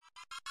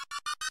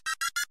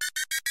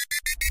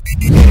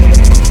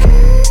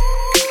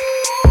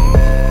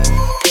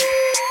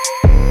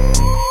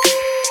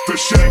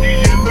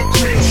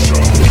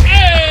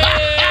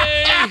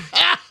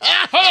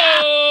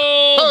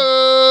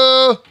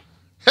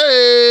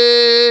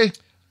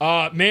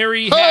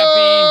Merry,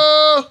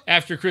 Oh! happy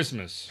after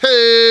Christmas.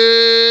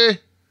 Hey,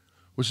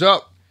 what's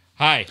up?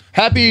 Hi.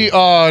 Happy.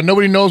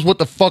 Nobody knows what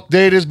the fuck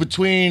day it is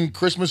between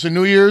Christmas and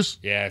New Year's.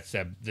 Yeah, it's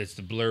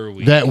the blur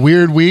week. That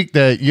weird week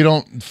that you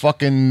don't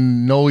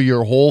fucking know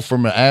your hole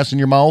from an ass in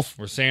your mouth.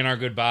 We're saying our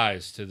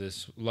goodbyes to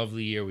this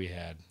lovely year we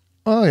had.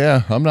 Oh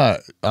yeah, I'm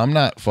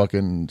not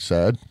fucking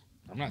sad.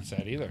 I'm not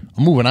sad either.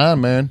 I'm moving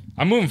on, man.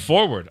 I'm moving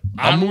forward.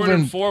 Onward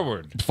and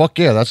forward. Fuck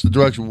yeah, that's the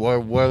direction.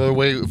 Whether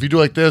way, if you do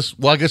like this,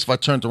 well, I guess if I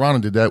turned around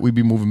and did that, we'd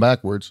be moving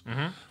backwards.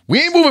 Mm-hmm.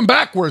 We ain't moving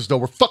backwards though.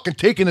 We're fucking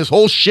taking this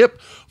whole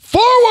ship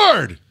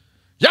forward.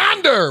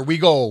 Yonder we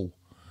go.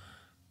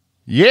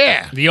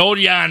 Yeah. The old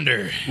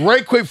yonder.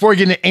 Right quick before I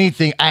get into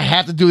anything, I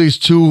have to do these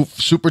two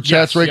super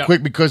chats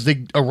quick because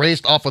they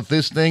erased off of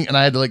this thing and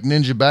I had to like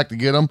ninja back to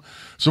get them.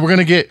 So we're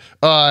going to get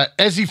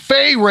Ezzy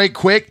Faye right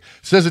quick.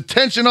 Says,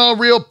 attention all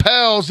real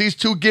pals. These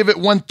two give it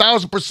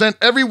 1,000%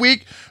 every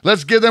week.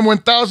 Let's give them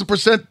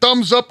 1,000%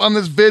 thumbs up on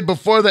this vid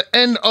before the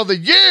end of the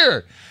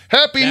year.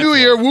 Happy New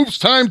Year. Whoops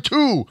time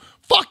too.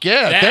 Fuck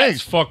yeah, That's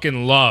thanks.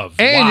 fucking love.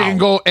 And wow. you can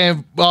go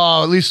and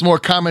leave some more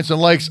comments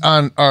and likes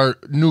on our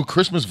new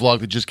Christmas vlog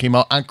that just came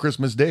out on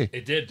Christmas Day.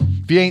 It did.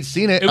 If you ain't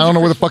seen it, I was don't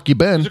know a where the fuck you It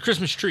been. was a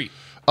Christmas treat.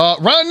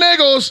 Ron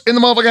Nagels in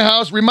the motherfucking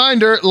house.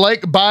 Reminder,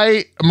 like,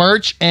 buy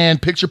merch, and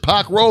picture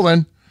Pac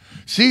rolling.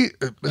 See,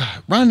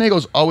 Ron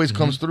Nagels always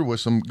comes through with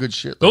some good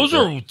shit. Those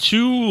are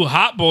two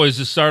hot boys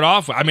to start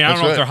off with. I mean, I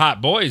don't know if they're hot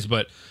boys,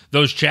 but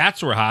those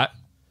chats were hot.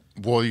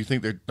 Well, you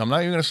think they're... I'm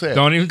not even going to say it.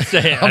 Don't even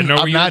say it. I know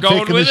where you're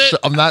going with it.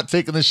 I'm not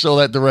taking the show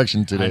that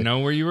direction today. I know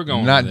where you were going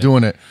I'm not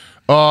doing it.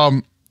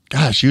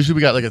 Gosh, usually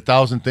we got like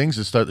 1,000 things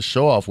to start the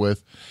show off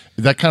with.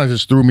 That kind of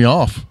just threw me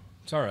off.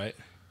 It's all right.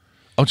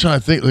 I'm trying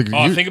to think.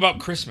 Like, think about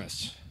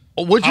Christmas.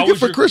 What'd you get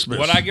for Christmas?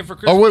 What'd I get for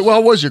Christmas? Oh, wait,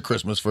 how was your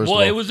Christmas, first of all?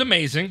 Well, it was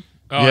amazing.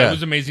 It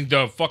was amazing.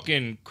 The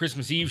fucking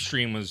Christmas Eve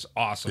stream was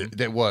awesome.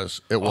 It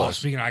was.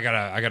 Speaking of, I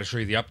gotta show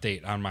you the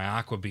update on my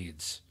aqua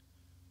beads.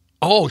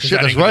 Oh, shit,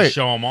 that's right.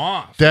 Show them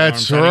off.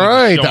 That's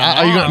right.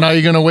 Now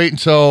you're going to wait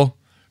until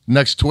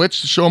next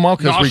Twitch to show them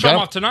off? No, I'll show them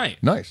off tonight.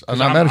 Nice.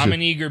 I'm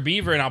an eager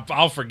beaver, and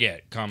I'll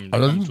forget.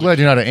 I'm glad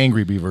you're not an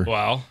angry beaver.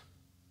 Well,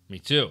 me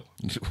too.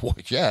 Well,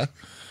 yeah.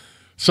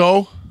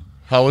 So,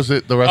 how was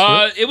it the rest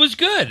of it? It was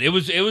good. It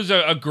was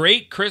a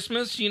great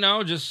Christmas,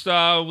 just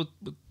with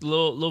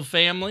little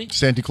family.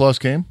 Santa Claus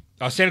came?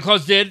 Santa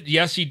Claus did.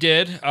 Yes, he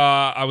did.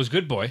 I was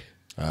good boy.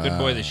 Good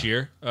boy this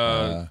year.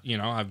 I've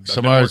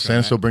Somebody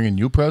Santa's still bringing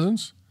you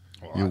presents?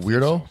 Well, you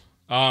weirdo.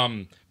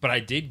 So. But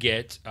I did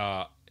get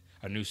a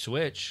new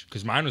Switch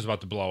because mine was about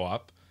to blow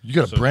up. You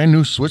got a brand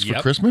new Switch for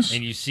Christmas?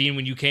 And you seen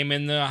when you came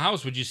in the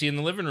house, what'd you see in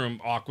the living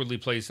room awkwardly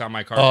placed on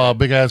my carpet?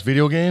 Big ass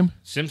video game?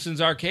 Simpsons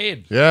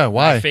Arcade. Yeah,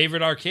 why? My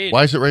favorite arcade.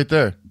 Why is it right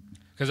there?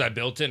 Because I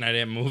built it and I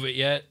didn't move it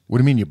yet. What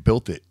do you mean you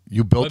built it?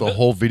 You built a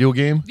whole video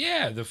game?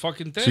 Yeah, the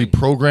fucking thing. So you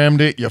programmed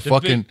it. You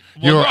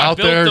were out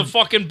there. I built the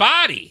fucking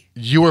body.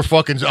 You were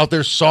fucking out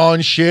there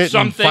sawing shit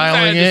and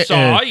filing it.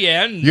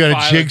 And you had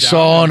a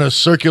jigsaw and a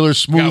circular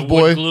smooth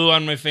boy. Wood glue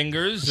on my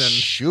fingers. And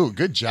shoot,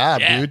 good job,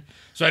 dude.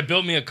 So I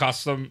built me a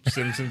custom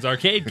Simpsons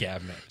arcade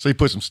cabinet. So you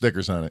put some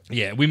stickers on it.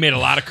 Yeah, we made a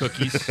lot of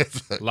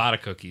cookies. A lot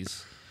of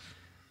cookies.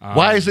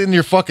 Why is it in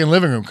your fucking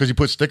living room? Because you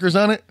put stickers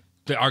on it?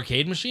 The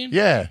arcade machine?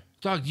 Yeah.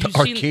 Dog,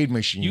 arcade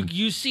machine.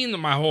 You seen that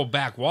my whole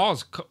back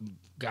walls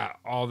got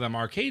all them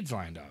arcades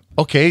lined up.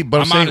 Okay,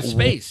 but I'm out of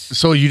space.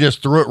 So you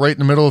just threw it right in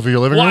the middle of your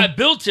living room? Well, I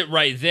built it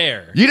right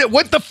there. You did,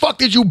 what the fuck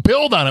did you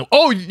build on it?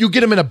 Oh, you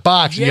get them in a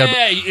box. Yeah,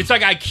 it's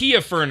like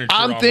IKEA furniture.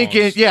 I'm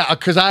thinking,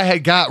 because I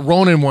had got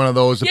Ronan one of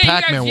those, the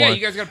Pac-Man one. Yeah,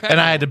 you guys got a Pac-Man.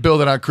 And I had to build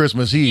it on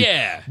Christmas Eve.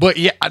 Yeah. But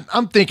yeah,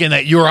 I'm thinking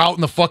that you were out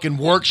in the fucking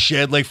work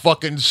shed, like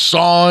fucking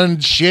sawing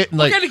shit. And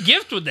what kind of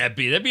gift would that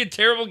be? That'd be a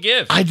terrible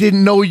gift. I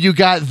didn't know you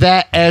got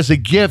that as a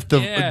gift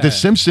of the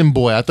Simpson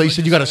boy. I thought you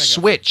said you got a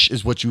Switch,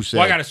 is what you said.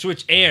 Well, I got a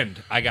Switch and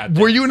I got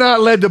that. Were you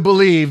not led to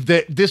believe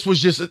that this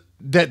was just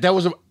that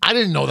was a? I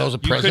didn't know that was a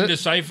present. You couldn't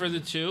decipher the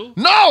two?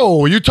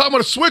 No, you're talking about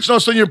a Switch. And all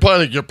of a sudden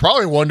you're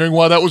probably wondering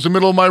why that was the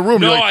middle of my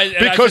room. No,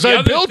 because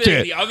I built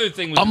it. The other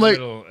thing was the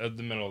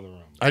middle of the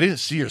room. I didn't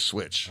see your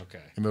Switch.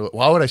 Okay.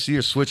 Why would I see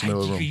your Switch in the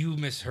middle of the room? You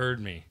misheard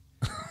me,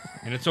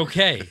 and it's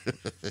okay.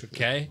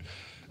 Okay.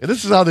 And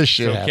this is how this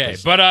shit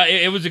happens. But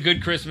it was a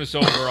good Christmas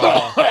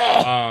overall.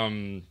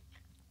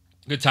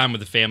 Good time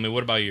with the family.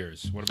 What about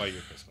yours? What about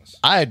your Christmas?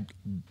 I had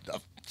a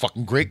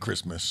fucking great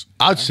Christmas.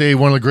 I'd say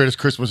one of the greatest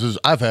Christmases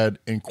I've had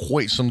in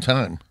quite some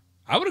time.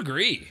 I would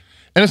agree.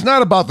 And it's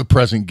not about the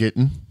present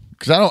getting,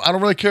 because I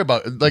don't really care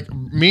about it. Like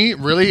me,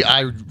 really,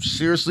 I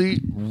seriously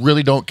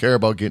really don't care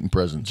about getting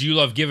presents. Do you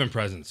love giving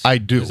presents? I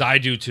do. Because I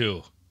do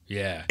too.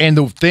 Yeah. And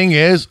the thing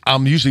is,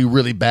 I'm usually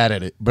really bad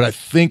at it, but I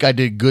think I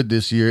did good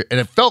this year, and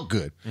it felt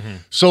good. Mm-hmm.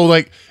 So,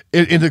 like,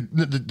 in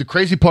the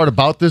crazy part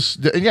about this,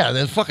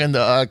 the fucking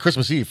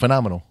Christmas Eve,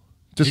 phenomenal.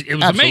 Just it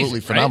was absolutely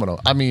amazing, phenomenal.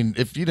 Right? I mean,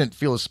 if you didn't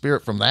feel a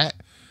spirit from that,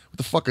 what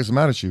the fuck is the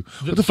matter with you?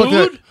 The what the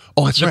food? fuck?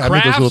 Oh, that's right. Crafts,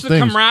 I made those little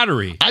things.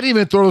 Camaraderie. I didn't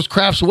even throw those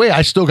crafts away.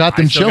 I still got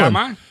them chilling. Got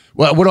mine.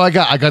 Well, what do I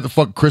got? I got the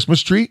fucking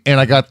Christmas tree and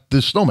I got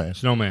the snowman.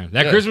 Snowman.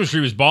 That Christmas tree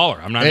was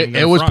baller. I'm not even It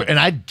gonna was, front. and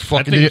I That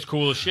fucking thing did was it.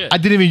 cool as shit. I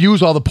didn't even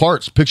use all the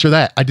parts. Picture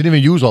that. I didn't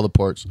even use all the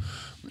parts.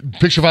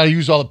 Picture if I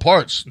used all the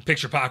parts.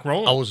 Picture Pac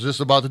rolling. I was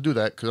just about to do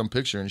that because I'm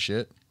picturing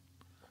shit.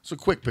 It's a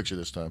quick picture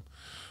this time.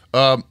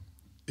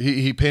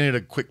 He painted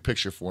a quick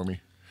picture for me,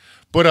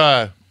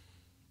 but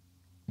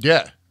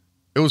yeah,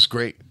 it was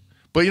great.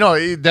 But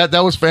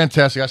that was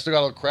fantastic. I still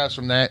got a little crafts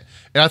from that,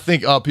 and I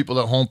think people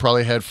at home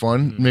probably had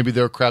fun. Maybe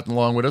they were crafting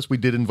along with us. We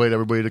did invite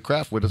everybody to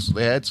craft with us, so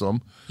they had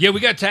some. Yeah, we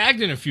got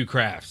tagged in a few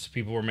crafts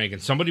people were making.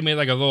 Somebody made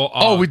like a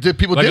little. We did.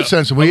 People like did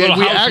send some. We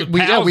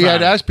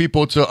had asked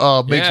people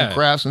to make some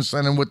crafts and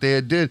send them what they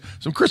had did.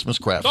 Some Christmas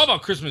crafts. It's all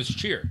about Christmas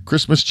cheer.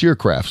 Christmas cheer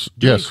crafts.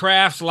 Doing Yes,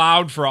 crafts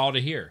loud for all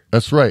to hear.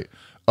 that's right.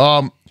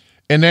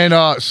 And then,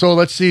 so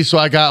let's see. So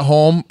I got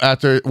home I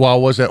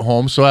was at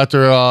home. So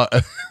after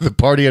the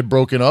party had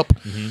broken up,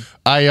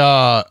 I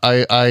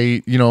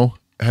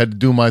had to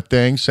do my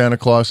thing. Santa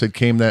Claus had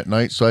came that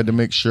night, so I had to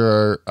make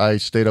sure I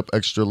stayed up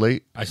extra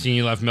late. I seen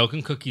you left milk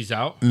and cookies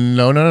out.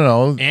 No.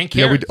 And yeah,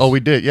 carrots. we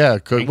did. Yeah,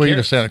 because And the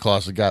carrots. Santa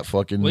Claus had got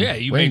fucking Well, yeah,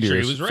 you made sure he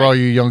reindeers was right. for all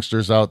you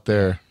youngsters out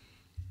there.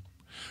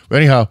 But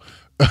anyhow,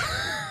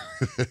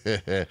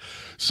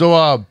 so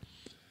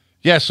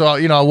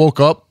I woke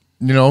up.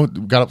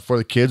 Got up for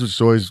the kids, which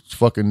is always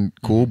fucking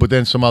cool. But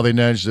then somehow they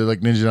managed to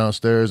ninja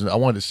downstairs, and I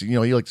wanted to see, you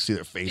like to see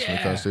their face when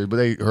they come downstairs. But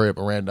they hurry up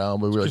and ran down.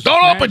 But we were like,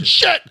 "Don't open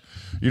shit!"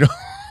 You know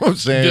what I'm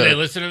saying? Do they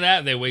listen to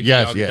that? They wake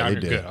Yes, you yeah, up. they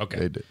did. Good. Okay.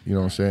 They did. You know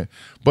what I'm saying?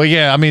 But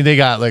yeah, I mean, they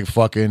got like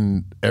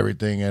fucking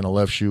everything and a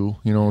left shoe.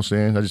 You know what I'm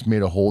saying? I just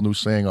made a whole new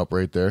saying up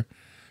right there.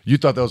 You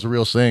thought that was a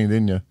real saying,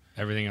 didn't you?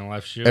 Everything in the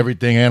left shoe.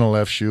 Everything and a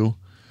left shoe.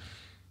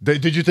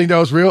 Did you think that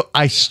was real?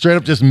 I straight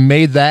up just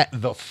made that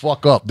the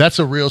fuck up. That's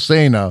a real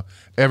saying now.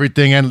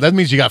 Everything and that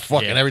means you got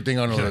fucking everything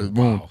under the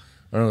moon, Wow.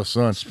 under the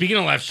sun. Speaking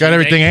of left shoe, Got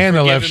everything thank you and for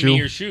the left giving me shoe.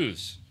 your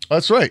shoes.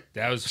 That's right.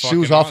 That was fucking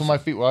shoes off awesome. of my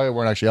feet. Well, they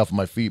weren't actually off of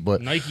my feet,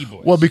 but Nike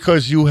boys. Well,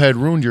 because you had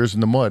ruined yours in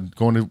the mud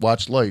going to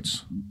watch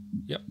lights.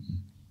 Yep.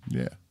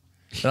 Yeah.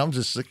 And I'm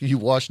just sick of you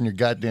washing your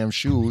goddamn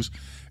shoes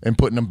and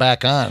putting them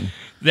back on.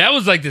 That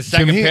was like the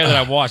second me, pair that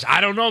I watched. I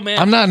don't know, man.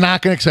 I'm not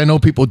knocking it because I know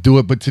people do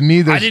it, but to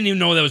me, I didn't even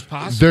know that was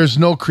possible. there's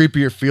no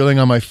creepier feeling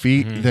on my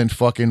feet than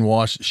fucking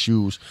washed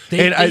shoes. They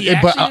But actually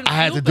I didn't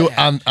had feel to do it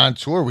bad. on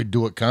tour. We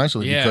do it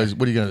constantly Yeah. because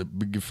what are you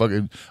gonna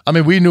fucking? I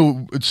mean, we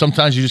knew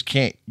sometimes you just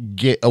can't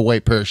get a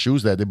white pair of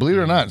shoes that day. Believe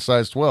it or not, in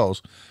size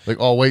 12s, like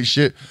all white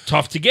shit.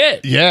 Tough to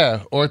get.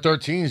 Yeah, or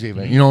 13s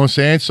even. You know what I'm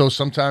saying? So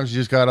sometimes you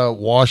just gotta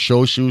wash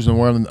show shoes and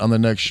wear them on the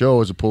next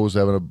show as opposed to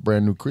having a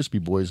brand new Crispy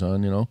Boys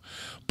on.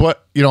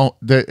 But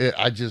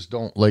I just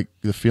don't like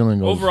the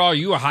feeling of Overall,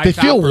 you a high they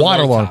top feel or low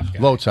waterlogged. top guy?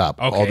 Low top.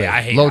 Okay, all day.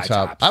 I hate low high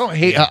top. tops. I don't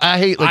hate. Yeah. I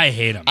hate. I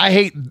hate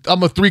 'em.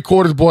 I'm a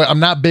 3/4 boy. I'm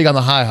not big on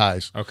the high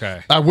highs.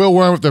 Okay. I will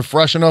wear them if they're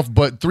fresh enough,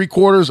 but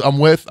 3/4 I'm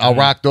with. I'll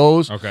rock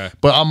those. Okay.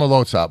 But I'm a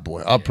low top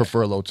boy. I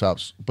prefer low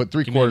tops. But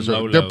 3/4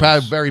 low they're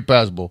lows. very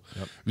passable.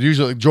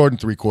 Usually Jordan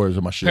 3/4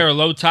 are my shit. Pair of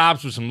low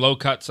tops with some low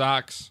cut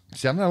socks.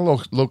 See, I'm not a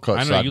low cut.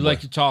 I know sock you boy.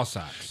 like your tall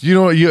socks.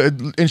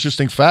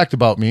 Interesting fact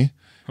about me.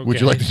 Would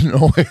you Okay. like to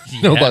know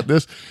Yeah. about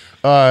this?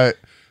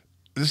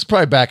 This is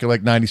probably back in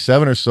like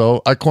 97 or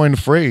so. I coined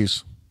the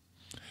phrase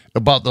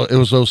about it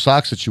was those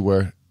socks that you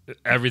wear.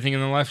 Everything in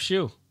the left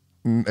shoe.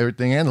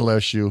 Everything and the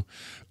left shoe.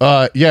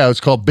 It's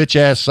called bitch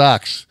ass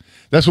socks.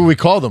 That's what we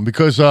call them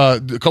because a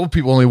couple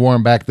people only wore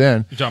them back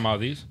then. You talking about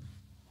these?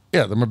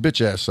 Yeah, them are bitch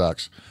ass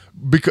socks.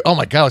 Because oh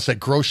my god, it's that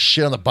gross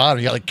shit on the bottom.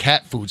 You got like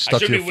cat food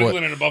stuck should to your be foot.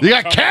 wiggling it above You my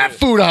got tongue cat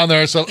with it. food on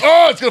there or something.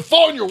 Oh, it's gonna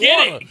fall in your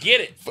Get water. it.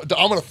 Get it.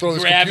 I'm gonna throw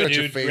this Grab computer it, at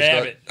your dude. face.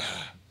 Grab dog. it.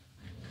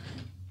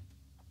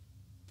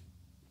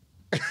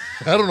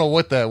 I don't know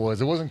what that was.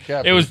 It wasn't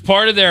cat. It food. was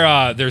part of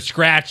their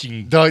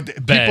scratching Dog,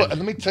 bed. people,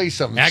 let me tell you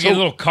something. I get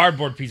little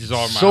cardboard pieces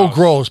all over my so house.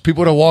 gross.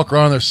 People that walk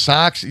around in their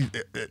socks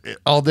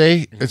all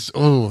day. It's the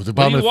What do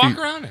bottom you of the walk feet.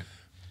 around in?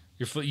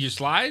 Your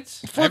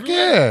slides? Fuck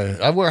Everywhere?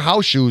 yeah! I wear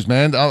house shoes,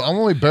 man. I'm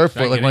only barefoot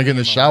Not like when I get in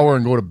the getting shower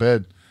and go to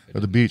bed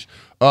at the beach.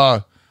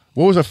 What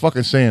was I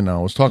fucking saying now?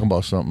 I was talking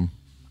about something.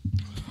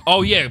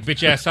 Oh yeah,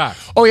 bitch ass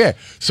socks. Oh yeah.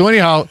 So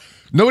anyhow,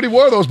 nobody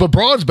wore those, but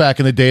broads back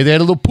in the day, they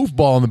had a little poof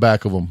ball in the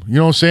back of them. You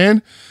know what I'm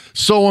saying?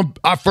 So when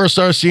I first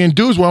started seeing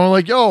dudes wearing, I'm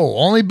like, yo,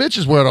 only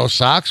bitches wear those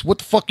socks. What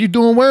the fuck you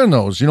doing wearing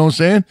those? You know what I'm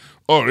saying?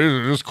 Oh,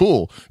 this is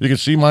cool. You can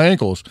see my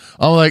ankles.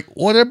 I'm like,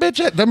 what are bitch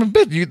ass? Them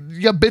bitch, you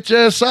got bitch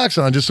ass socks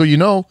on, just so you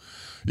know.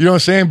 You know what I'm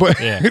saying? But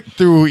Yeah.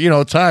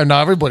 through time,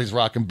 now everybody's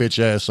rocking bitch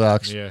ass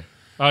socks. Yeah.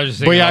 I was just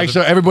But thinking. yeah, all the-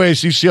 so everybody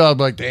you see, I'm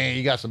like, dang,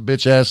 you got some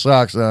bitch ass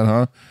socks on,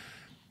 huh?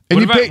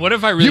 And What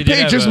if I really you did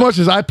pay have just as a- much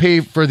as I pay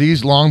for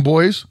these long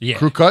boys, Yeah.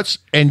 crew cuts,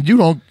 and you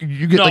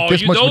get no, like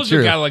this much those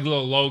material. have got like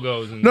little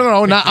logos. And No,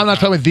 I'm not pictures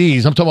talking on about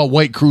these. I'm talking about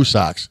white crew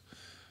socks.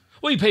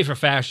 Well, you pay for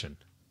fashion.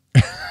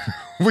 We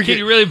Can get-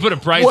 you really put a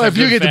price? well, on if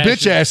you good get the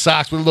bitch fashion? ass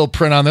socks with a little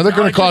print on there, they're No,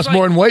 going to it's just cost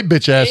more like- than white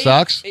bitch ass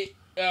socks.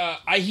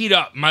 I heat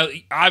up.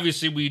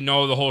 Obviously we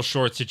know the whole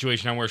short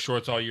situation. I wear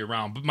shorts all year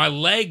round, but my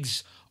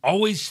legs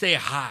always stay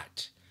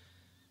hot.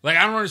 Like,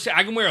 I don't understand.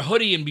 I can wear a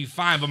hoodie and be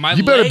fine, but my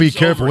You better be legs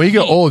careful. When you get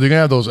overheat. old, you're gonna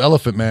have those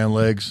elephant man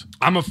legs.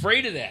 I'm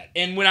afraid of that.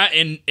 And when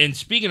and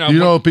speaking of, You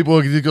know, people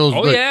who goes.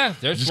 oh like, yeah,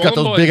 there's just got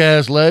those boys. big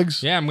ass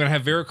legs. Yeah, I'm gonna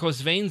have varicose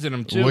veins in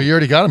them too. Well, you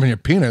already got them in your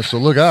penis, so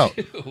look out.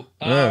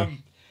 Yeah.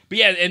 But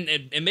yeah, and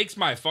it makes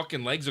my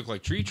fucking legs look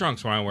like tree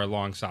trunks when I wear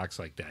long socks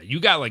like that. You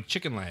got like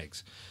chicken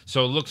legs,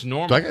 so it looks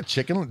normal. Do I got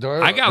chicken? Do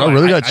I got. I Like,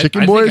 really got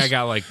chicken I boys. think I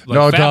got like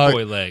no, fat dog,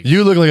 boy legs.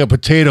 You look like a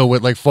potato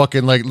with like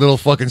fucking like little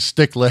fucking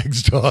stick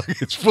legs, dog.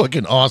 It's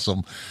fucking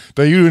awesome.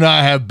 But you do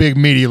not have big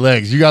meaty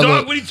legs. You got Dog,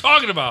 little, what are you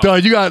talking about?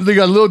 dog. You got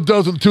little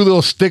dogs with two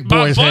little stick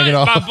boys hanging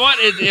off. My butt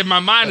in my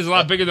mind is a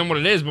lot bigger than what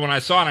it is, but when I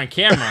saw it on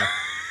camera,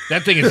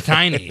 that thing is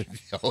tiny.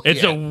 Oh,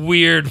 It's yeah. a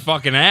weird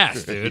fucking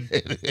ass, dude.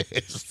 It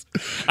is.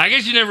 I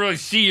guess you never really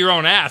see your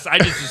own ass. I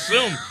just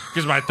assume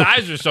because my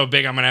thighs are so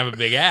big, I'm gonna have a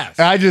big ass.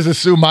 I just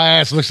assume my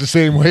ass looks the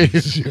same way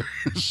as yours,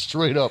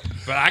 straight up.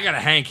 But I got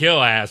a Hank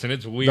Hill ass, and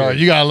it's weird. No,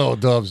 you got little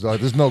dubs, dog.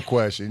 There's no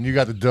question. You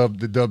got the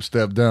dub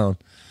step down.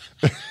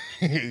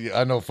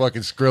 I know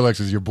fucking Skrillex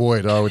is your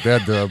boy, dog, with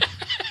that dub.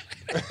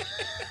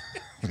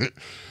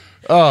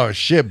 Oh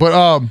shit! But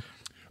all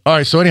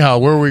right. So anyhow,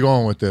 where are we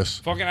going with this?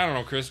 Fucking, I don't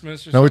know,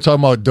 Christmas. Or Now we're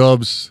something? talking about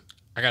dubs.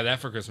 I got that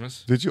for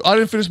Christmas. Did you? I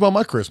didn't finish about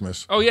my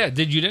Christmas. Oh yeah,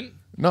 you didn't?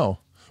 No,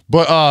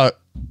 but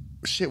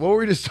shit. What were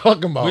we just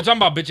talking about? We were talking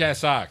about bitch ass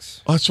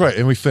socks. Oh, that's right,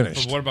 and we But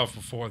finished. what about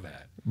before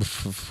that?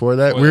 Before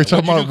that, we Before were that.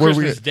 talking What'd you about do where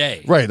we Christmas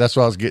Day? Right, that's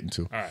what I was getting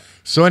to. All right.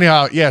 So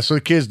anyhow, yeah. So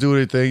the kids do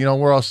their thing. You know,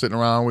 we're all sitting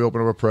around. We open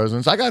up our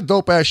presents. I got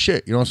dope ass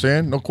shit. You know what I'm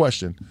saying? No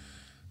question.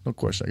 No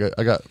question.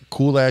 I got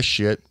cool ass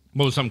shit.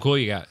 What was something cool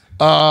you got?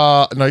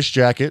 Nice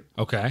jacket.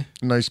 Okay.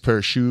 Nice pair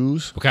of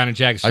shoes. What kind of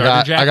jacket? I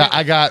Starter jacket?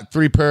 I got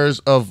 3 pairs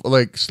of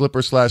like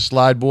slipper /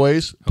 slide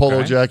boys polo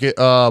Okay. jacket.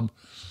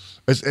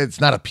 It's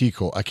not a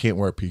peacoat. I can't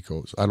wear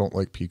peacoats. I don't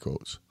like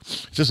peacoats.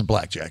 It's just a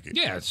black jacket.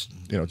 Yeah, it's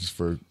You know, just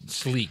for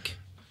sleek.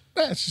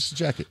 it's just a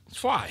jacket. It's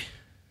fly.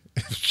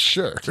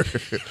 Sure.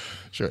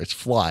 Sure, it's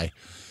fly.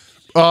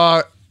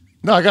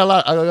 No, I got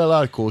a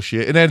lot of cool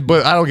shit. And then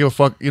but I don't give a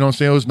fuck, you know what I'm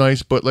saying? It was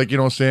nice, but like, you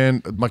know what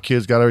I'm saying? My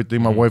kids got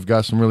everything. My wife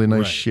got some really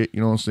nice Right. shit,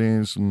 you know what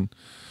I'm saying?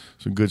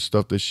 Some good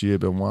stuff that she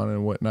had been wanting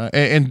and whatnot.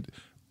 And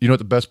you know what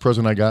the best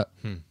present I got?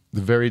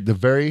 The very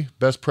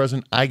best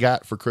present I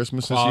got for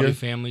Christmas Quality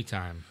this year. family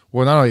time.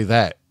 Well, not only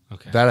that,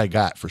 Okay. that I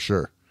got for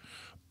sure.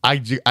 I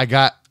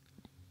got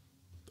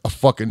a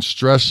fucking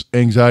stress,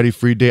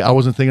 anxiety-free day. I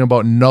wasn't thinking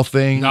about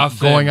nothing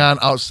going on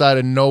outside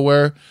of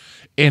nowhere.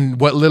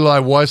 And what little I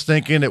was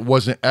thinking, it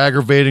wasn't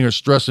aggravating or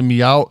stressing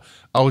me out.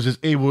 I was just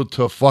able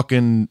to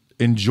fucking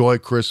enjoy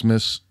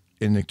Christmas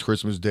and the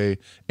Christmas day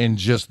and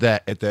just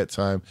that at that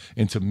time.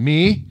 And to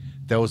me,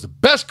 that was the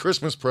best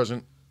Christmas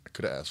present I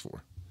could have asked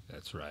for.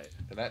 That's right.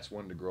 And that's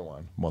one to grow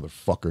on,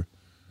 motherfucker.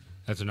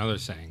 That's another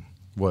saying.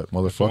 What,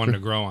 One to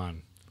motherfucker? grow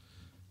on.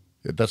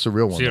 That's a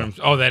real one. See what I'm,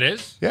 oh, that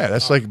is? Yeah,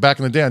 that's like back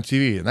in the day on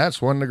TV, and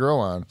that's one to grow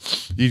on.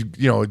 You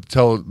know,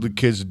 tell the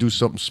kids to do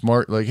something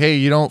smart, like, hey,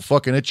 you don't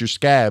fucking hit your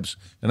scabs,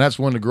 and that's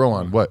one to grow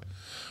on. What?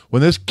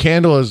 When this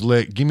candle is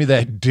lit, give me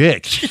that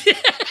dick.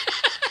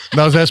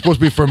 Now, is that supposed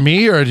to be for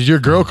me, or did your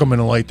girl come in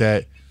and light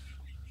that?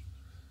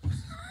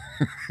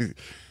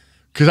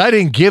 Because I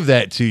didn't give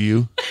that to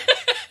you.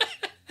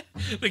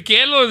 The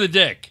candle or the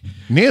dick?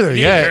 Neither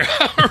yet.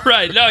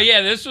 Right. No,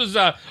 yeah, this was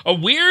a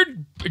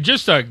weird,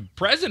 just a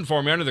present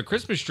for me under the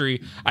Christmas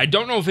tree. I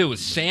don't know if it was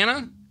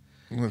Santa.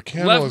 When the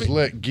candle is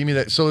lit, give me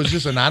that. So it's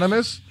just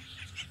anonymous?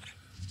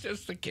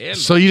 Just the candle.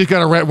 So you just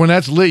got to, when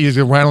that's lit, you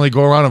just randomly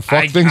go around and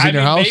fuck things in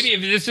your house? Maybe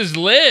if this is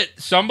lit,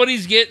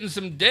 somebody's getting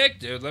some dick,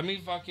 dude. Let me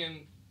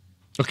fucking...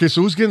 Okay,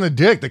 so who's getting the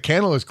dick? The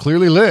candle is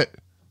clearly lit.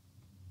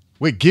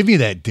 Wait, give me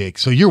that dick.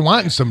 So you're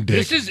wanting some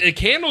dick. A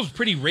candle's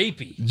pretty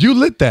rapey. You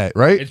lit that,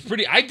 right? It's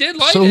pretty... I did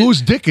like it. So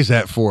whose dick is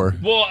that for?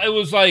 Well, it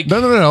was like...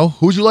 No.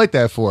 Who'd you light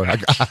that for?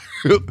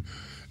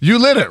 You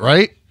lit it,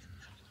 right?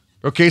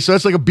 Okay, so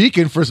that's like a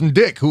beacon for some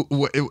dick. Who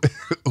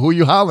are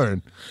you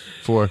hollering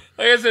for?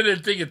 I guess I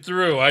didn't think it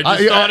through. I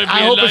just thought it'd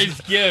be a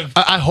nice gift.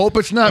 I hope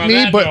it's not On me,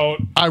 that but note.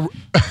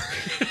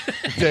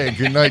 Dang,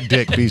 good night,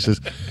 dick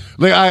pieces.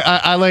 Like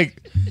I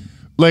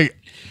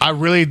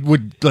really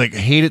would like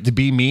hate it to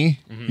be me.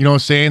 You know what I'm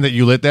saying? That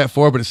you lit that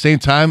for, but at the same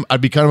time,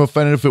 I'd be kind of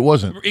offended if it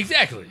wasn't.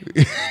 Exactly.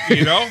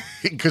 You know?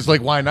 Because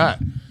like, why not?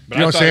 But You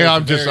know I what I'm thought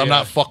saying? it was I'm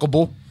not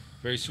fuckable.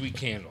 Very sweet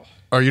candle.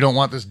 Or you don't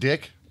want this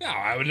dick? No,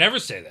 I would never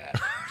say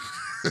that.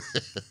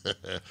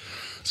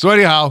 So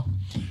anyhow,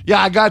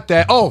 yeah, I got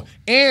that. Oh,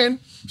 and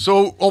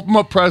so open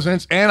up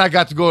presents, and I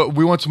got to go.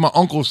 We went to my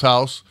uncle's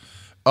house.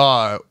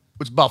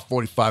 It's about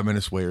 45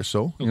 minutes away or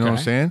so. You know what I'm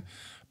Okay. saying?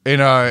 And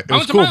it I was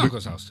went to cool. my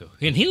uncle's house, too.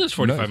 And he lives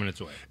 45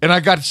 minutes away. And I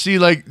got to see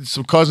like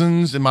some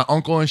cousins and my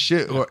uncle and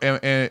shit,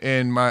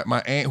 and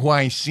my aunt who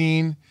I ain't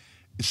seen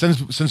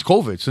since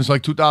COVID, since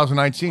like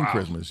 2019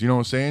 Christmas. You know what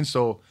I'm saying?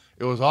 So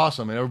it was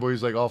awesome, and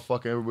everybody's like, "Oh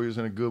fuck!" Everybody's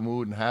in a good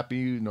mood and happy.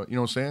 You know what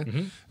I'm saying? Mm-hmm.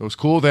 It was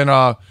cool. Then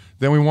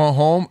we went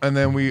home, and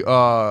then we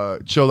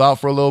chilled out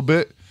for a little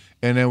bit,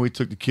 and then we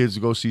took the kids to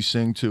go see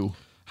Sing 2.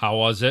 How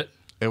was it?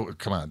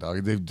 Come on,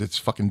 dog. It's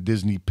fucking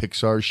Disney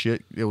Pixar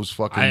shit. It was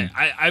fucking.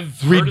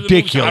 I've ridiculous. Heard of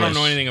the I don't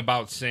know anything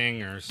about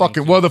Sing or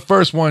fucking. Well, the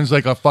first one's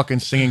like a fucking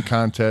singing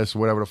contest,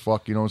 whatever the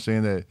fuck. You know what I'm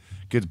saying? That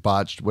gets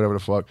botched, whatever the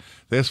fuck.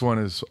 This one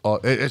is.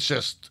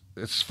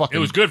 It's fucking. It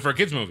was good for a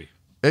kids movie.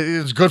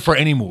 It's good for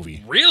any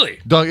movie. Really?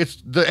 Dog,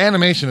 the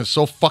animation is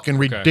so fucking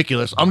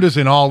ridiculous. I'm just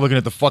in awe looking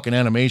at the fucking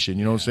animation.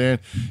 You know what I'm saying?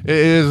 It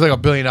is like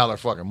 $1 billion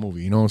fucking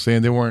movie. You know what I'm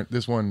saying? They weren't.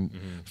 This one,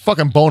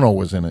 fucking Bono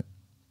was in it,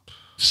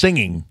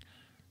 singing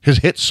his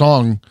hit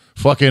song.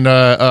 Fucking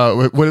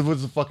what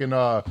was the fucking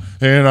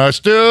and I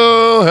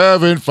still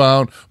haven't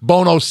found.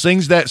 Bono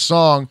sings that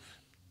song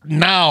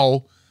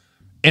now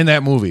in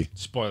that movie.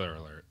 Spoiler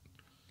alert.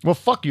 Well,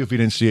 fuck you if you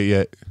didn't see it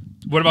yet.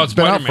 What about It's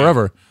been out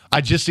forever. I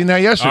just seen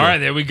that yesterday. All right,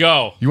 there we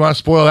go. You want to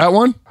spoil that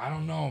one? I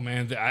don't know,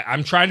 man.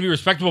 I'm trying to be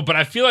respectable, but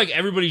I feel like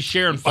everybody's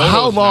sharing photos.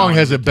 How long now.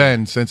 has it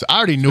been since I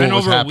already knew it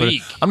was over happening? a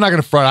week. I'm not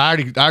gonna front. I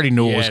already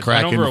knew it was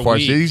cracking over a before.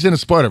 week. He's in a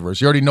Spider-Verse.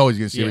 You already know he's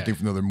gonna see Yeah. everything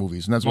from the other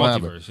movies, and that's what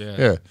happened. Multiverse,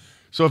 Yeah.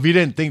 So if you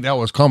didn't think that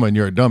was coming,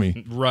 you're a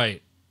dummy.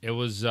 Right. It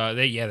was.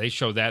 They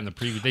showed that in the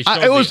preview. They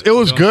showed It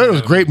was good. It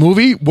was a great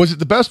movie. Was it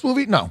the best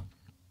movie? No.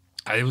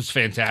 It was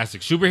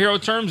fantastic. Superhero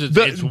terms, it's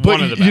But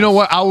one of the best. you know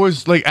what? I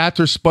was like,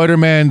 after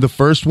Spider-Man, the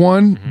first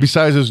one,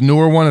 besides this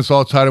newer one, it's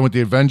all tied in with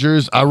the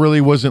Avengers. I really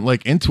wasn't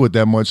like into it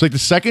that much. Like the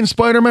second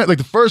Spider-Man, like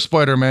the first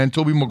Spider-Man,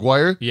 Tobey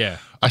Maguire. Yeah.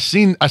 I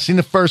seen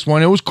the first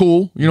one. It was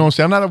cool. You know what I'm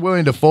saying? I'm not a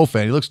William Dafoe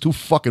fan. He looks too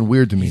fucking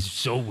weird to me. He's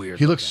so weird.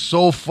 He looks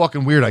so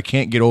fucking weird. I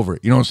can't get over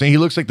it. You know what I'm saying? He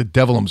looks like the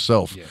devil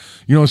himself. Yeah.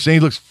 You know what I'm saying?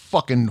 He looks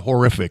fucking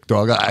horrific,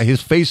 dog.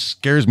 His face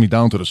scares me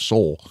down to the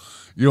soul.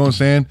 You know what I'm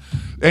saying?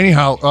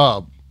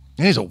 Anyhow,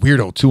 and he's a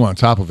weirdo too on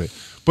top of it.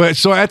 But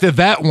so after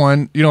that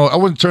one, you know, I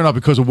wasn't turned off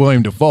because of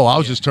William Dafoe. I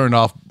was just turned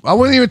off. I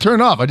wasn't even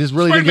turned off. I just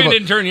really Spider-Man didn't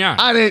didn't turn you on.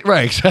 I didn't.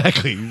 Right,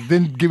 exactly.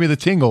 Didn't give me the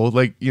tingle.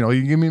 Like, you know,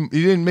 you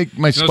didn't make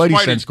my Spidey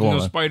sense go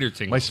on. Spider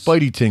tingles. My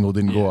Spidey tingle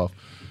didn't go off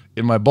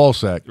in my ball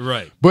sack.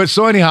 Right. But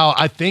so anyhow,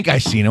 I think I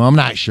seen him. I'm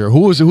not sure.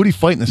 Who was it? Who did he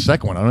fight in the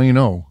second one? I don't even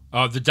know.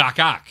 The Doc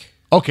Ock.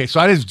 Okay, so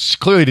I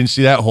clearly didn't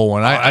see that whole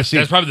one. I see.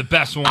 That's probably the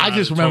best one. I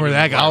just remember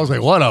that guy. I was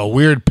like, what a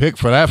weird pick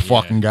for that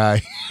fucking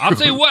guy. I'll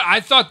tell you what. I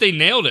thought they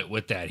nailed it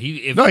with that.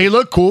 He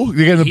looked cool.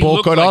 You getting the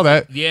bowl cut, all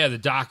that. Yeah, the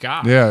Doc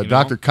Ock. Yeah,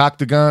 Dr.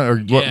 Coctagon or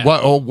Yeah.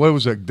 what? Oh, what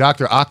was it?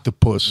 Dr.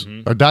 Octopus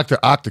or Dr.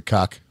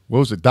 Octocock? What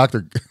was it?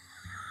 Dr.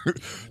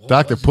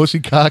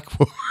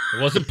 Pussycock?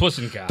 It wasn't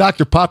Pussycock.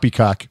 Dr.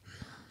 Poppycock.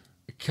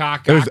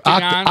 Cock. It was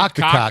Octagon?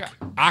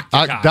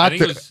 Octocock.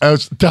 Dr. It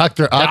was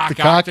Dr. Doc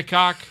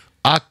Octocock.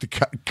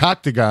 Octacock.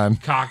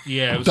 Coctagon. Cock.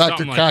 Yeah, it was Dr.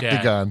 something like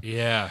Coctagon. that.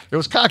 Yeah. It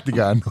was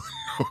Coctagon.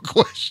 No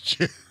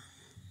question.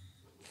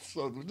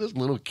 So we're just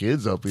little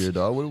kids up here,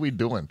 dog. What are we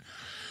doing?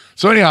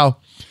 So anyhow,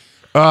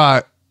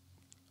 I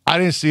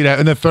didn't see that.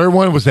 And the third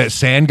one was that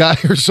sand guy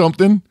or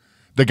something.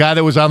 The guy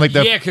that was on like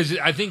that. Yeah, because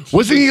I think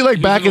Wasn't he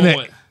like back in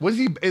the Was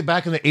he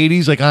back in the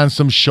 80s, like on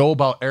some show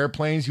about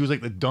airplanes? He was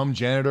like the dumb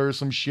janitor or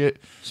some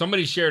shit.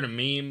 Somebody shared a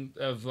meme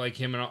of like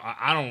him,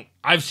 and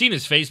I've seen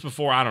his face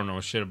before. I don't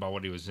know shit about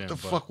what he was in. What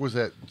the fuck was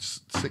that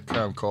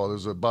sitcom called? It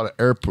was about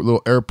an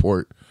little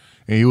airport,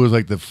 and he was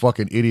like the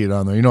fucking idiot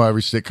on there. You know,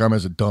 every sitcom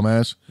has a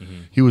dumbass.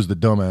 He was the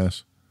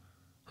dumbass.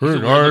 He's a Hey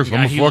weird guys, looking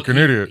I'm a guy. fucking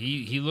idiot.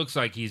 He looks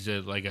like he's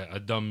a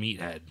dumb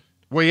meathead.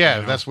 Well,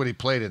 yeah, that's what he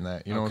played in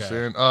that. You know what I'm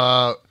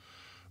saying?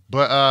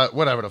 But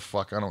whatever the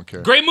fuck, I don't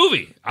care. Great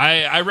movie.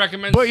 I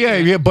recommend.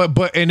 But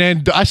but and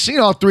then I seen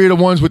all three of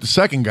the ones with the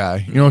second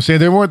guy. You know what I'm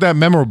saying? They weren't that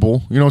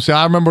memorable. You know what I'm saying?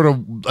 I remember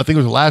I think it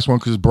was the last one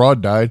because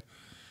Broad died.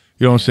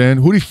 You know what I'm saying?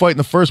 Who did he fight in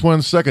the first one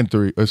and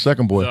the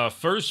second boy? The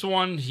first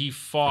one he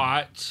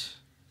fought.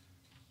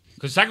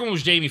 Because the second one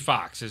was Jamie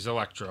Foxx as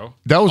Electro.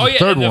 That was the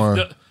third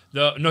one.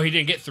 No, he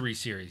didn't get 3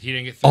 series. He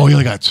didn't get 3. Oh, he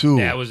only got 2.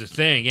 That was the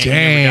thing. Yeah,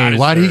 dang,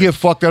 why did he get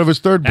fucked out of his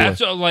third boy?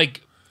 That's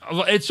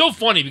it's so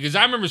funny because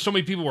I remember so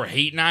many people were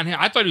hating on him.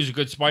 I thought he was a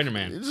good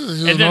Spider-Man.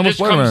 And then this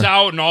comes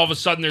out and all of a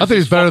sudden there's I think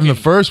he's better than the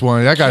first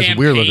one. That guy's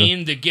weird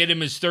looking. To get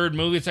him his third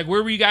movie. It's like,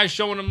 where were you guys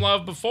showing him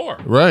love before?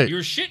 Right. You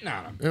were shitting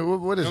on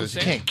him. What is this?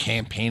 You can't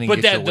campaign and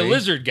But get the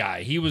lizard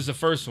guy, he was the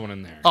first one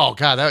in there. Oh,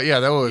 God. That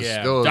was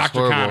Dr.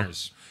 horrible.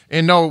 Connors.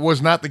 And no, it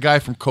was not the guy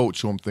from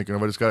Coach who I'm thinking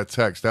of. I just got a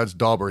text. That's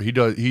Dauber. He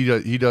does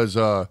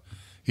the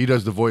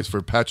voice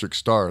for Patrick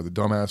Starr, the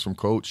dumbass from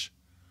Coach.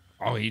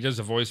 Oh, he does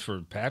the voice for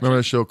Patrick. Remember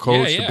that show,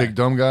 Coach, the big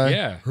dumb guy?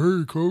 Yeah.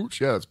 Hey,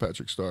 Coach. Yeah, it's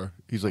Patrick Starr.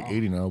 He's like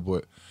 80 now,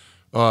 but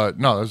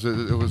no,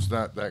 it was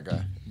not that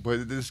guy.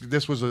 But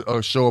this was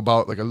a show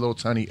about like a little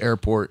tiny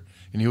airport,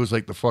 and he was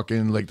like the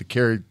fucking like the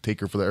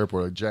caretaker for the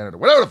airport, like janitor,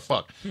 whatever the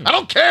fuck. I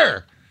don't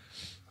care.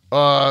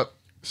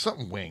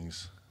 Something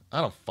wings.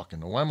 I don't fucking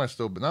know. Why am I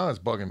still? But now it's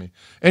bugging me.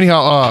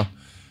 Anyhow,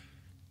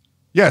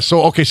 yeah.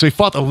 So he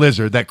fought the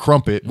lizard, that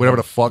crumpet, whatever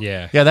the fuck.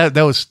 Yeah.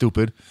 That was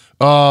stupid.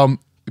 But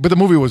the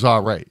movie was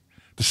all right.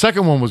 The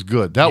second one was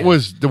good. That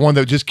was the one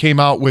that just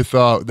came out with.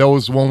 That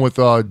was the one with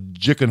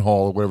Jickenhall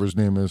or whatever his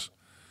name is.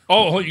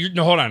 Oh,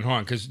 hold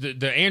on, because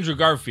the Andrew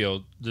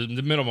Garfield, the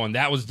middle one,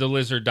 that was the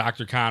lizard,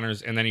 Dr.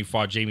 Connors, and then he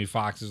fought Jamie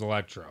Foxx as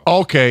Electro.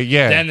 Okay,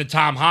 yeah. Then the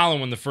Tom Holland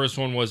one, the first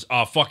one was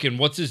fucking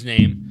what's his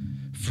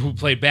name, who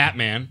played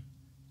Batman.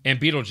 and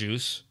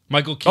Beetlejuice.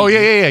 Michael Keaton. Oh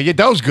yeah.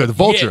 That was good. The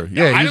Vulture.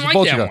 Yeah, I he's didn't the like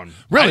Vulture that guy. one.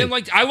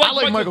 Really? I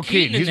like Michael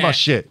Keaton. in He's that. my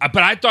shit. But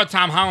I thought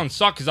Tom Holland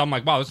sucked because I'm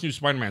like, wow, this new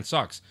Spider-Man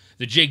sucks.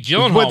 The Jake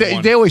Gyllenhaal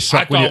one, they always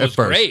suck I when thought you was at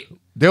first. great.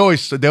 They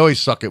always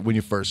suck it when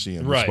you first see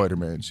them, Right.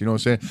 Spider-Mans. You know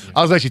what I'm saying?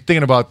 I was actually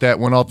thinking about that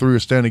when all three were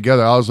standing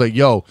together. I was like,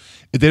 yo,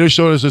 if they just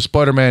showed us this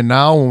Spider-Man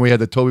now when we had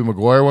the Tobey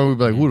Maguire one, we'd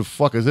be like, who the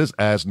fuck is this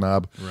ass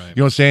knob? Right. You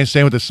know what I'm saying?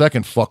 Same with the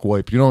second fuck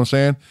wipe. You know what I'm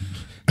saying?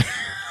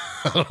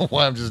 I don't know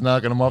why I'm just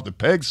knocking them off the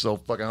pegs so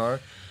fucking hard.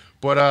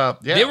 But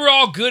yeah. They were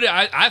all good,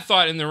 I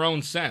thought, in their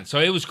own sense. So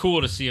it was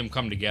cool to see them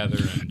come together.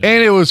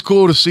 And it was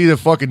cool to see that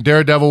fucking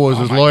Daredevil was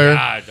his my lawyer.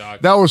 God,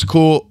 dog. That was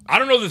cool. I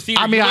don't know the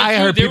theater. I mean, you went I to,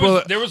 heard there people.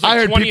 Was, there was I like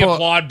heard 20 people,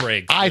 applaud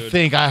breaks. I dude.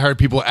 think I heard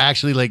people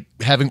actually like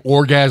having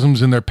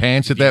orgasms in their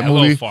pants at that Yeah, a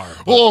little movie. far,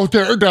 but- Oh,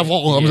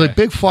 Daredevil! I was Yeah. like,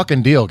 big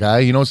fucking deal, guy.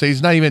 You know what I'm saying?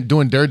 He's not even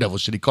doing Daredevil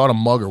shit. He caught a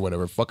mug or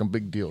whatever. Fucking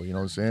big deal. You know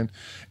what I'm saying?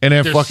 And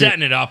then they're fucking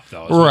setting it up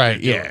though. is what right,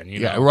 they're yeah, doing, you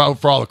yeah, know? right,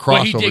 for all the crossover.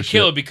 But he did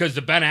kill shit. it because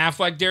the Ben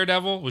Affleck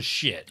Daredevil was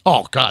shit.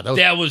 Oh God,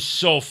 That was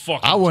so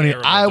fucking. I won't.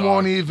 Terrible, I dog.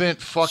 won't even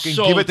fucking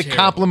So give it the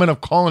terrible. compliment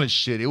of calling it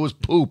shit. It was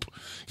poop.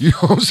 You know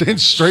what I'm saying?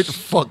 Straight the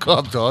fuck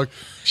up, dog.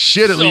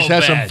 Shit at So least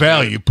has some bad,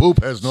 value. dude.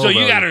 Poop has no So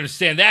value. you got to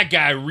understand that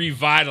guy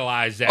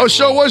revitalized that. Oh,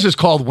 show role. was just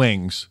called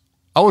Wings.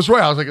 I was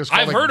right. I was like, it's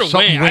called I've like heard of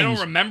something Wing. I don't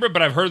Wings. remember,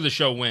 but I've heard the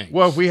show Wing.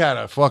 Well, if we had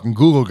a fucking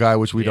Google guy,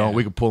 which we don't, Yeah.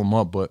 we could pull him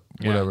up, but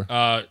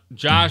whatever.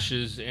 Josh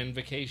is in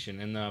vacation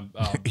in the.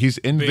 He's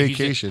in he's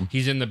vacation.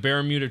 He's in the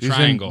Bermuda He's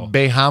Triangle. in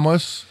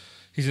Bahamas.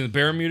 He's in the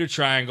Bermuda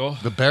Triangle.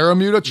 The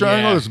Bermuda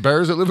Triangle? Yeah. There's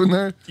bears that live in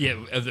there? Yeah,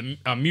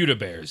 the Muta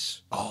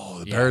Bears. Oh,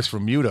 the bears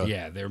from Muta.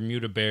 Yeah, they're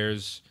Muta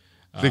Bears.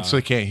 So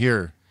they can't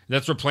hear.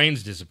 That's where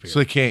planes disappear. So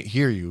they can't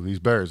hear you, these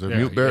bears. They're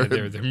mute bears.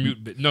 They're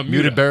mute. No,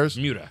 Muted bears?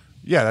 Muta.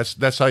 Yeah,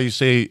 that's how you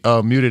say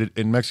muted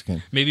in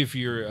Mexican. Maybe if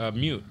you're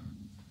mute.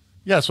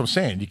 Yeah, that's what I'm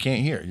saying. You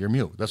can't hear. You're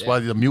mute. That's why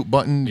the mute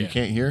button, you Yeah.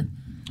 can't hear.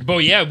 But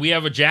yeah, we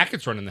have a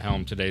Jackets running the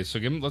helm today, so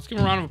let's give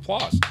him a round of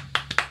applause.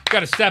 Got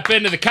to step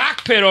into the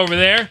cockpit over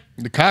there,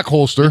 The cock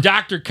holster.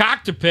 Dr.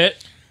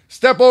 Cockpit.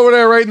 Step over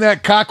there right in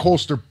that cock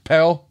holster,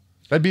 pal.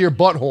 That'd be your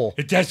butthole.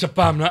 That's a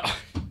bomb.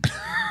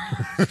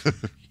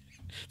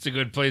 It's a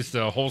good place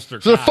to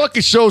holster. So the cock.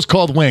 fucking show's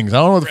called Wings. I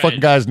don't know what the Right. fucking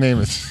guy's name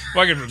is.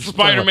 Fucking from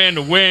Spider-Man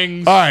to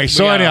Wings. All right,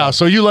 so We got- anyhow,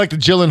 so you like the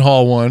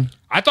Gyllenhaal one.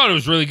 I thought it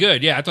was really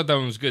good. Yeah, I thought that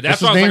one was good.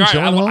 That's What's why I his was like,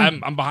 name, all right, Gyllenhaal?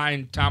 I'm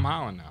behind Tom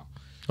Holland now.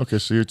 Okay,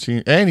 so your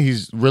team, and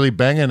he's really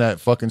banging that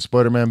fucking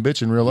Spider-Man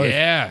bitch in real life.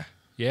 Yeah,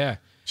 yeah.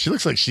 She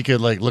looks like she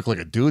could like look like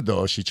a dude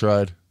though. If she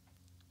tried.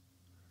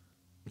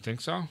 You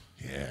think so?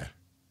 Yeah.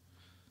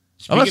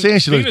 I'm not saying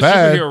she Speaking looks of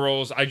bad. superhero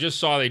roles, I just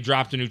saw they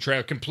dropped a new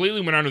trailer.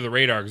 Completely went under the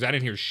radar because I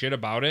didn't hear shit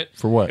about it.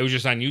 For what? It was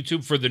just on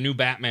YouTube for the new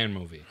Batman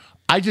movie.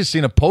 I just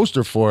seen a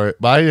poster for it,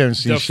 but I didn't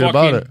see shit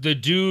about it. The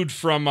dude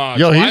from Yo,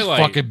 Twilight. he's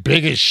fucking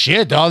big as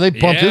shit, dog. They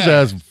pumped his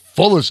Yeah. ass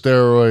full of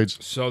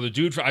steroids. So the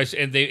dude from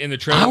and they in the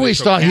trailer. I always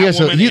they show thought he has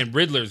a- Catwoman and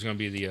Riddler's going to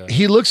be the.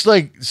 He looks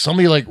like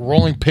somebody like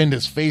rolling pinned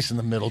his face in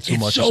the middle too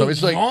It's much. so or something.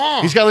 It's like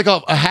long. he's got like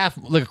a half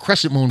like a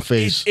crescent moon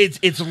face.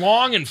 It's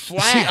long and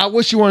flat. See, I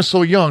wish you weren't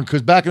so young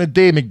because back in the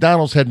day,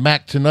 McDonald's had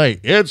Mac Tonight.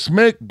 It's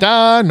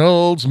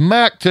McDonald's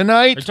Mac Are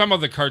Tonight. you talking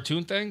about the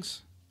cartoon things?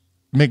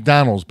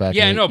 McDonald's back.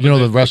 Yeah, I in know. You know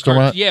the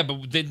restaurant. Yeah,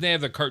 but didn't they have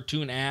the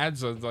cartoon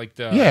ads of like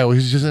the? Yeah, well,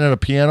 he's just at a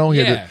piano. He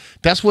had Yeah.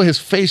 that's what his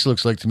face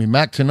looks like to me.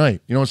 Mac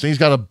Tonight. You know what I'm saying? He's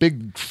got a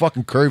big,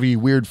 fucking, curvy,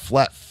 weird,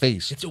 flat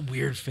face. It's a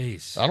weird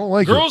face. I don't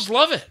like it. Girls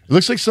love it. It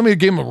looks like somebody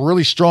gave him a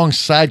really strong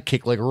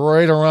sidekick, like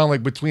right around,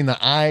 like between the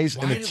eyes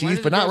and the Why teeth,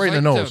 do but not girls right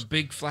in the like nose. The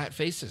big flat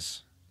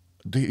faces.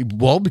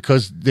 Well,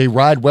 because they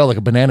ride well like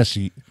a banana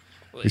seat.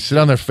 They sit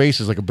on their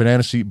faces like a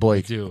banana seat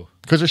Blake. Do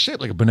Because they're shaped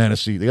like a banana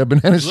seat. They got a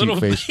banana seat little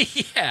face.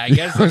 yeah, I You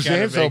guess know what that I'm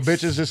kind saying? of So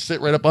makes, bitches just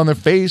sit right up on their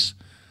face.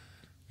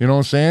 You know what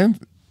I'm saying?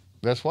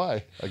 That's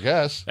why, I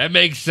guess. that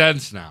makes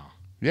sense now.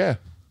 Yeah.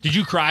 Did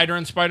you cry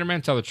during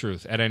Spider-Man? Tell the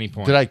truth at any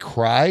point. Did I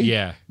cry?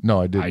 Yeah. No,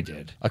 I didn't. I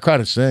did. I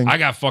cried and sang. I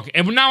got fucking.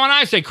 And now when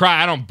I say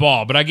cry, I don't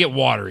bawl, but I get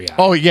watery eyed.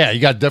 Oh yeah,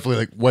 you got definitely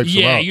like wipes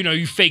them yeah, out. you know,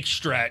 you fake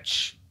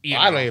stretch. You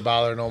I know. don't even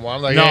bother no more.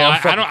 I'm like, No, hey, I'm I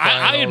fucking don't. I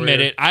crying over admit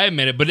here. it. I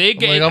admit it. But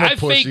it, I'm like, I'm a I fake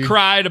pussy.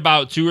 cried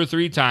about 2 or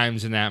 3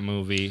 times in that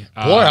movie.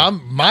 Boy,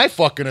 my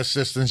fucking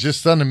assistant's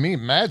just sending me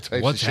mad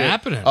types What's of shit.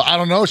 happening? I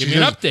don't know. Give She's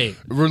me an just, update.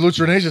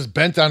 Lucha Renee's just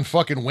bent on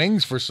fucking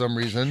wings for some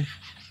reason.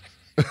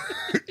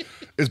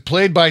 Is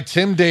played by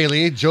Tim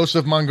Daly.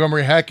 Joseph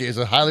Montgomery Hackett is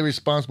a highly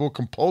responsible,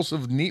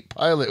 compulsive, neat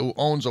pilot who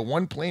owns a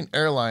one-plane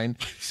airline,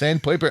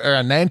 Sandpiper Air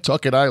on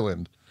Nantucket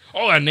Island.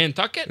 Oh, and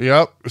Nantucket.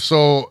 Yep.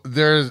 So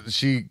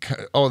there's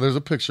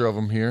a picture of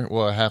him here.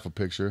 Well, half a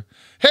picture.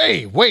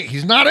 Hey, wait,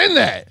 he's not in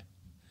that.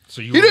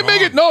 So you He were didn't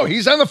make wrong. it. No,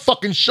 he's on the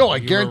fucking show. I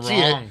You were guarantee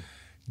it. wrong.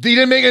 He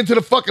didn't make it into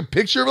the fucking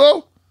picture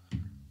though.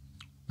 I'm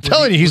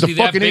telling you, he's a Was he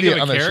that fucking big idiot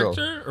of on a that show.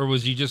 character, or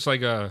was he just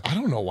like a? I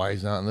don't know why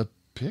he's not in the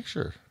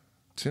picture.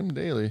 Tim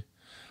Daly.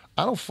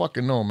 I don't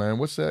fucking know, man.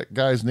 What's that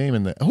guy's name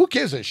in that? Who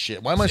gives a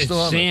shit? Why am I It's still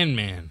on?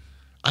 Sandman.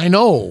 I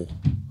know.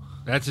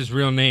 That's his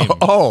real name.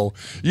 Oh,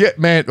 yeah,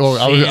 man. Oh,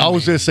 I was Sandman.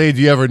 going to say,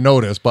 do you ever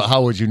notice? But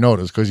how would you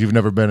notice? Because you've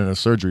never been in a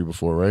surgery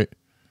before, right?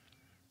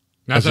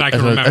 Not that I can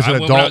remember. As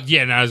an adult?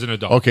 Yeah, not as an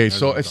adult. Okay,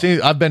 so it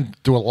seems I've been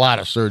through a lot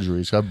of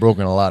surgeries. I've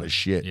broken a lot of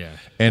shit. Yeah.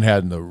 And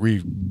had the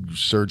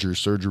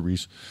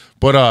surgeries.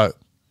 But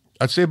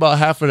I'd say about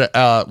half of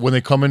the when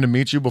they come in to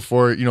meet you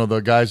before, the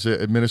guys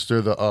that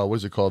administer the what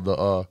is it called?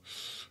 The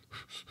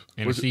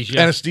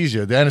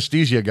anesthesia. The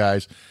anesthesia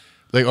guys,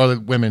 or the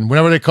women,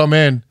 whenever they come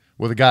in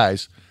with the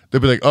guys,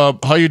 they'll be like,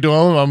 how you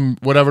doing? I'm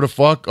whatever the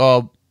fuck.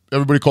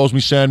 Everybody calls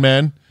me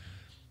Sandman.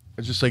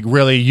 It's just like,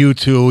 really, you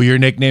two, your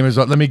nickname is,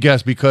 let me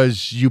guess,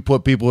 because you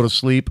put people to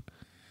sleep.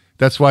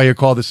 That's why you're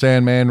called the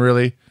Sandman,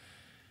 really?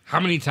 How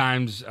many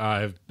times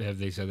have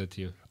they said that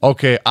to you?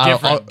 Okay.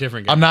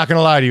 Different guys. I'm not going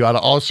to lie to you. Out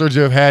of all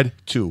surgeries I've had,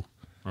 2.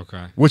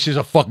 Okay. Which is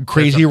a fucking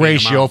crazy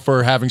ratio amount.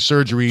 For having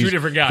surgeries. 2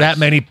 different guys. That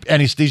many different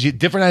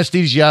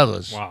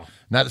anesthesiologists. Wow.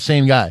 Not the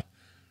same guy.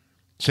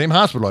 Same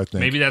hospital, I think.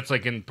 Maybe that's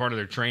like in part of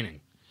their training.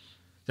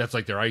 That's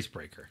like their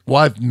icebreaker.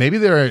 Well, maybe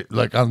they're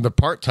like on the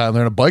part-time,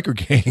 they're in a biker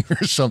gang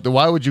or something.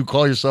 Why would you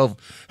call yourself,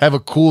 have a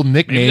cool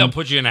nickname? Maybe they'll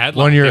put you in a headlock.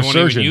 When you're they a won't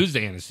surgeon. even use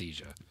the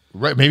anesthesia.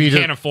 Right? Maybe you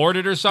can't afford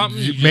it or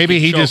something. Maybe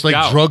he just like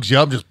out drugs you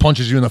up, just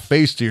punches you in the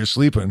face till you're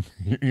sleeping.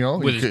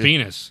 With his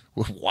penis.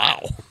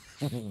 Wow.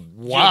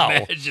 Wow. Can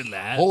you imagine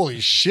that? Holy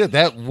shit,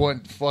 that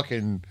one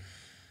fucking.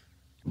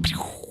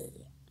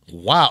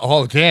 Wow.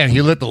 Oh damn,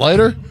 he lit the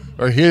lighter,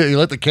 or he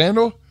lit the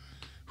candle.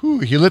 Whew,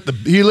 he lit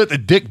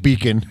the dick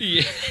beacon.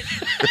 Yeah.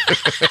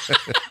 Is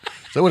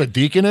that what a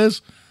deacon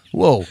is?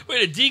 Whoa.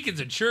 Wait, a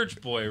deacon's a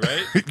church boy,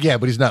 right? Yeah,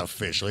 but he's not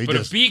official. But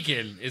a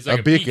beacon is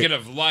like a beacon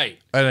of light.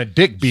 And a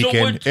dick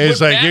beacon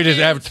is like you're just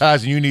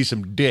advertising you need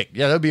some dick.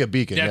 Yeah, that'd be a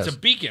beacon. That's yes. a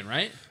beacon,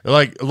 right?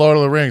 Like Lord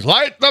of the Rings.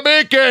 Light the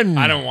beacon!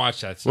 I don't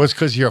watch that stuff. Well, it's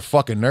because you're a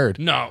fucking nerd.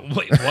 No,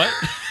 wait, what?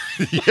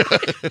 You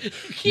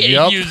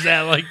can't use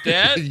that like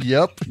that.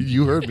 Yep,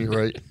 you heard me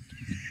right.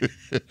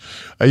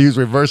 I use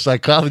reverse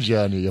psychology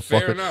on you, you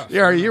Fair fucker. enough.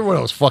 Yeah, you're one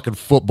of those fucking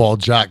football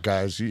jock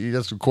guys.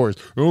 That's of course.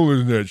 Don't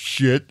listen to that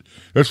shit.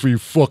 That's for you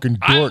fucking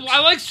dorks.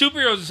 I like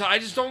superheroes. I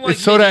just don't like.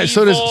 So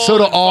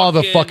do all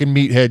the fucking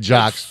meathead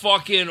jocks.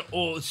 Fucking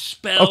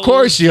spells. Of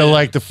course you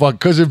like the fuck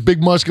because they're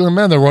big muscular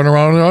men that run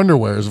around in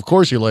underwears. Of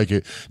course you like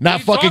it.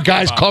 Not fucking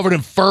guys about? covered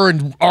in fur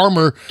and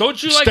armor.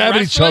 Don't you like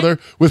stabbing each other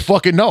with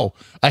fucking no?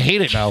 I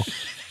hate it now.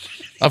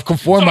 I've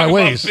conformed my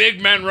ways.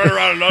 Big men run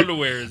around in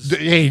underwears.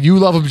 Hey, you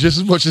love them just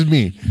as much as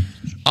me.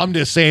 I'm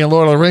just saying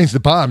Lord of the Rings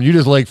the bomb. You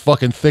just like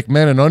fucking thick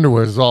men in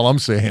underwears is all I'm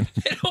saying.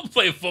 They don't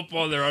play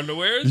football in their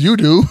underwears. You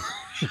do.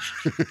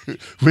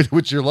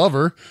 with your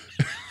lover.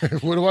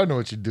 What do I know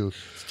what you do?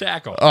 It's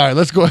tackle. All right,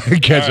 let's go ahead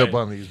and catch up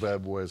on these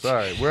bad boys. All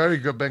right, we already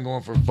been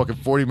going for fucking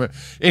 40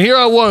 minutes. And here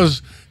I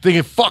was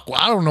thinking, fuck,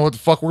 well, I don't know what the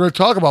fuck we're going to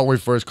talk about when we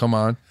first come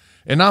on.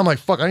 And now I'm like,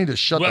 fuck, I need to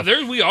shut up.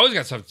 Well, we always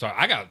got stuff to talk.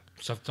 I got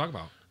stuff to talk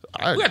about.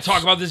 We got to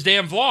talk about this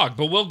damn vlog,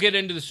 but we'll get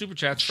into the super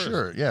chats first.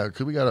 Sure, yeah,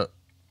 because we got to...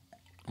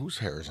 Whose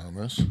hair is on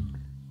this?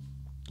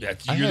 Yeah,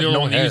 you're the only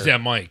one to use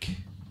that mic.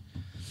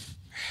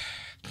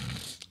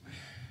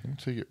 Let me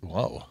take it.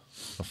 Wow.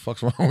 The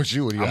fuck's wrong with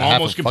you? I'm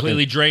almost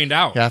completely drained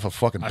out. Half a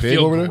fucking pig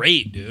over there? I feel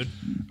great, dude.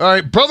 All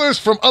right, brothers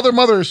from other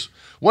mothers.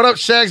 What up,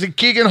 Shags and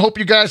Keegan? Hope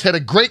you guys had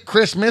a great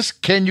Christmas.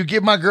 Can you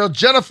give my girl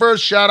Jennifer a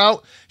shout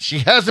out? She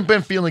hasn't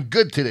been feeling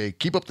good today.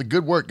 Keep up the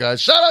good work,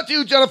 guys. Shout out to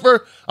you,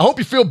 Jennifer. I hope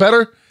you feel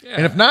better. Yeah.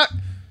 And if not,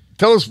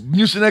 tell us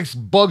Mucinex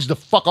bugs to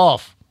fuck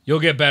off. You'll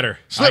get better.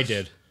 I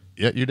did.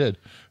 Yeah, you did.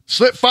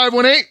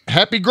 Slip518,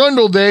 happy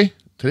Grundle Day.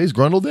 Today's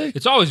Grundle Day?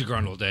 It's always a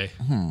Grundle Day.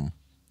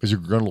 Is your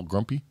Grundle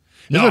grumpy?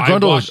 No,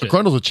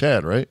 Grundle's a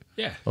Chad, right?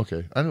 Yeah.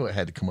 Okay. I knew it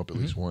had to come up at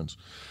least once.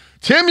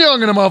 Tim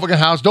Young in the motherfucking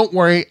house. Don't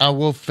worry. I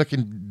will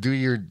fucking do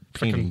your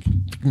painting.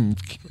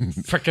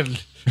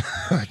 Frickin'.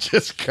 I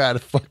just gotta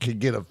fucking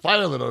get a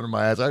violet under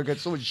my ass. I've got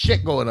so much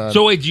shit going on.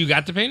 So wait, do you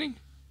got the painting?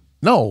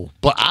 No,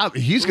 but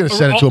he's going to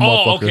send it to a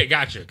motherfucker. Oh, okay,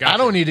 gotcha. I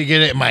don't need to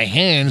get it in my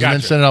hands and then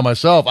send it out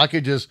myself. I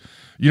could just,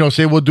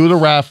 say we'll do the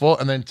raffle,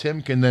 and then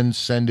Tim can then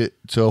send it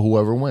to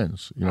whoever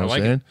wins. You know what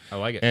I'm saying? I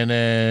like it. And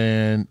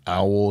then I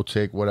will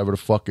take whatever the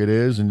fuck it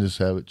is and just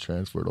have it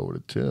transferred over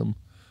to Tim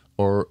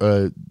or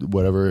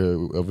whatever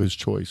of his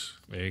choice.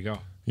 There you go.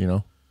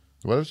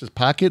 Whether it's his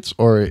pockets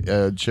or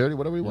charity,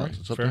 whatever he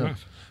wants. It's up Fair to him.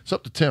 enough. It's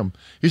up to Tim.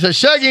 He says,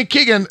 Shaggy and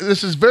Keegan,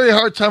 this is a very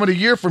hard time of the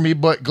year for me,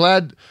 but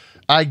glad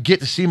I get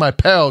to see my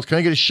pals. Can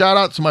I get a shout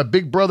out to my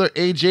big brother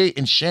AJ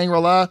in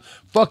Shangri-La?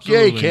 Fuck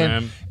yeah, Ken.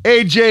 Man.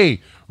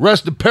 AJ,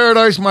 rest in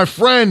paradise, my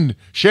friend.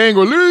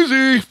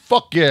 Shangri-La,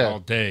 fuck yeah. All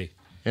day.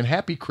 And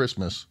happy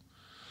Christmas.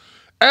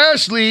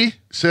 Ashley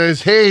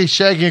says, hey,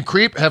 Shaggy and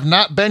Creep, have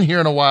not been here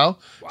in a while.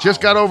 Wow. Just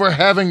got over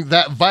having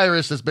that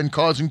virus that's been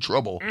causing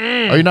trouble.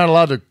 Are you not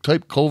allowed to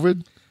type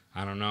COVID?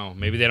 I don't know.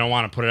 Maybe they don't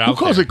want to put it out there. Who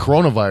calls it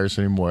coronavirus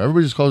anymore?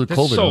 Everybody just calls it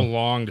COVID. It's so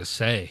long to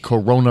say.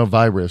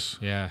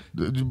 Coronavirus. Yeah.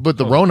 But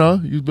the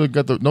Rona,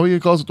 nobody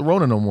calls it the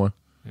Rona no more.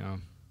 Yeah.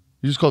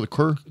 You just call it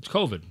cur. It's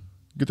COVID.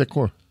 Get that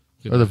core.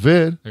 Or the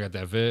vid. I got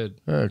that vid.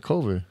 Yeah,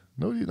 COVID.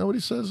 Nobody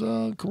says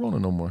Corona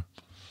no more.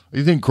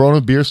 You think Corona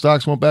beer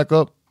stocks won't back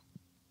up?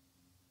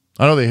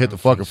 I know they hit the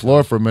fucking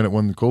floor for a minute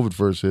when the COVID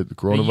first hit, the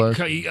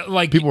coronavirus.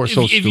 Like people were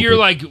so if stupid. you're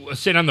like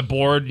sitting on the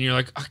board and you're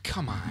like, oh,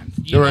 come on,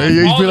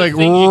 You'd be like,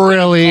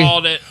 really,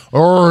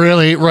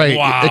 really, right?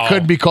 Wow. It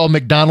couldn't be called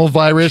McDonald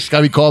virus. Got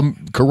to be called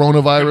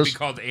coronavirus. Be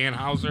called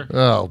Anheuser.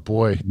 Oh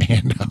boy,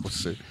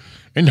 Anheuser.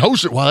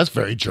 Anheuser. Wow, that's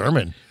very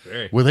German.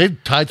 Very. Were they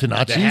tied to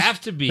Nazis? They have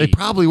to be. They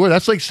probably were.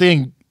 That's like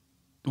saying,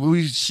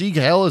 Sieg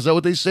Heil. Is that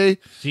what they say?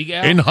 Sieg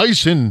Heil? In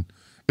Heisen.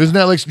 Isn't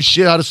that like some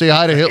shit how to say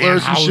hi to Hitler or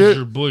some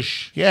shit?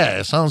 Bush. Yeah,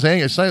 it sounds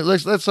hanging.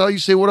 That's how you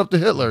say what up to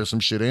Hitler or some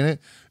shit, ain't it?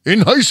 In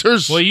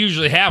Heisers. Well, you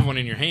usually have one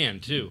in your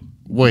hand, too.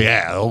 Well,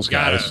 yeah, those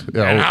guys.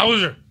 Yeah,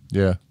 Anheuser.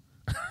 Yeah.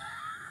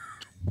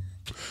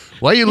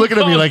 Why are you looking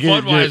at me like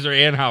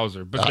Budweiser,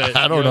 Anheuser? But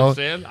I don't know. What I'm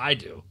saying? I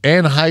do.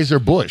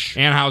 Anheuser-Busch.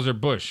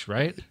 Anheuser-Busch,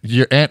 right?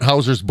 Your Aunt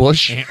Hauser's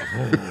Bush?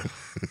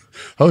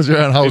 How's your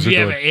Aunt Hauser If you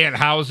doing? have an Aunt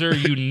Hauser,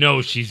 you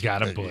know she's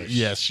got a bush.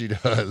 Yes, she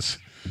does.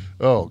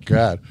 Oh,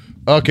 God.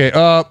 Okay.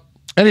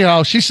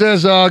 Anyhow, she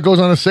says, goes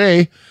on to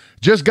say,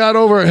 just got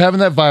over having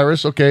that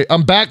virus. Okay.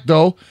 I'm back,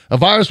 though. A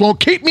virus won't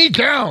keep me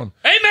down.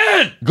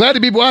 Amen. Glad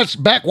to be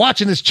back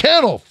watching this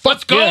channel.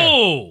 Let's go.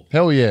 Yeah.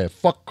 Hell yeah.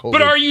 Fuck COVID.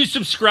 But are you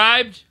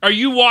subscribed? Are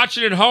you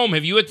watching at home?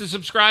 Have you hit the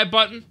subscribe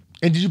button?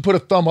 And did you put a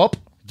thumb up?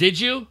 Did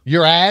you?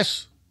 Your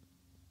ass?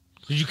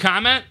 Did you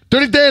comment?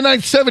 30 Day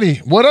 970.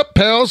 What up,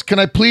 pals? Can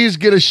I please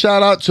get a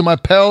shout out to my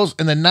pals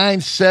in the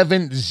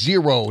 970?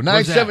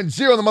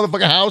 970 in the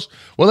motherfucking house.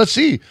 Well, let's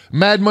see.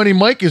 Mad Money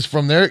Mike is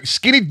from there.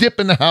 Skinny Dip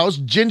in the house.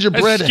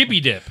 Gingerbread. That's Skippy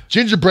Dip.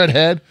 Gingerbread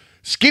Head.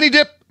 Skinny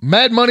Dip.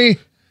 Mad Money.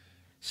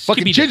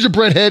 Fucking Skippy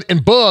Gingerbread Head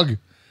and Bug.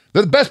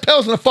 They're the best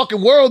pals in the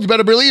fucking world. You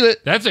better believe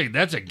it. That's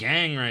a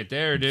gang right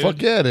there, dude.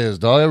 Fuck yeah, it is,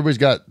 dog. Everybody's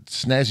got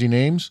snazzy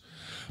names.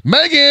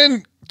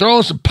 Megan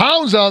throwing some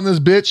pounds out in this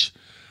bitch.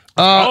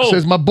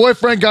 Says, my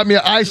boyfriend got me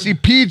an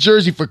ICP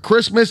jersey for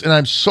Christmas, and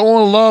I'm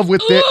so in love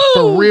with it.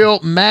 For real,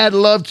 mad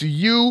love to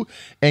you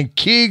and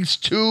Keegs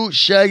too.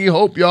 Shaggy,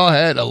 hope y'all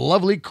had a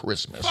lovely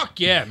Christmas. Fuck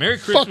yeah. Merry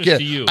Christmas Fuck yeah.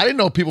 to you. I didn't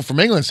know people from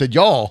England said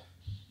y'all.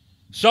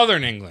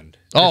 Southern England.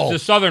 Oh.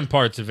 It's the southern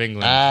parts of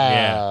England.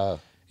 Yeah.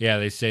 Yeah,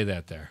 they say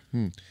that there.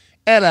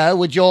 Hello,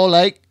 would y'all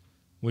like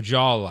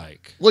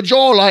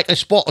a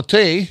spot of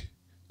tea?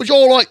 Would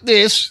y'all like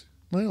this?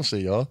 I don't say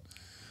y'all.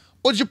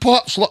 Would you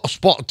perhaps like a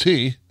spot of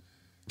tea?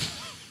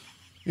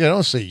 Yeah,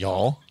 don't say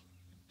y'all.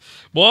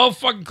 Well,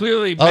 fucking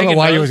clearly, I don't know Megan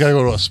why you knows. always got to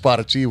go to a spot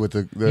of tea with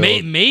the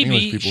English Maybe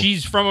people.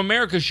 she's from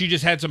America. She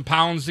just had some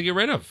pounds to get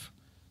rid of.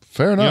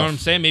 Fair enough. You know what I'm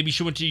saying? Maybe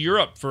she went to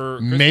Europe for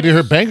Christmas. Maybe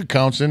her bank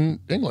account's in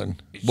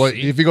England. But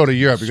if you go to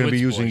Europe, you're going to be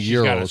using She's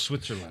got a euros.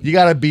 Switzerland. You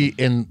got to be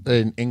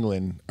in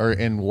England or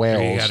in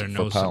Wales you gotta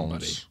know for pounds.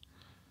 somebody.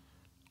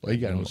 Well, you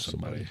got to know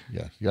somebody.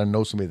 Yeah, you got to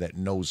know somebody that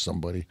knows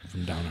somebody.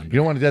 From down under. You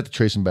don't want to have to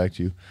trace them back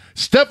to you.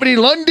 Stephanie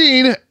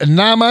Lundeen,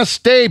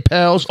 namaste,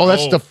 pals. Oh,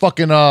 that's the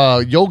fucking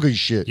yoga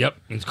shit. Yep.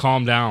 It's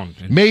calm down.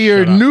 May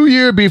your new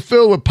year be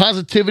filled with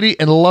positivity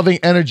and loving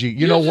energy.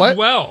 You know what?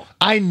 Well.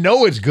 I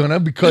know it's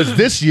gonna because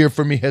this year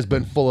for me has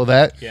been full of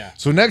that. Yeah.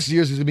 So next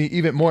year's is gonna be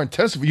even more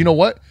intensive. You know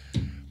what?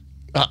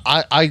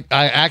 I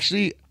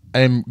actually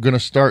am gonna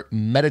start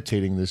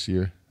meditating this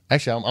year.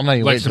 Actually, I'm not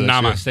even Like waiting some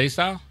till next year. namaste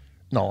style?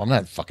 No, I'm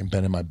not fucking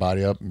bending my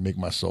body up and make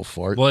myself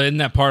fart. Well, isn't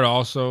that part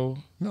also?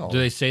 No. Do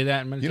they say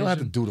that in meditation? You don't have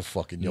to do the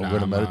fucking yoga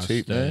to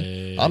meditate, man.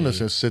 Namaste. I'm just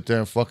gonna sit there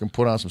and fucking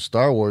put on some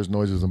Star Wars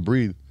noises and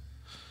breathe.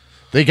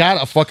 They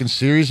got a fucking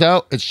series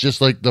out. It's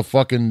just like the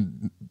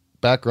fucking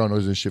background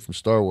noise and shit from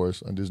Star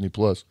Wars on Disney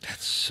Plus.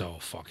 That's so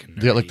fucking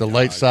nerdy, They got like the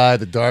light side,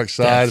 the dark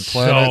side, the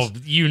planets.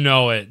 So, you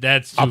know it.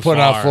 That's too I'm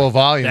putting far. out full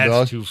volume, That's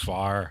dog. too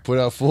far. Put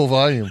out full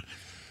volume.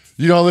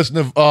 You don't listen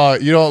to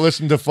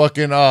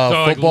fucking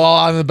like, football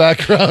on in the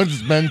background.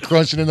 Just men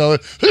crunching in the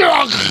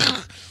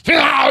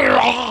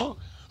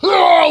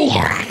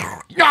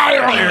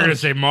You're gonna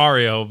say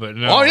Mario, but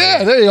no. Oh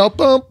yeah, there you go.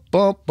 Bump,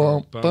 bump,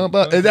 bump, bump,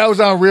 bump. And that was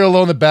on real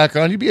low in the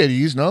background. You'd be at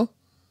ease, no?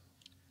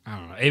 I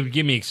don't know. It would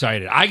get me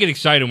excited. I get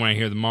excited when I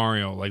hear the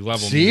Mario like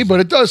level. See, music. but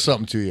it does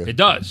something to you. It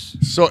does.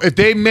 So if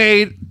they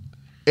made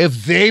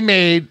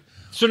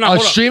So now a hold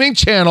up. streaming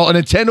channel, a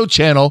Nintendo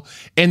channel,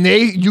 and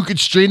you could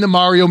stream the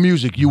Mario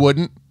music, you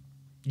wouldn't?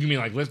 You mean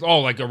like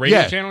like a radio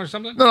Yeah. channel or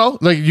something? No,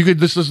 like you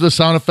could listen to the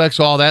sound effects,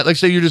 all that. Like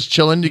say you're just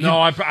chilling. You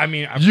No, could, I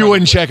mean, you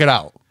wouldn't check it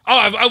out.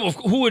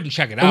 Who wouldn't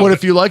check it out? And what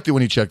if you liked it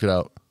when you checked it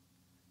out?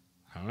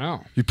 I don't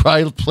know. You'd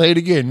probably play it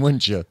again,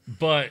 wouldn't you?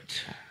 But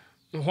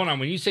hold on,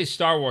 when you say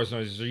Star Wars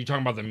noises, are you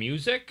talking about the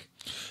music?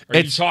 Or are you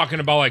It's- talking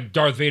about like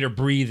Darth Vader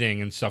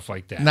breathing and stuff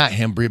like that? Not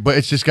him, but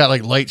it's just got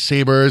like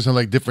lightsabers and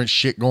like different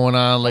shit going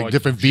on, like like-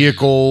 different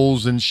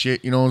vehicles and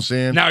shit. You know what I'm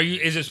saying? Now,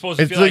 is it supposed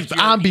to It's feel like you're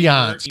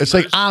ambiance. It's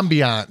like immersed?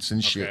 ambiance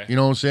and shit. Okay. You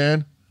know what I'm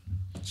saying?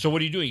 So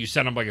what are you doing? You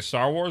set up like a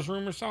Star Wars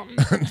room or something?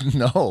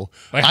 No,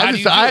 Like, how do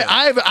you do it?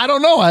 I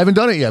don't know. I haven't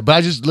done it yet, but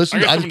I just listen.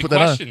 I got I so just many put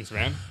that on. questions,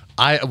 man.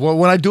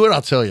 When I do it,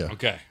 I'll tell you.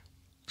 Okay,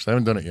 Because I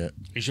haven't done it yet.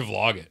 you should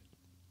vlog it.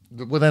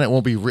 Well, then it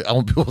won't be. I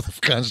won't be able to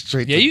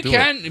concentrate. Yeah, to you do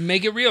can It.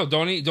 make it real.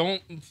 Don't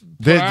put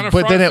Then- on a but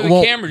front then it for the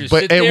won't- camera. Just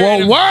but sit it there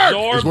won't and work, is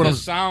absorb what the I'm-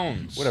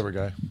 sounds. Whatever,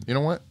 guy. You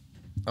know what?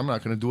 I'm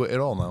not going to do it at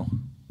all now.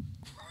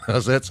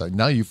 How's that side?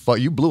 Now you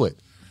blew it.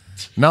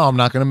 No, I'm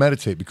not going to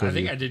meditate because I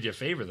think I did you a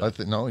favor, though.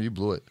 no, you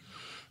blew it.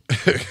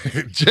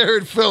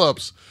 Jared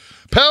Phillips.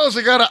 Pals,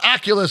 I got an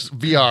Oculus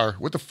VR.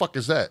 What the fuck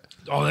is that?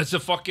 Oh, that's the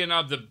fucking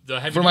the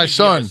heavy For my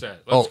son.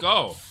 set. Let's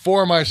go.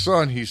 For my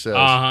son, he says.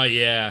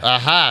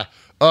 Yeah.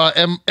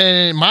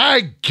 And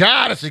my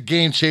God, it's a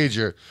game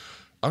changer.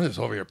 I'm just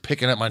over here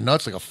picking at my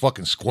nuts like a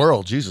fucking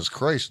squirrel. Jesus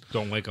Christ.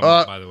 Don't wake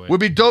up, by the way. Would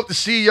be dope to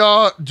see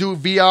y'all do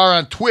VR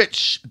on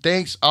Twitch.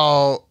 Thanks.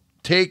 I'll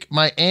take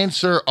my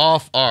answer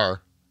off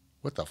R.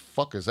 What the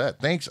fuck is that?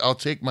 Thanks. I'll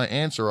take my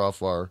answer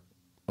off R.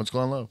 What's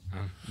going on?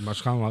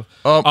 Much kind of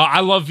love.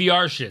 I love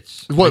VR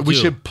shits. What, we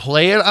should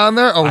play it on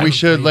there, or we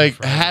should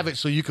like have it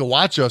so you can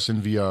watch us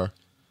in VR?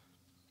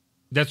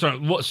 That's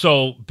right.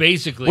 So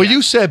basically, well,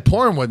 you said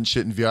porn wasn't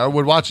shit in VR.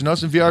 Would watching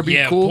us in VR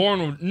be cool? Porn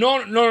would,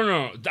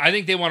 no. I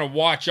think they want to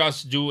watch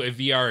us do a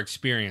VR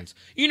experience.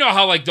 You know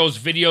how like those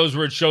videos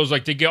where it shows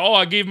like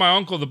I gave my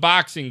uncle the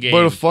boxing game. But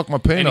it'll fuck my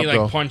pain up, and he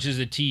like punches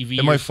the TV.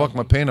 It might fuck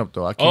my pain up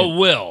though. I can't.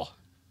 Oh,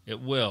 it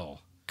will.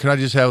 Can I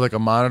just have like a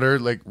monitor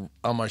like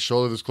on my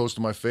shoulder that's close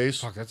to my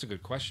face? Fuck, that's a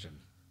good question.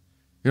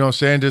 You know what I'm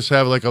saying? Just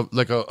have like a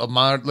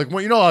monitor, like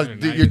when you know how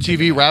your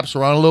TV wraps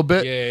around a little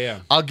bit. Yeah.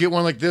 I'll get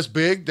one like this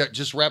big that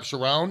just wraps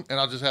around, and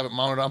I'll just have it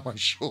mounted on my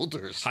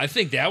shoulders. I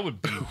think that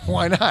would be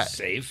why not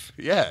safe.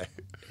 Yeah,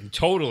 and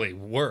totally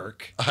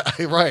work.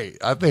 Right.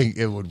 I think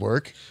it would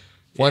work.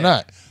 Why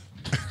not?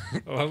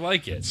 Well, I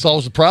like it.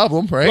 Solves the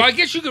problem, right? Well, I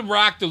guess you could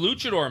rock the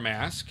luchador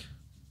mask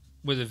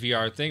with a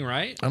VR thing,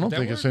 right? I don't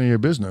think it's any of your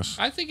business.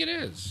 I think it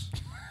is.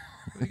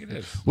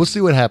 We'll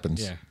see what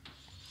happens. Yeah.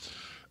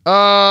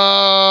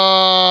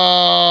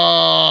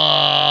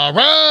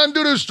 Ron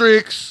Doodoo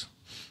Streaks.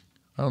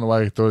 I don't know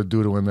why you throw a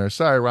doodoo in there.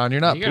 Sorry, Ron.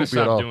 You're not poopy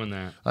at all. Stop doing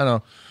that. I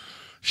know.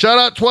 Shout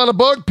out Twila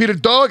Bug, Peter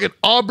Dog, and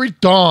Aubrey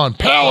Dawn.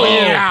 Hell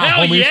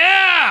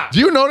yeah! Do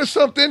you notice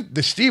something?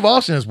 The Steve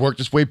Austin has worked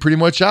his way pretty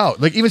much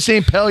out. Like even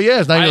saying "pell yeah"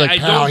 is not even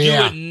like "pell yeah."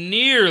 I don't do it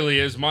nearly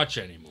as much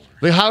anymore.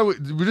 Like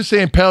we're just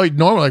saying "pell"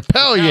 normal, like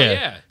 "pell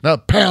yeah."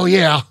 Not "pell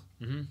yeah."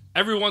 Mm-hmm.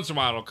 Every once in a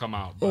while it'll come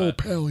out. Oh,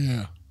 pell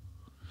yeah!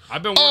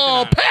 I've been working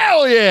on it.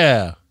 Pell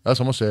yeah! That's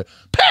what I'm gonna say.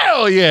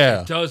 Pell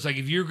yeah! It does. Like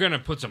if you're gonna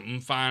put some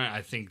oomph on it,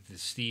 I think the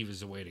Steve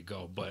is the way to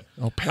go. But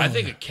I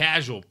think a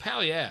casual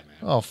pell yeah, man.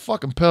 Oh,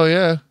 fucking pell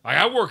yeah! Like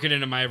I work it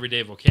into my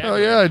everyday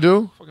vocabulary. Pell yeah, I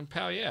do. Fucking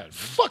pell yeah. Man.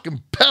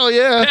 Fucking pell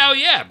yeah! Pell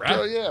yeah, bro.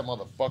 Pell yeah,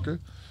 motherfucker.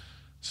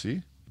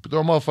 See? Put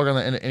throw a motherfucker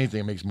on anything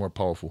that makes it more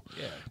powerful.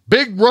 Yeah.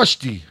 Big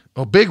Rusty.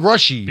 Oh, Big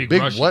Rushy.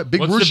 Big Rushy. What? Big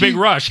What's Rushy? the Big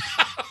Rush?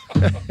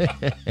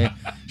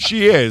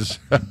 She is.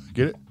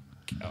 Get it?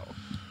 Oh.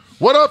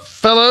 What up,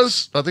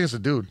 fellas? I think it's a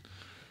dude.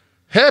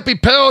 Happy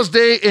Pals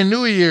Day and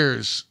New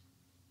Year's.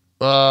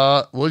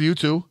 Well, you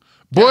too.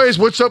 Boys,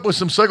 what's up with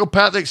some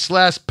psychopathic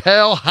 /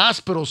 pal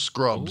hospital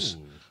scrubs? Ooh.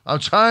 I'm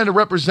trying to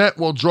represent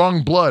while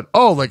drawing blood.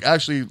 Oh, like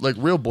actually like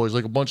real boys,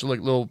 like a bunch of like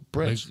little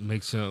prints.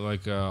 Makes it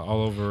like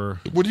all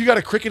over. When you got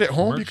a cricket at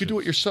home, you could do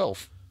it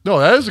yourself. No,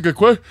 that is a good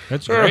question.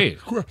 That's great.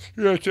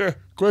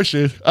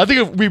 Question. I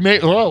think if we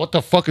made, what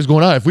the fuck is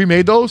going on? If we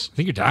made those, I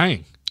think you're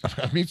dying.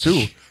 Me too.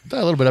 I die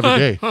a little bit every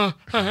day.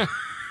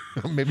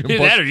 Maybe I'm busting.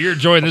 That or you're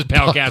enjoying this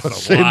Palcast a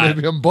lot.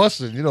 Maybe I'm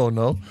busting. You don't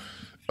know.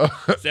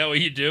 Is that what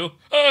you do?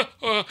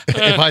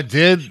 If I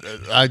did,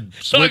 I'd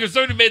sound like if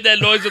somebody made that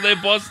noise when they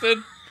busted.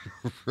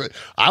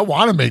 I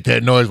want to make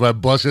that noise when I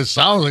bust. It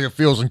sounds like it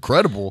feels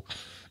incredible.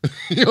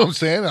 You know what I'm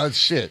saying?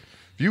 Shit.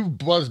 If you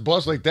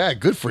bust like that,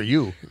 good for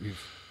you.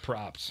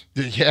 Props.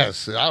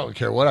 Yes. I don't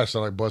care what I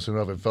sound like busting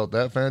up. It felt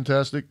that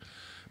fantastic.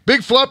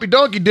 Big floppy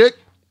donkey dick.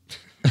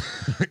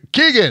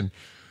 Keegan.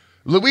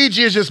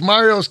 Luigi is just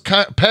Mario's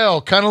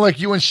pal, kind of like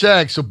you and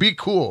Shag, so be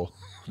cool.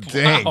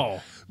 Dang.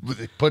 Wow.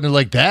 Putting it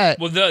like that.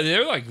 Well,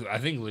 they're like, I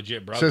think,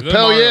 legit, brother. Says,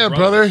 pal yeah,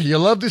 brother. You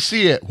love to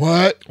see it.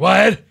 What? See,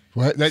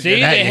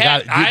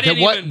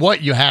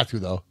 what? You have to,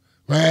 though.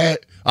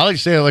 What? I like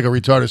saying it like a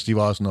retarded Steve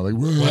Austin, though. Like,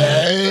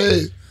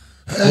 what?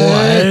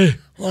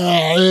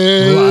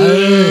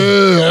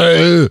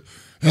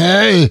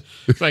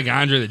 It's like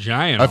Andre the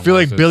Giant. I feel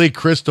like Billy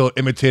Crystal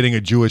imitating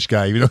a Jewish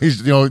guy. You know, he's,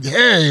 he does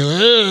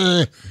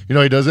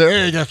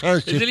it.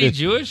 Isn't he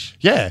Jewish?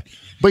 Yeah.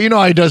 But you know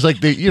how he does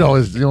like you know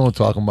what I'm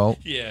talking about.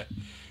 Yeah.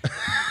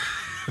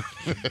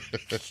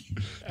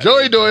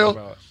 Joey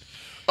Doyle.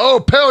 Oh,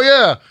 pal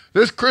yeah.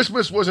 This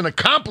Christmas was an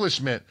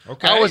accomplishment.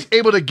 Okay. I was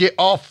able to get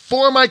all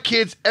 4 of my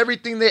kids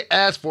everything they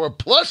asked for,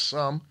 plus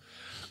some.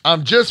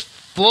 I'm just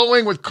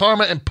flowing with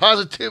karma and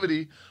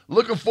positivity.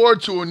 Looking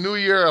forward to a new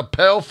year of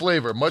pal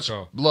flavor. Much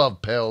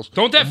love, pals.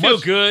 Don't that feel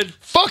good?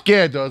 Fuck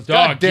yeah, it does.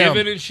 Dog,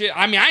 giving and shit.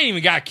 I mean, I ain't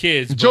even got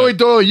kids. Joey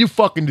Doyle, you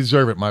fucking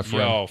deserve it, my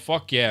friend. Yo,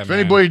 fuck yeah, man. If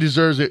anybody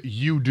deserves it,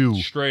 you do.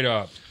 Straight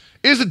up.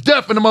 Is it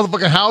deaf in the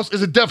motherfucking house?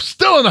 Is it deaf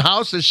still in the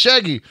house? Says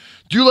Shaggy.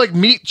 Do you like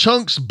meat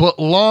chunks but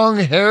long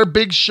hair,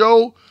 Big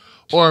Show?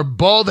 Or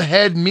bald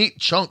head, meat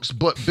chunks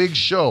but Big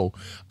Show?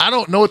 I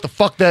don't know what the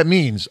fuck that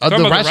means.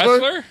 The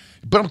wrestler?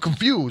 But I'm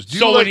confused.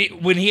 So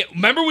when he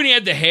remember when he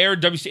had the hair,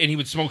 WC, and he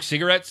would smoke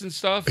cigarettes and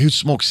stuff? He would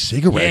smoke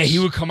cigarettes? Yeah, he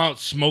would come out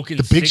smoking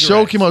The Big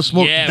Show came out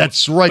smoking? Yeah,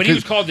 that's right. But he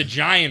was called the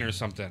Giant or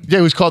something. Yeah,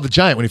 he was called the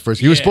Giant when he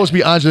first. He was supposed to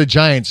be Andre the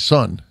Giant's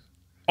son.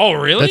 Oh,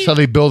 really? That's how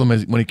they build him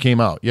when he came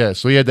out. Yeah,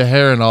 so he had the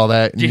hair and all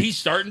that. Did he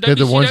start in He had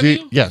the WCW?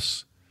 onesie.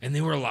 Yes. And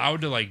they were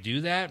allowed to like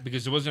do that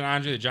because it wasn't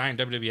Andre the Giant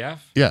WWF.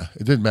 Yeah,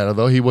 it didn't matter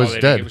though. He was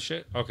They dead. didn't give a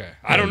shit? Okay,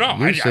 I don't know.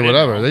 They say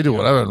whatever. They do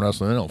whatever in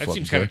wrestling. They don't That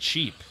fucking seems kind care. of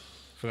cheap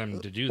for them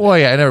to do that. Well,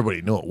 yeah, and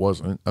everybody knew it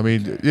wasn't. I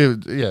mean,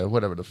 yeah,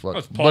 whatever the fuck.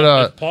 It's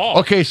Paul- it's Paul.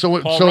 Okay,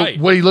 so Paul so Wright.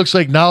 what he looks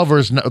like now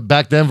versus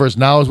back then versus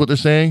now is what they're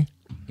saying.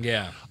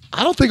 Yeah.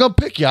 I don't think I'll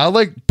pick you. I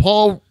like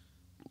Paul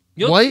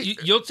White.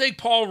 You'll take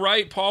Paul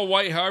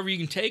White, however you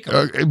can take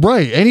him.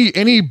 Right.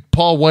 Any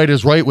Paul White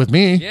is right with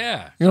me.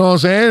 Yeah. You know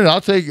what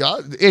I'm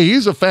saying? Hey,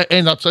 he's a fan,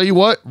 and I'll tell you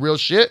what, real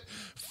shit.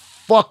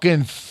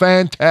 Fucking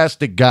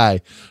fantastic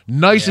guy.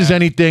 Nice as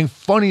anything.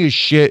 Funny as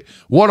shit.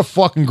 What a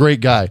fucking great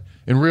guy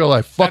in real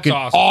life. Fucking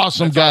That's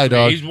awesome That's guy,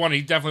 awesome. dog.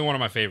 He's definitely one of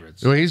my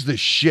favorites. He's the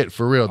shit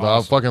for real, dog.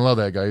 Awesome. I fucking love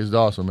that guy. He's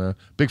awesome, man.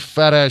 Big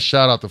fat ass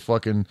shout out to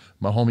fucking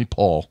my homie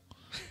Paul.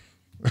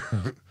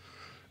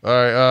 All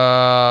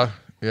right,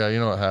 yeah, you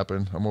know what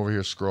happened. I'm over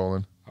here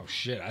scrolling. Oh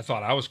shit! I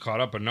thought I was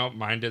caught up, but no,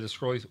 mine did the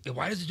scroll.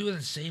 Why does it do it at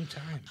the same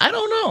time? I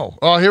don't know.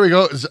 Oh, here we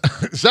go.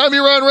 Zombie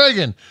Ron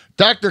Reagan,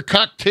 Dr.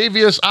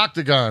 Coctavius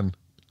Octagon.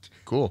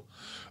 Cool.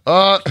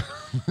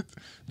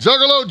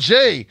 Juggalo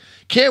J.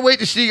 Can't wait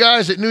to see you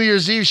guys at New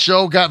Year's Eve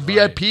show. Got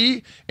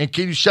VIP. And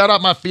can you shout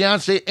out my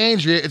fiance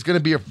Andrea? It's going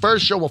to be her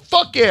first show. Well,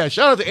 fuck yeah.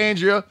 Shout out to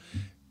Andrea.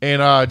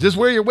 And just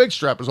wear your wig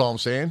strap is all I'm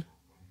saying.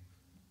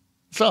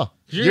 So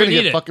you're going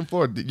to get fucking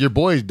floored. Your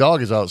boy's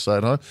dog is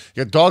outside, huh?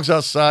 You got dogs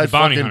outside. The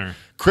bounty fucking hunter.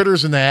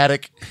 Critters in the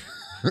attic.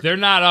 They're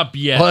not up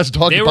yet. Oh, that's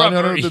dog They were bounty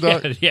up hunter with the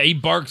dog? Yeah, he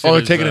barks. Oh, at they're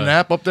his, taking a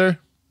nap up there?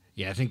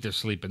 Yeah, I think they're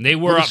sleeping. They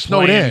were Well, up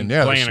snowed playing, in. Yeah,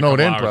 they're playing snowed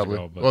a in couple hours probably.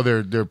 ago, but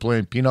Oh, they're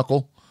playing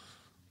Pinochle.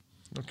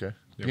 Okay.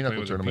 they're Pinochle playing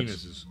with their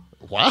tournaments.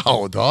 penises.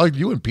 Wow, dog,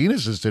 you and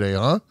penises today,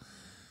 huh?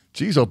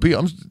 Jeez, OP,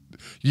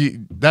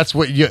 that's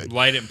what you.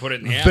 Light it and put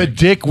it in the The attic.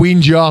 dick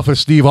weaned you off of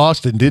Steve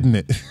Austin, didn't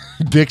it?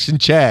 Dicks and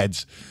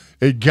Chads.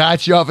 It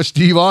got you off of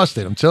Steve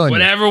Austin. I'm telling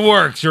Whatever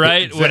works,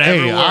 right? you. Whatever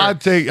Hey,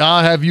 works.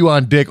 I'll have you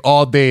on Dick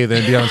all day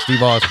than be on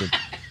Steve Austin.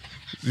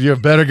 You're a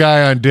better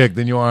guy on Dick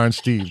than you are on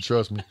Steve.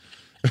 Trust me.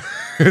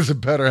 It's a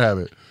better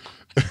habit.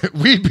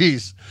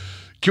 Weepies.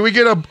 Can we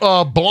get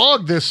a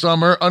blog this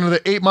summer under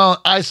the 8 Mile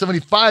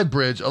I-75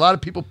 bridge? A lot of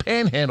people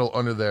panhandle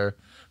under there.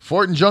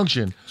 Fortin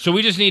Junction. So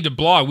we just need to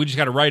blog. We just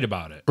got to write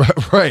about it.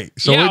 Right.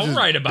 So Yeah, we're I'll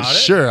write about it.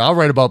 Sure, I'll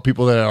write about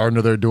people that are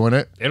under there doing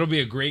it. It'll be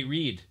a great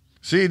read.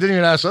 See, he didn't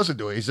even ask us to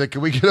do it. He said,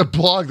 can we get a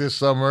blog this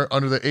summer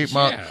under the 8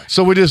 Mile? Yeah.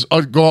 So we just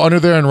go under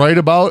there and write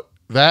about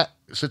that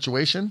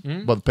situation?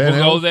 About the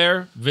panhandle? We'll go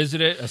there,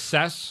 visit it,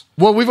 assess.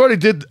 Well, we've already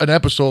did an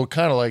episode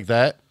kind of like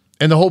that.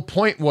 And the whole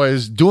point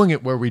was doing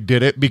it where we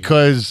did it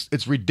because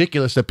it's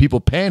ridiculous that people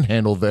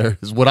panhandle there,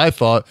 is what I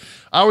thought.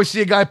 I always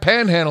see a guy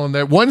panhandling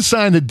there. One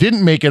sign that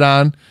didn't make it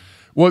on,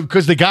 well,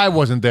 because the guy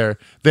wasn't there.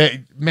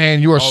 That,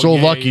 man, you are so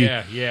yeah, lucky.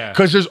 Yeah.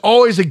 Because there's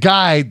always a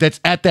guy that's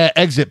at that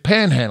exit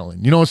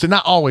panhandling. You know what I'm saying?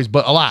 Not always,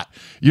 but a lot.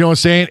 You know what I'm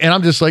saying? And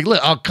I'm just like,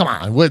 look, oh, come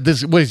on. What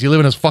is he live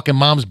in his fucking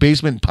mom's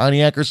basement in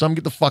Pontiac or something?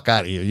 Get the fuck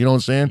out of here. You know what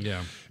I'm saying?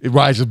 Yeah. It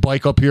rides his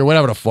bike up here,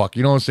 whatever the fuck.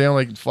 You know what I'm saying?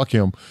 Like, fuck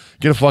him.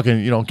 Get a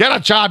fucking, get a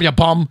job, you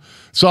bum.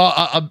 So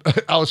I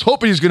was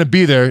hoping he's going to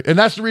be there. And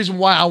that's the reason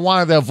why I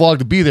wanted that vlog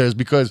to be there, is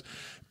because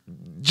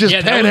just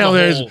panhandle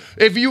there is,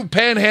 if you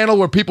panhandle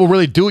where people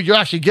really do it, you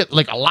actually get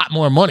like a lot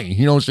more money.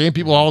 You know what I'm saying?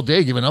 People all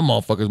day giving them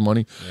motherfuckers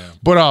money. Yeah.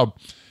 But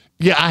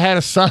yeah, I had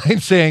a sign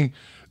saying,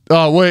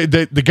 wait,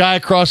 the guy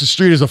across the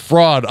street is a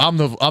fraud. I'm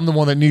the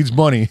one that needs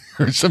money,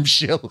 or some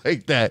shit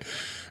like that.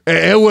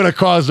 It would have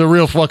caused a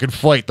real fucking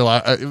fight, though.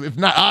 If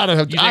not, I'd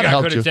have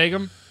helped you. Take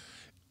him?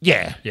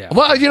 Yeah. Yeah.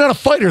 Well, you're not a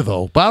fighter,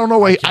 though. But I don't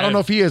know. I don't know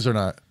if he is or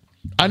not.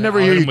 I never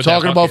hear you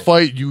talking about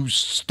fight. You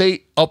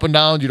state up and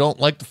down. You don't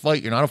like to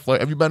fight. You're not a fighter.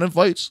 Have you been in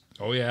fights?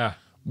 Oh, yeah.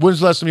 When's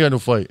the last time you had a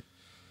fight?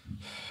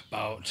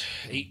 About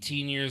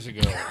 18 years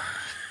ago.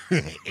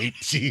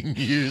 18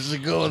 years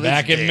ago.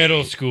 Back in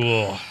middle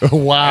school.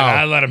 Wow. And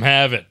I let him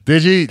have it.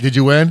 Did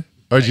you win?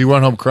 Or did you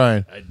run home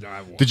crying?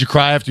 I won. Did you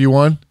cry after you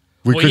won?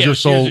 Because yeah, you're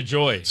so tears of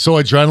joy. So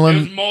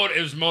adrenaline.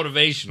 It was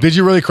motivational. Did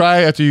you really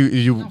cry after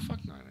you? No, fuck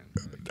no.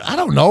 I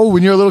don't know.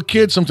 When you're a little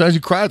kid, sometimes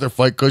you cry at their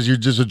fight because you're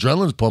just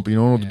adrenaline's pumping. You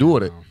don't know what to do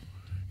with it.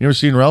 You ever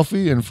seen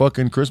Ralphie in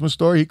fucking Christmas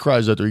Story? He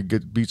cries after he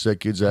beats that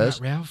kid's ass.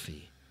 Not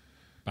Ralphie.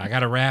 But I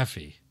got a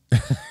Raffy.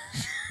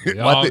 We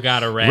all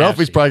got a Raffy.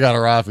 Ralphie's probably got a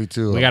Raffy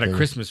too. We got a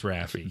Christmas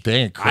Raffy.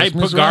 Dang, I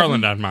Christmas put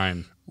Garland Raffy? on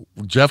mine.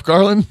 Jeff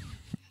Garland?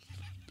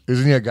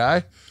 Isn't he a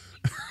guy?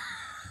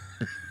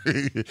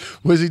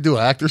 What does he do?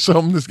 Act or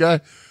something? This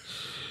guy?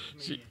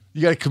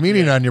 You got a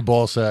comedian on your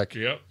ball sack.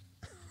 Yep.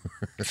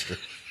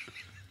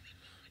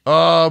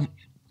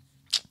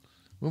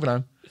 Moving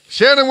on.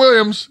 Shannon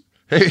Williams.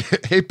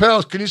 Hey,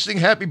 pals, can you sing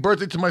happy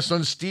birthday to my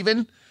son,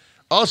 Steven?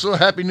 Also,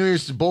 happy New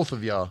Year's to both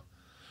of y'all.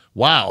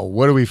 Wow,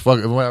 what are we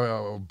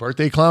fucking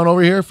birthday clown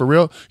over here? For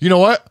real? You know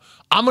what?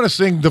 I'm going to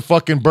sing the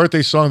fucking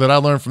birthday song that I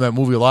learned from that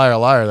movie Liar,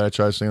 Liar that I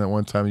tried to sing that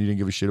one time and you didn't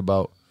give a shit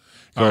about.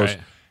 It goes, All right.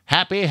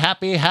 happy,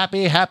 happy,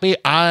 happy, happy.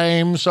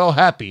 I'm so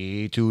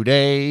happy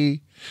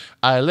today.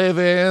 I live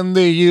in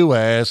the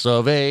U.S.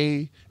 of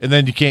A. And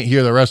then you can't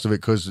hear the rest of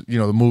it because, you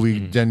know, the movie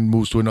then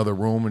moves to another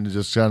room and it's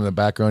just kind of in the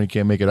background. You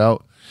can't make it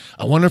out.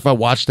 I wonder if I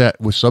watch that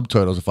with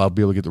subtitles, if I'll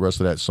be able to get the rest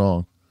of that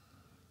song.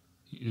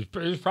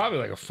 There's probably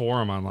like a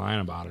forum online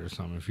about it or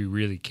something if you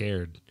really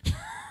cared.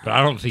 But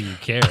I don't think you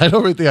care. I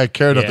don't really think I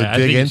care enough to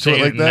dig into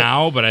it like that.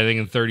 Now, but I think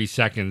in 30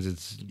 seconds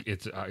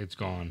it's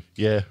gone.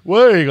 Yeah.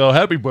 Well, there you go.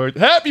 Happy birthday.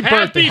 Happy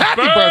birthday.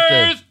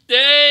 Happy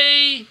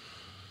birthday.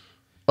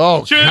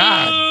 Oh, to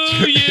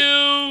God.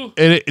 you.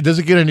 And it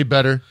doesn't get any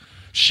better.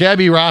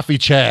 Shabby Rafi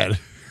Chad.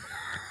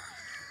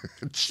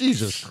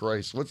 Jesus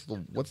Christ. What's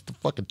the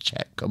fucking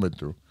chat coming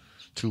through?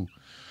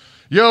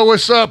 Yo,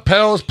 what's up,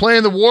 pals?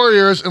 Playing the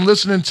Warriors and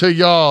listening to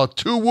y'all.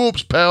 2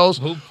 whoops, pals.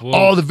 Whoop, whoop.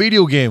 Oh, the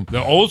video game.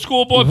 The old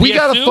school boy. We PS2?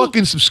 gotta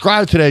fucking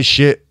subscribe to that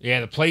shit. Yeah,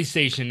 the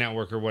PlayStation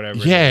Network or whatever.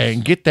 Yeah,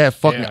 and get that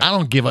fucking. Yeah. I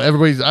don't give a.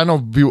 I know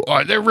people.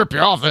 They rip you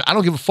off. I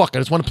don't give a fuck. I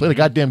just want to play the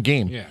goddamn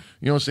game. Yeah.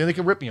 You know what I'm saying? They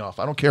can rip me off.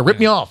 I don't care. Rip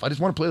me off. I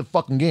just want to play the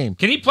fucking game.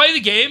 Can he play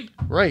the game?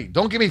 Right.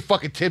 Don't give me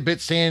fucking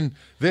tidbits saying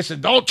this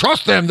and don't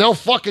trust them. They'll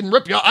fucking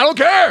rip you off. I don't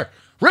care.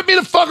 Rip me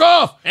the fuck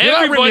off.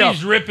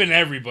 Everybody's ripping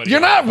everybody. You're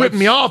not ripping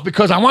me off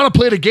because I want to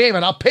play the game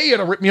and I'll pay you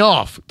to rip me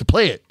off to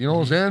play it. You know what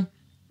I'm saying?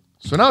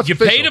 So now it's you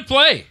official. pay to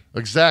play.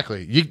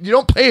 Exactly. You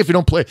don't pay if you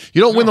don't play. You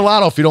don't win the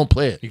lotto if you don't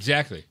play it.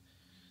 Exactly.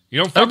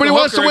 You don't. Everybody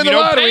wants to win the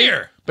lottery,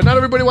 her. but not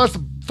everybody wants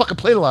to fucking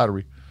play the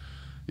lottery.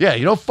 Yeah,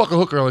 you don't fuck a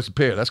hooker unless you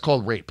pay her. That's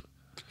called rape.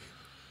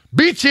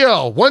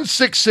 BTL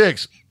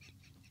 166.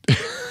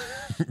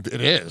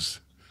 It is.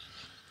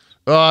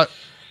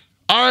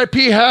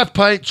 R.I.P. Half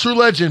Pint, True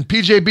Legend,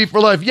 PJB for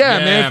life. Yeah,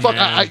 man. Fuck,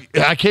 man.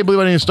 I can't believe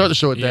I didn't start the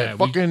show with that.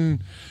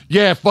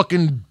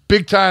 Fucking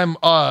big time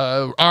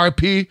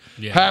R.I.P.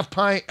 Yeah. Half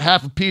Pint,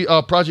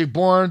 Project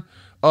Born,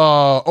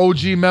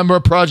 OG member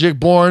Project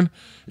Born.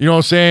 You know what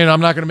I'm saying?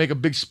 I'm not going to make a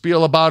big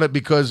spiel about it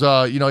because,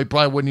 he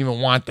probably wouldn't even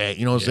want that.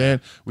 You know what I'm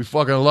saying? We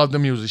fucking loved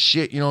him. He was a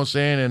shit, you know what I'm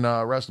saying?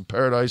 And rest in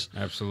paradise.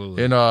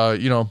 Absolutely.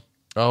 And,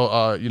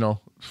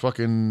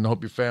 fucking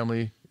hope your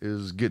family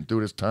is getting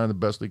through this time the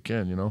best they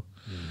can, you know?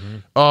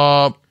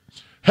 Mm-hmm.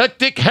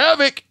 Hectic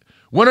Havoc.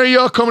 When are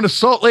y'all coming to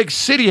Salt Lake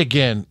City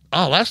again?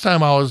 Oh, last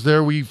time I was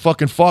there, we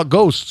fucking fought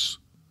ghosts.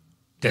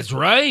 That's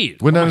right.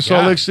 Wasn't that in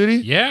Salt Lake City?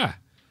 Yeah.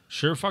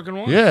 Sure fucking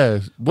was. Yeah.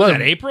 Was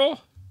that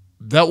April?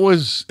 That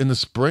was in the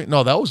spring.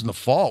 No, that was in the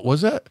fall.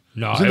 Was that?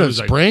 No, it was in the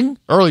spring?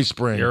 Early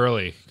spring.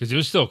 Early. Because it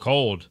was still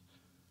cold.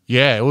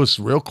 Yeah, it was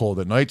real cold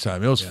at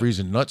nighttime. It was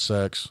freezing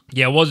nutsacks.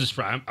 Yeah, it was a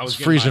spring. I was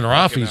freezing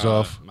Rafi's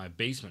off. My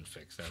basement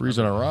fixed.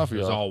 Freezing a Rafi off. It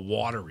was all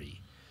watery.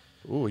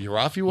 Ooh, your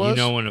Rafi was? You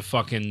know when the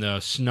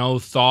fucking snow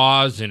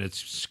thaws and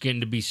it's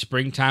getting to be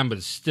springtime, but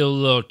it's still a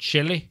little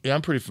chilly? Yeah,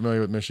 I'm pretty familiar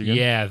with Michigan.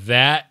 Yeah,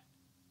 that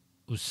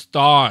was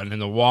thawing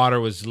and the water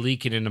was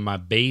leaking into my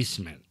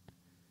basement.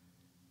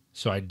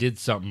 So I did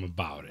something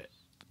about it.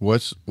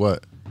 What?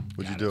 What'd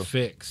you do?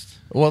 Fixed.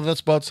 Well, that's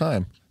about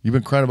time. You've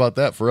been crying about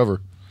that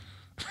forever.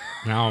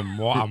 Now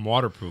I'm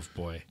waterproof,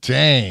 boy.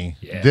 Dang.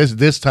 Yeah.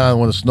 This time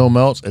when the snow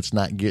melts, it's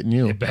not getting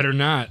you. It better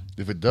not.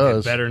 If it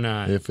does. It better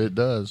not. If it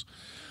does.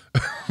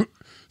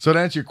 So to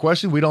answer your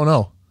question, we don't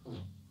know.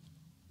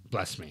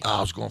 Bless me. Oh,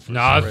 I was going for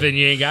nothing.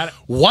 You ain't got it.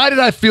 Why did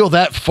I feel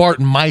that fart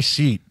in my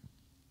seat?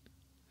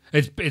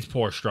 It's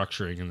poor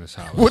structuring in this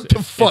house. What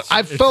the fuck?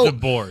 I felt the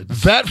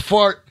boards. that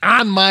fart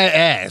on my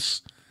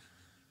ass.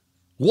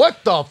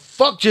 What the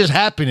fuck just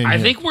happened in here?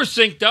 I think we're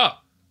synced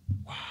up.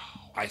 Wow.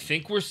 I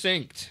think we're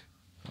synced.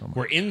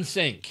 We're in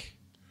sync.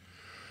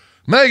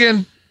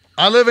 Megan,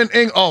 I live in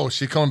England. Oh,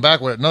 she's coming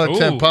back with another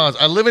 10 Ooh. pounds.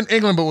 I live in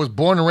England, but was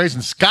born and raised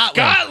in Scotland.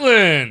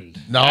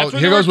 Scotland. No,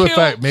 here goes with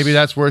fact. Maybe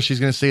that's where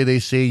she's going to say they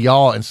say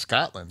y'all in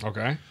Scotland.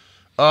 Okay.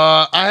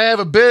 I have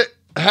a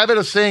habit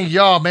of saying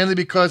y'all mainly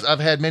because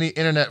I've had many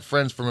internet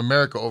friends from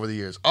America over the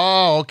years.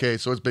 Oh, okay.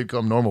 So it's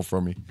become normal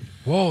for me.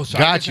 Whoa. So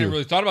Got I you.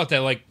 really thought about that.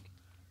 Like,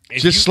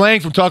 Just slang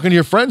from talking to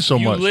your friends so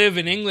much. You live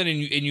in England and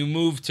you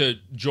move to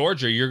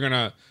Georgia, you're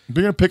gonna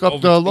pick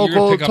up the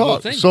local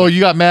talk. Things, so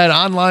you got mad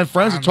online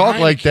friends that talk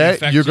like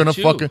that. You're gonna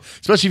fucking,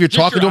 especially if you're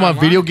talking to them on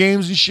video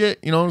games and shit.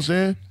 You know what I'm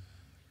saying?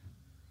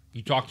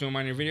 You talk to them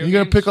on your video games?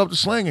 You're gonna pick up the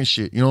slang and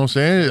shit. You know what I'm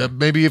saying?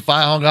 Maybe if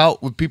I hung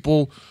out with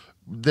people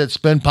that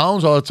spend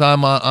pounds all the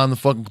time on the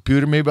fucking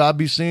computer, maybe I'd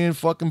be seeing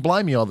fucking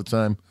Blimey all the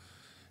time.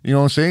 You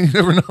know what I'm saying? You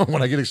never know.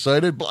 When I get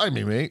excited,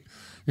 Blimey, mate.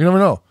 You never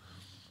know.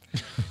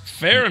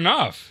 Fair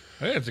enough.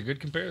 Hey, it's a good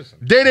comparison.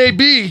 Day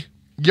B,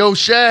 yo,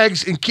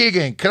 Shags and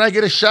Keegan. Can I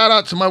get a shout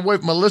out to my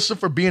wife Melissa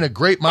for being a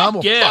great mom?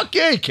 Fuck yeah. Fuck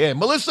yeah, you can.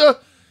 Melissa,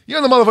 you're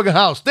in the motherfucking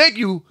house. Thank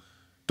you.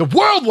 The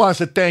world wants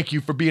to thank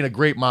you for being a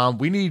great mom.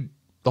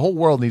 The whole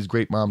world needs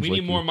great moms. We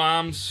like need more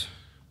moms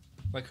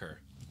like her.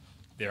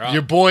 They're up.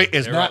 Your boy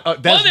is They're not. Well,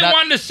 they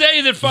wanted to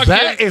say that fucking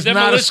that is that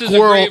not Melissa's a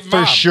squirrel great for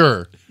mom.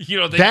 sure. You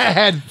know that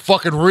had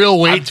fucking real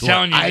weight I'm to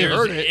telling it. You, I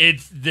heard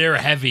it. They're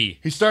heavy.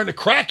 He's starting to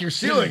crack your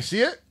ceiling.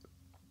 See it?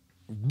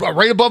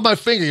 Right above my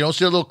finger. You don't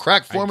see a little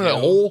crack forming that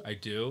hole? I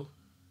do.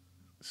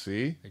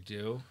 See? I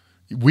do.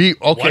 Okay.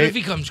 What if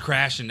he comes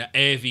crashing?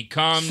 If he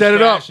comes, set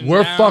it up.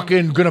 We're down.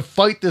 fucking gonna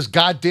fight this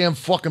goddamn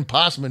fucking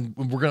possum, and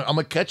I'm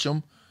gonna catch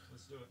him.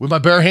 with my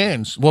bare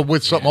hands. Well,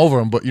 with something over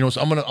him, but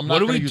so I'm not. What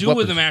do gonna we use do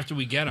weapons. with him after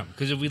we get him?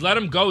 Because if we let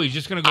him go, he's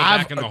just gonna go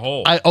back in the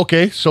hole.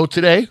 So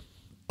today,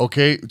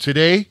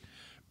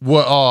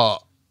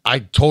 what? I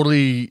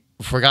totally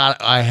forgot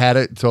I had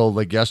it till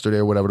like yesterday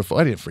or whatever.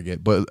 I didn't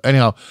forget, but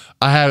anyhow,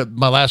 I had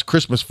my last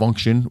Christmas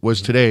function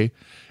was today.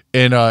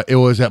 And it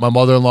was at my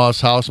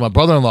mother-in-law's house. My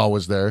brother-in-law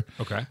was there.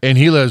 Okay. And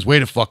he lives way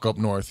the fuck up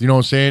north. You know what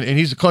I'm saying? And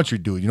he's a country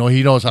dude.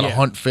 He knows how to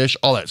hunt fish,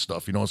 all that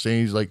stuff. You know what I'm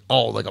saying? He's like,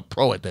 like a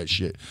pro at that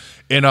shit.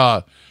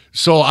 And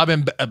so I've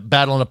been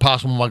battling a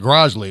possum in my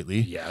garage lately.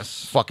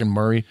 Yes. Fucking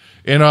Murray.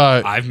 And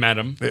I've met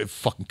him.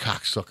 Fucking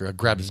cocksucker. I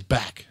grabbed his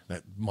back.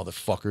 That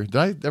motherfucker.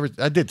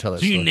 I did tell that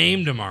So story. you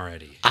named him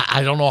already.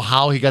 I don't know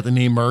how he got the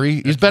name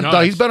Murray. He's been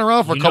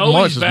around for a couple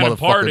months. He's been a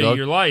part of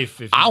your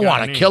life. I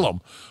want to kill him.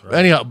 Right.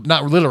 Anyhow,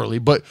 not literally,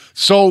 but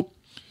so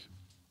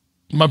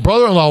my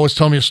brother-in-law was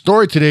telling me a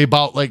story today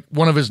about like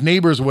one of his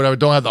neighbors or whatever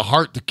don't have the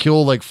heart to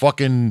kill like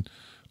fucking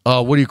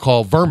what do you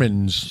call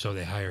vermins? So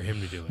they hire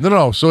him to do it.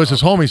 No. So it's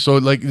his homie. So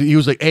like he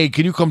was like, hey,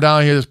 can you come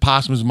down here? There's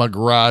possums in my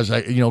garage.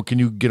 Can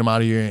you get him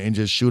out of here and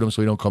just shoot him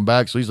so he don't come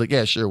back? So he's like,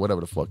 yeah, sure,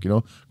 whatever the fuck,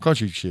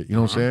 country shit. You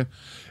know what I'm saying?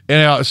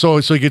 And so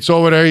he gets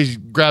over there. He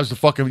grabs the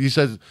fucking. He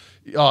says,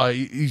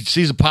 he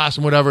sees a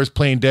possum, whatever, is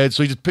playing dead.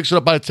 So he just picks it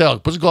up by the tail,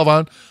 puts a glove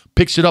on,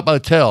 picks it up by the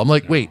tail. I'm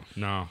like, wait,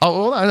 no.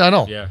 Oh, well, I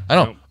know. Yeah, I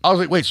know. nope. I was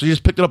like, wait, so you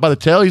just picked it up by the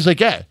tail? He's like,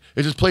 yeah,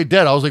 it just played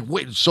dead. I was like,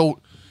 wait, so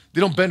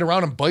they don't bend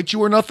around and bite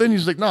you or nothing?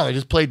 He's like, no, they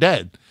just play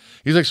dead.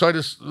 He's like, so I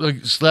just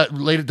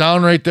laid it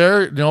down right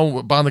there,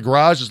 behind the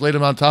garage, just laid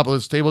him on top of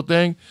this table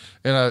thing,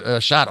 and I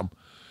shot him.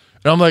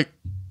 And I'm like,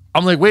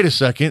 wait a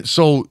second.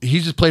 So he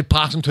just played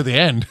possum to the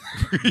end.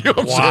 You know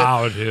what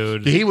I'm saying?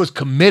 Dude. He was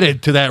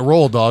committed to that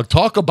role, dog.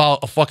 Talk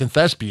about a fucking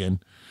thespian.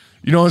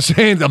 You know what I'm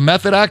saying? The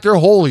method actor.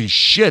 Holy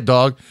shit,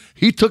 dog.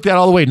 He took that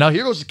all the way. Now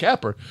here goes the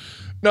capper.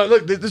 Now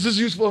look, this is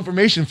useful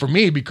information for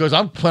me because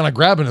I'm planning on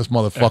grabbing this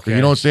motherfucker. Okay.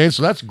 You know what I'm saying?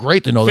 So that's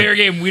great to know. Fair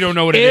game. We don't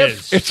know what it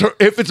is.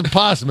 If it's a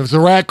possum, if it's a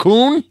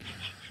raccoon,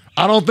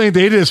 I don't think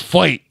they just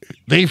fight.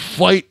 They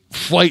fight.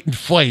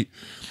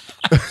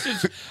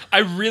 I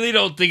really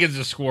don't think it's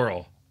a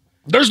squirrel.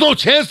 There's no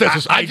chance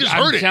that's I just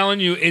heard it. I'm telling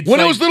you, it's when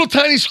it was little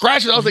tiny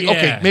scratches, I was like,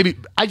 okay, maybe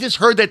I just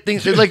heard that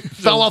thing. It like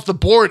fell off the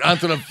board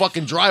onto the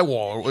fucking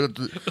drywall.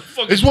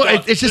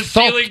 It's just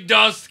ceiling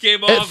dust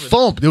came off. It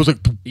thumped. It was like,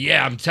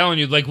 yeah, I'm telling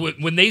you, like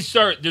when they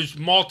start, there's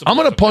multiple. I'm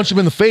gonna punch him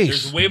in the face.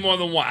 There's way more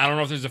than one. I don't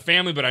know if there's a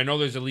family, but I know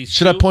there's at least.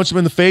 Should two. I punch him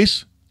in the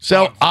face?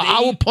 So I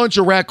will punch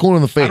a raccoon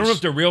in the face. I don't know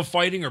if they're real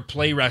fighting or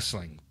play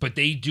wrestling, but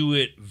they do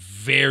it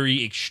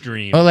very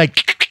extreme.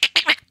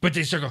 But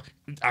they start going,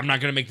 I'm not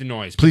going to make the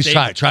noise. Please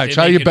try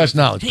your best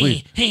knowledge,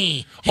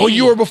 please. Oh,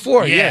 you were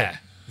before, yeah.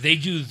 They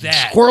do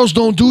that. Squirrels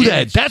don't do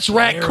that. That's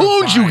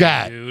raccoons you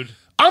got. Dude.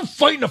 I'm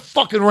fighting a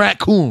fucking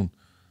raccoon.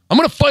 I'm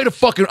going to fight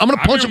I'm going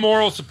to punch him.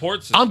 Moral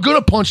support system. I'm going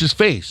to punch his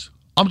face.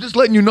 I'm just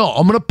letting you know.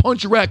 I'm going to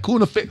punch a raccoon in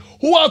the face.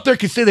 Who out there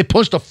can say they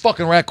punched a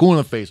fucking raccoon in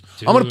the face?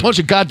 Dude. I'm going to punch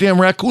a goddamn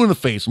raccoon in the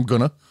face. I'm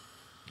going to.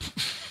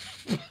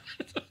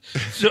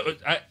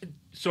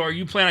 So are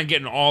you planning on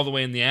getting all the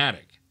way in the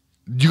attic?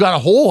 You got a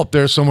hole up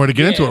there somewhere to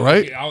get into it,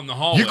 right? Out in the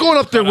hallway. You're going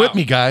up there with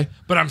me, guy.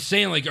 But I'm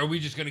saying, like, are we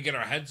just going to get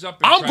our heads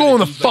up? I'm going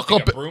the fuck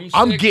up.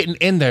 I'm getting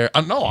in there.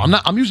 No, I'm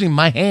not. I'm using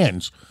my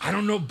hands. I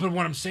don't know, but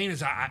what I'm saying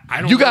is, I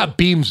don't. You got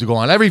beams to go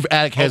on. Every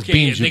attic has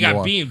beams. Yeah, they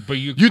got beams, but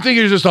you think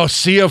it's just a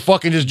sea of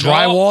fucking just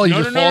drywall? You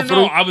just fall through.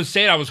 No. I was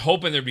saying I was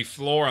hoping there'd be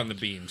floor on the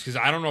beams because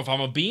I don't know if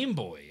I'm a beam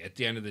boy at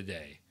the end of the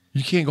day.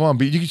 You can't go on.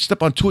 You can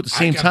step on two at the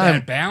same time.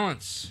 Bad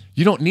balance.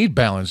 You don't need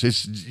balance.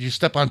 It's you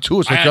step on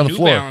two. It's like you're on the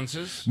floor.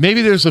 Balances.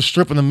 Maybe there's a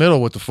strip in the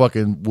middle with the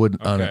fucking wood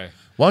on it.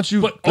 Why don't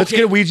you? Let's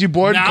get a Ouija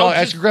board and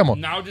ask your grandma.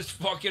 Now just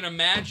fucking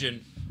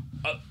imagine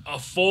a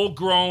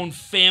full-grown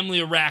family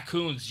of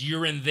raccoons.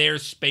 You're in their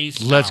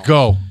space. Let's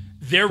go.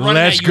 They're running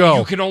at you.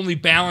 You can only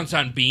balance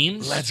on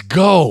beams. Let's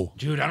go,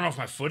 dude. I don't know if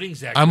my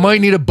footing's that. I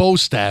might need a bow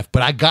staff,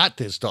 but I got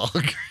this, dog.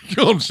 You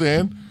know what I'm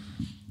saying?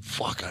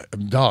 Fuck,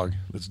 dog.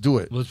 Let's do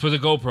it. Let's put the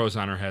GoPros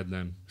on her head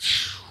then.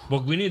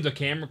 Well, we need the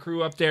camera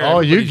crew up there. Oh,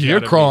 you're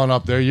crawling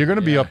up there. You're going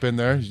to be up in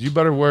there. You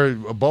better wear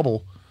a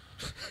bubble.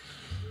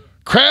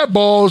 Crab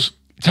balls.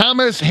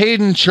 Thomas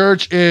Hayden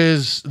Church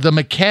is the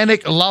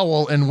mechanic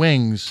Lowell and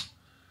Wings.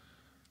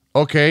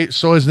 Okay,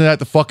 so isn't that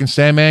the fucking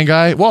Sandman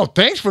guy? Well,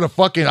 thanks for the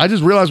fucking... I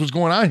just realized what's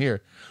going on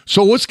here.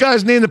 So what's the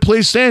guy's name that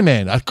plays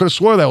Sandman? I could have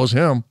swore that was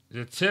him.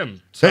 It's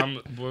him.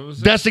 What was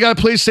it? That's the guy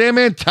that plays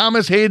Sandman?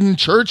 Thomas Hayden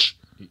Church?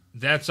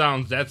 That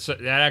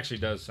actually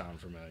does sound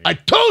familiar. I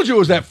told you it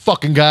was that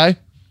fucking guy.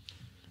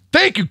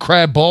 Thank you,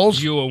 crab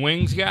balls. You a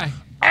Wings guy?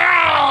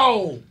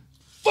 Ow!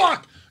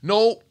 Fuck!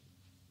 No.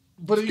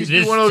 But this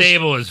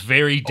table is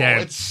very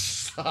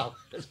dense.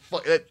 It's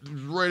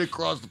right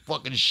across the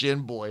fucking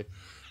shin, boy.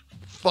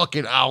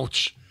 Fucking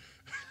ouch.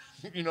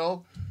 You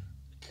know?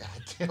 God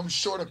damn, I'm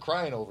short of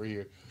crying over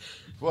here.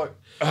 But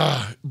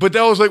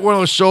that was like one of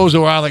those shows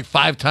that were on like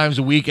 5 times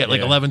a week at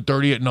like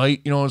 11:30 at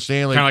night. You know what I'm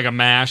saying? Like, kind of like a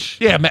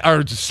MASH. Yeah,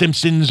 or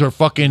Simpsons or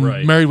fucking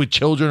Married with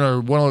Children or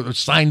one of those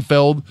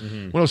Seinfeld,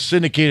 one of those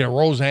syndicated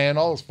Roseanne,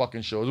 all those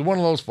fucking shows. One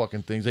of those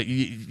fucking things that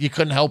you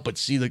couldn't help but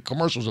see the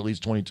commercials at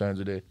least 20 times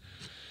a day.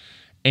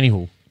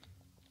 Anywho,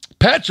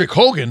 Patrick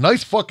Hogan,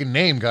 nice fucking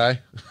name, guy.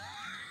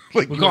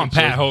 Like we're calling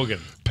Pat Hogan.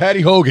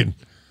 Patty Hogan.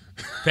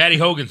 Patty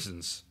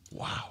Hogansons.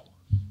 Wow.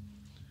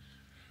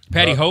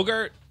 Patty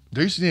Hogart?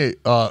 There used to be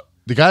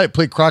the guy that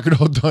played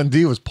Crocodile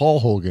Dundee was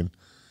Paul Hogan.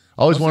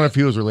 I always wondered if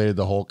he was related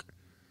to Hulk.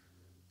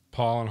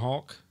 Paul and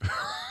Hulk?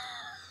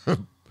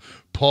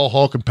 Paul,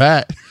 Hulk, and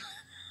Pat.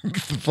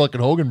 The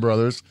fucking Hogan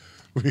brothers.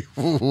 What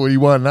do you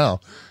want now?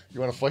 You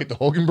want to fight the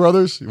Hogan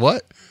brothers?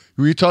 What?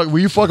 Were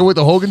you fucking with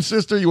the Hogan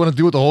sister? You want to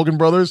do with the Hogan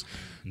brothers?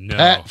 No.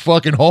 Pat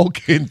fucking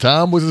Hulk and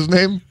Tom was his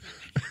name?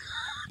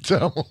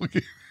 Tom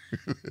Hogan.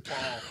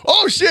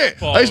 Oh shit!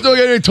 Paul I still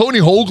got Tony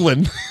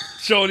Hoagland.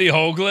 Tony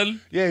Hoagland?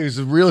 Yeah, he was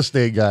a real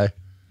estate guy.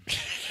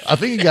 I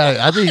think he got it.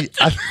 What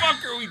the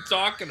fuck are we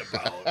talking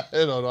about?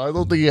 I don't know. I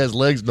don't think he has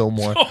legs no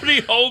more.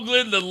 Tony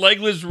Hoagland, the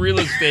legless real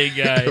estate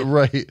guy.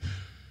 Right.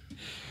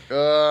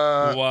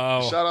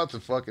 Wow. Shout out to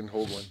fucking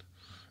Hoagland.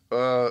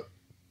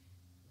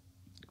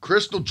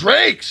 Crystal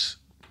Drakes.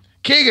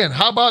 Keegan,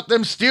 how about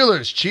them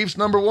Steelers? Chiefs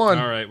 #1.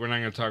 All right, we're not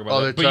going to talk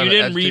about that. But you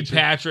didn't read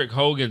Patrick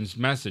Hogan's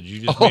message.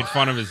 You just made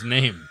fun of his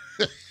name.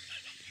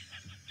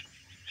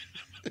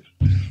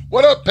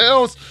 What up,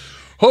 pals?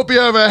 Hope you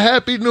have a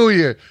happy new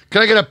year.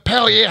 Can I get a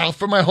pal yeah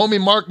for my homie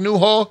Mark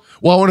Newhall?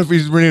 Well, I wonder if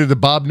he's related to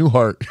Bob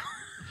Newhart.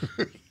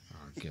 Oh,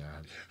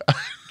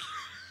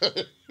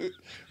 God.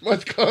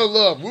 Much kind of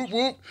love. Whoop,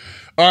 whoop.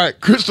 All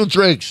right, Crystal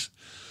Drakes.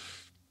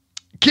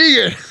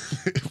 Keegan.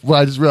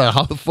 Well, I just realized,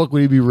 how the fuck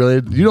would he be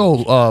related? You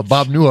know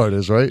Bob Newhart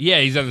is, right?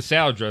 Yeah, he's on the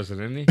salad dressing,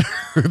 isn't he?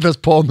 That's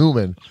Paul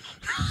Newman.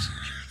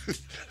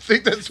 I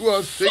think that's what I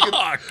was thinking.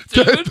 Fuck,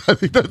 dude. I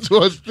think that's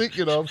what I was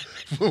thinking of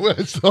when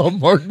I saw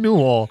Mark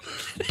Newhall.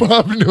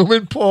 Bob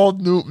Newman, Paul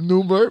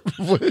Newbert.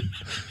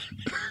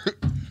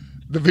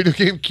 The video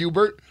game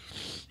Qbert.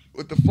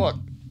 What the fuck?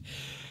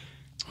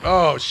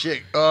 Oh,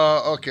 shit.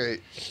 Okay.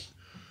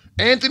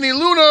 Anthony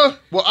Luna,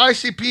 will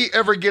ICP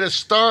ever get a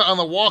star on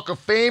the Walk of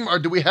Fame, or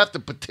do we have to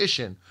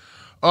petition?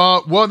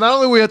 Well, not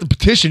only do we have to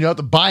petition, you have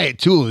to buy it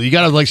too. You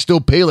gotta like still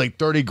pay like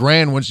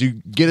 $30,000 once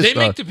you get a star.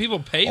 They make the people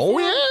pay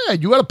for it? Oh yeah,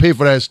 you gotta pay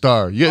for that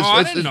star. Yes,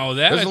 I didn't know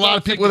that. There's a lot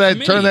of people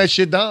that turn that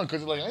shit down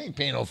because they're like, I ain't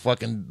paying no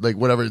fucking like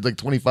whatever, like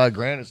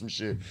 $25,000 or some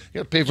shit. You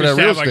gotta pay for Just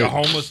that real have estate. like a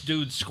homeless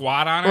dude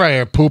squat on it? Right,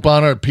 or poop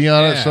on it, or pee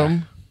on it, or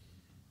something.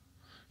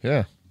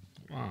 Yeah.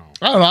 Wow.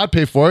 I don't know. I'd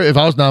pay for it if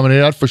I was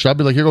nominated. I'd for sure. I'd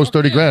be like, here goes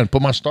 $30,000.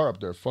 Put my star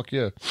up there. Fuck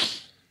yeah.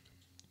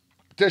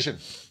 Petition.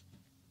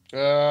 Did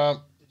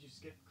you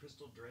skip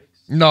Crystal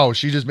Drakes? No,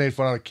 she just made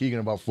fun out of Keegan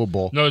about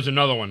football. No, there's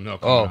another one though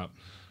coming up.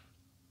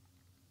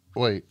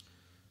 Wait.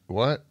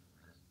 What?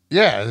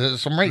 Yeah, there's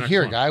some right Next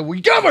here, one. guy.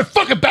 We got my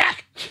fucking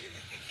back.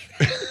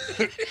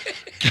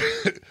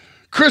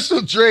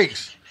 Crystal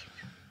Drakes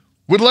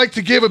would like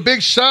to give a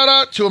big shout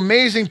out to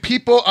amazing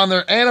people on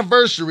their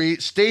anniversary.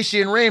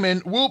 Stacy and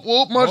Raymond. Whoop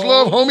whoop. Much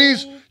love,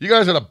 homies. You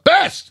guys are the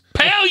best.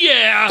 Hell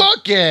yeah!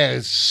 Fuck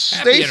yeah.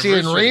 Stacy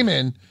and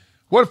Raymond.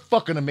 What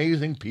fucking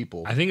amazing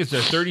people. I think it's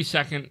their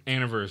 32nd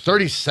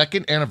anniversary.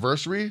 32nd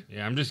anniversary?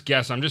 Yeah, I'm just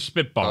guessing. I'm just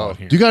spitballing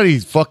here. Do you got any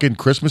fucking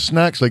Christmas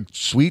snacks, like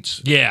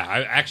sweets? Yeah,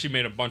 I actually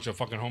made a bunch of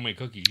fucking homemade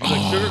cookies. You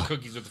like sugar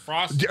cookies with the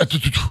frosting?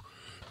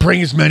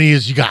 Bring as many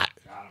as you got.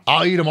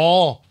 I'll eat them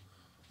all.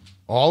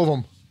 All of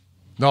them.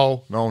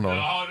 No. No. No. You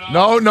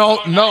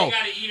gotta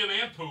eat them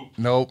and poop.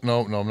 No,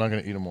 I'm not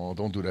gonna eat them all.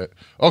 Don't do that.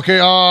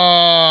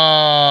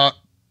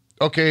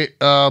 Okay,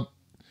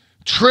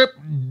 Trip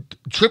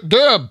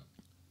Dub.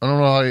 I don't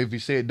know if you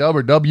say it dub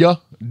or W.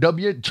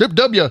 Trip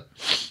W.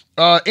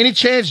 Any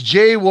chance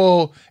Jay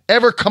will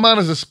ever come on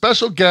as a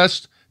special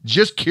guest?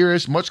 Just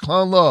curious. Much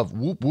clown love.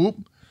 Whoop whoop.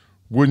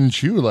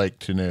 Wouldn't you like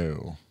to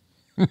know?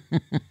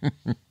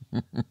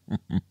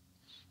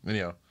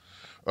 Anyhow.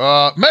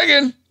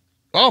 Megan.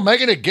 Oh,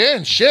 Megan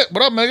again. Shit.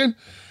 What up, Megan?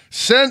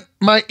 Sent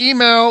my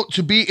email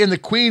to be in the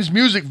Queen's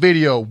music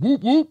video.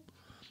 Whoop, whoop.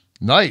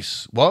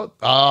 Nice. Well,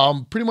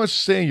 pretty much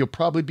saying you'll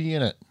probably be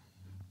in it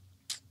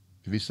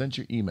if you sent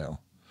your email.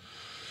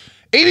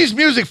 80s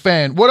music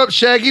fan. What up,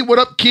 Shaggy? What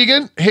up,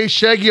 Keegan? Hey,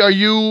 Shaggy, are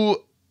you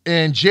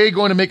and Jay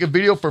going to make a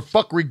video for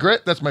Fuck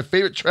Regret? That's my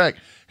favorite track.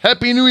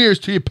 Happy New Year's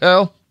to you,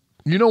 pal.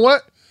 You know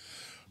what?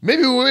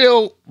 Maybe we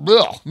will.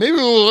 Maybe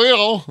we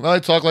will. I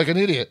talk like an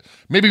idiot.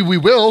 Maybe we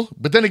will,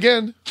 but then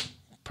again,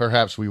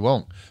 perhaps we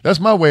won't.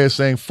 That's my way of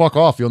saying fuck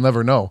off. You'll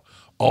never know.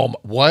 Oh,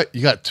 what?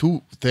 You got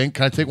two things?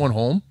 Can I take one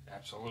home?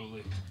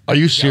 Absolutely. Are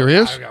you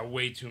serious? I got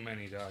way too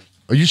many, dog.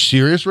 Are you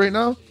serious right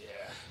now? Yeah.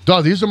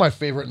 Dog, these are my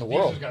favorite in the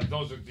world. They got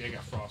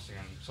frosting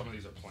on them. Some of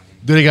these are plain.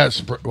 They got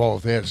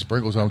they had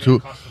sprinkles on them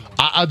too.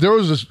 There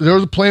was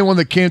a plain one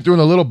that came through in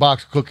the little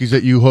box of cookies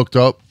that you hooked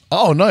up.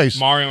 Oh, nice.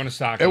 Mario and a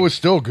stocking. It was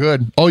still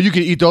good. Oh, you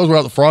can eat those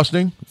without the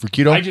frosting for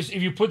keto?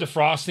 If you put the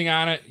frosting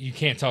on it, you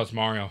can't tell it's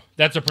Mario.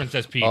 That's a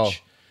Princess Peach. Oh.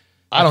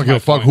 I don't give a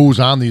fuck who's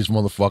on these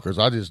motherfuckers.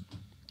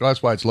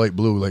 That's why it's light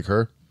blue, like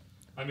her.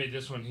 I made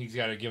this one. He's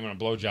got to give him a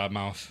blowjob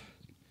mouth.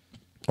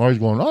 Oh, he's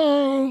going,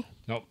 oh.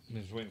 Nope.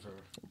 He's waiting for her.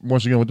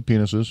 Once again with the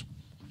penises.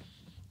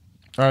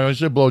 All right, I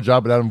said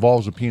blowjob, but that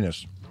involves a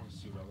penis.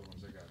 Let's see what other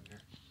ones I got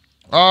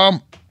in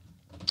here.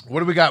 What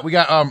do we got? We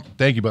got,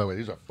 thank you, by the way.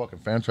 These are fucking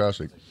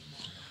fantastic.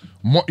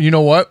 You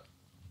know what?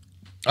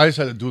 I just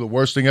had to do the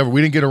worst thing ever.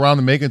 We didn't get around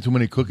to making too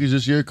many cookies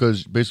this year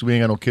because basically we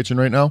ain't got no kitchen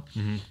right now.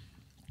 Mm-hmm.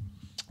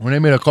 When they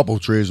made a couple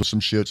of trays with some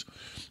shits,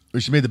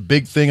 we made the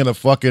big thing of the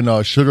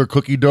fucking sugar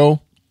cookie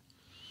dough.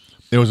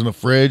 It was in the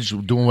fridge,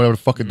 doing whatever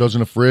the fuck it does in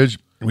the fridge.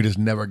 We just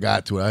never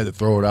got to it. I had to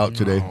throw it out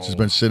today. It's just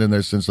been sitting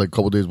there since like a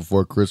couple days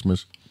before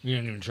Christmas. You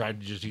didn't even try to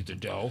just eat the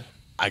dough?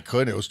 I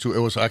couldn't. It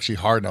was actually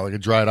hard now. Like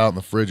it dried out in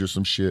the fridge or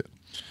some shit.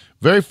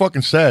 Very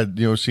fucking sad,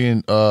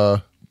 seeing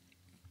oh,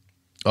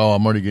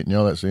 I'm already getting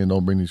yelled at saying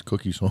don't bring these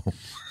cookies home.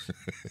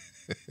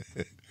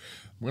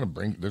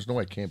 There's no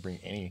way I can't bring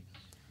any.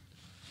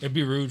 It'd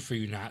be rude for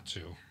you not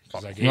to.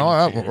 Because I gave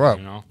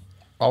right.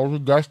 I was a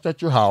guest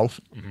at your house,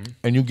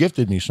 and you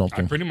gifted me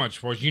something. I pretty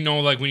much was.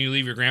 Like when you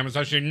leave your grandma's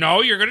house,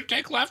 no, you're going to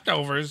take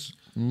leftovers.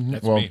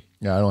 That's me.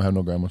 Yeah, I don't have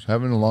no grandmas.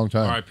 Haven't in a long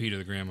time. R.I.P. to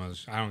the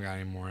grandmas. I don't got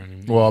any more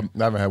anymore. Well,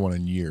 I haven't had one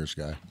in years,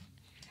 guy.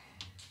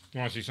 You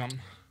want to see something?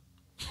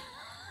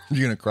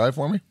 You going to cry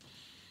for me?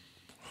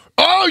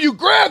 Oh, you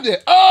grabbed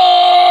it.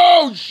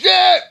 Oh,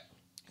 shit.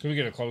 Can we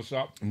get a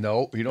close-up?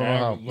 No, you don't know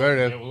how. There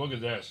it is. Look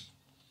at this.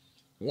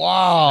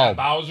 Wow. That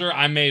Bowser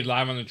I made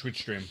live on the Twitch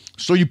stream.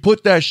 So you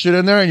put that shit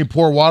in there and you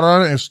pour water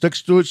on it and it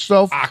sticks to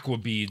itself? Aqua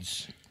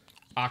beads.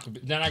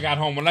 Then I got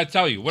home. What did I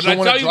tell you? What did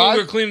I tell you when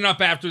we were cleaning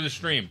up after the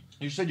stream?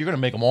 You said you're going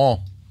to make them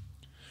all.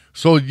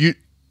 So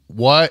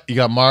what? You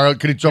got Mario?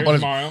 Can he jump on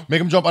his Mario.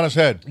 Make him jump on his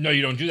head. No,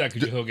 you don't do that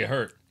because he'll get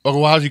hurt. Okay,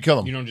 well, how's he kill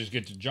him? You don't just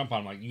get to jump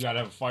on him. Like, you got to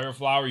have a fire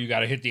flower. You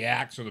got to hit the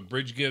axe so the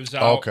bridge gives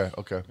out. Oh, okay.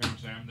 You know what I'm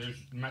saying? There's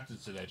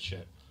methods to that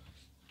shit.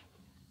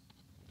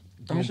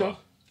 Let me show.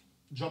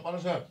 Jump on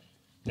his head.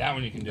 That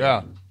one you can do.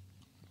 Yeah.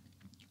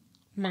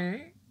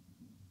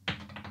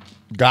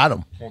 Got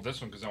him. Well, this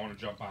one because I want to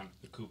jump on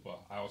the Koopa.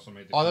 I also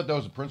made the I thought that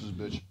was a princess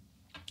bitch.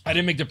 I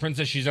didn't make the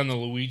princess. She's on the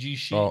Luigi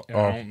sheet. And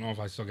I don't know if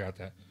I still got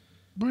that.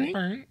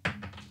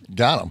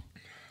 Got him.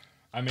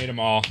 I made them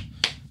all.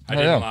 I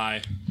didn't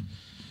lie.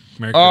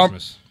 Merry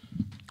Christmas.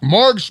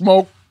 Morgue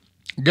Smoke.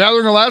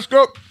 Gathering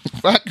Alaska.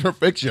 Fact or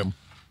fiction?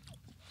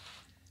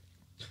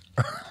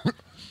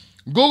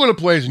 Google the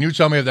plays and you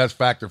tell me if that's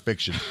fact or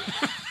fiction.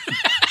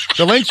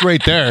 The link's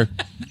right there.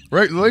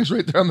 Right, the link's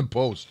right there on the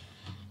post.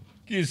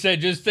 You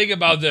said just think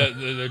about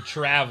the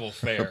travel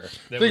fare.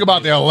 Think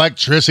about the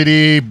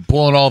electricity,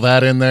 pulling all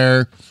that in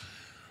there.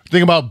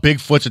 Think about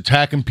Bigfoot's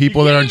attacking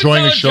people that are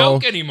enjoying a show.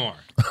 Joke anymore.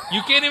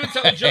 You can't even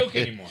tell a joke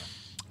anymore.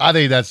 I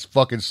think that's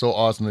fucking so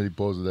awesome that he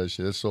posted that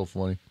shit. It's so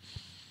funny.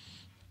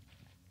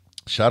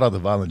 Shout out to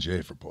Violent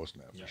J for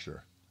posting that for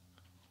sure.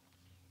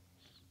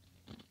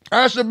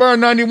 Ashley Burn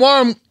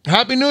 91.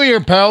 Happy New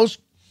Year, pals.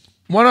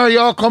 When are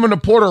y'all coming to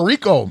Puerto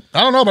Rico?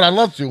 I don't know, but I'd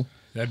love to.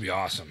 That'd be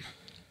awesome.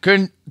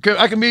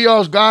 I can be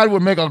y'all's guide.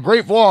 Would make a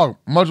great vlog.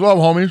 Much love,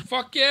 homies.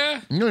 Fuck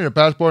yeah. You don't need a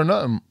passport or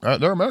nothing.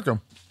 They're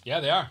American. Yeah,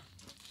 they are.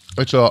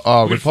 It's a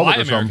Republic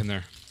or American something.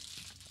 there.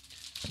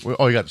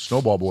 Oh, you got the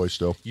Snowball Boys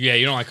still. Yeah,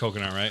 you don't like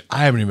coconut, right? I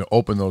haven't even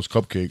opened those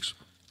cupcakes.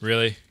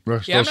 Really?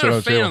 Yeah, I'm not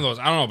a fan of those.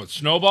 I don't know, but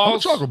snowballs? I'm a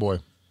chocolate boy.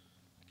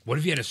 What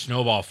if you had a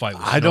snowball fight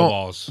with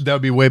snowballs? That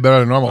would be way better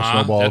than normal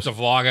snowballs. That's a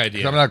vlog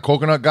idea. I'm not a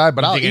coconut guy,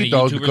 but I'll eat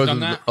those because of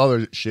the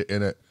other shit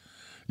in it.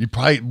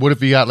 What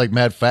if you got like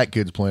mad fat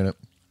kids playing it?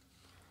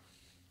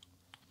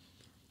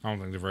 I don't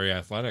think they're very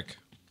athletic.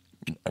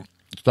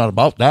 It's not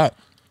about that.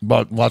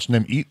 But watching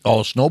them eat all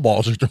the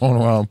snowballs they're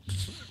throwing around.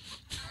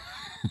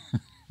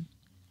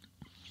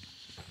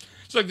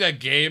 It's like that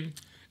game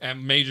at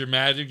Major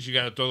Magics. You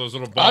got to throw those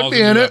little balls. I'd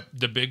be in it.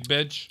 The big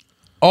bitch.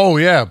 Oh,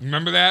 yeah.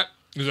 Remember that?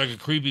 It was like a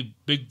creepy,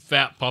 big,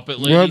 fat puppet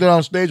lady. We had that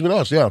on stage with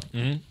us, yeah.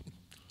 Mm-hmm.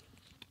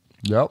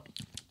 Yep.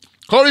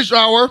 Cody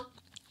Shower.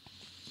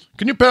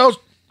 Can you, pals,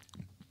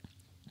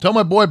 tell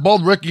my boy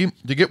Bald Ricky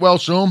to get well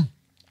soon?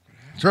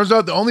 Turns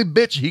out the only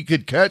bitch he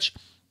could catch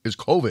is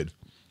COVID.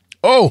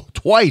 Oh,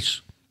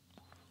 twice.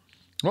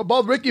 Well,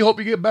 Bald Ricky, hope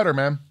you get better,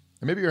 man.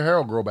 And maybe your hair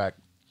will grow back.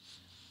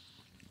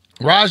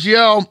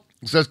 Raziel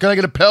says, can I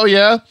get a pell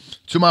yeah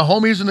to my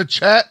homies in the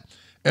chat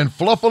and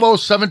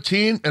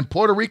Fluffalo17 and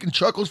Puerto Rican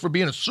Chuckles for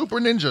being a super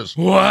ninjas.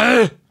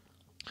 What?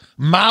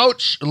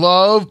 Mouch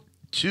love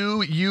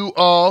to you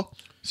all.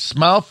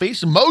 Smile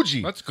face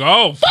emoji. Let's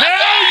go.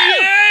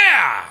 Hell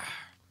yeah!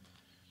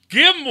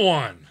 Give him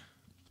one.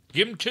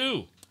 Give him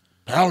two.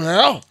 Pal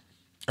yeah.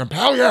 And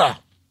pal yeah.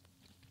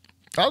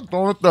 I'm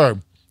throwing a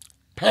third.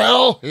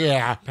 Pal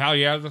yeah. Pal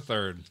yeah the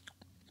third.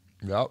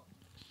 Yep.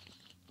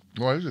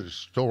 Boy, this is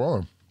still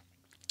rolling.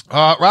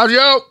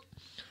 Raggio,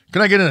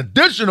 can I get an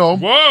additional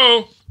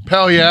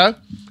pal yeah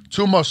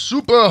to my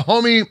super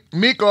homie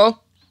Miko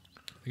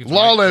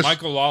Lawless?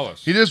 Michael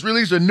Lawless. He just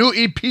released a new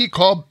EP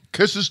called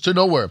Kisses to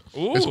Nowhere.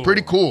 Ooh. It's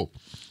pretty cool.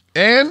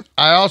 And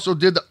I also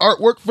did the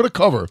artwork for the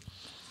cover.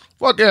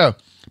 Fuck yeah.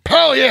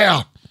 Pal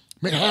yeah.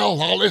 Michael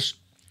Lawless.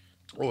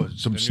 Oh,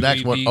 some The new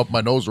snacks went EV up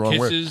my nose the wrong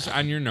way. Kisses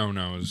on your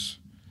no-nos.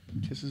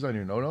 Kisses on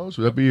your no-nos?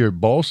 Would that be your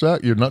ball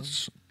sack? Your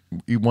nuts?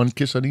 Eat one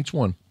kiss on each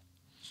one.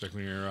 Stick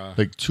when you're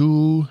Like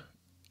 2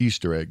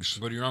 Easter eggs.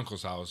 go to your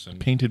uncle's house and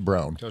Painted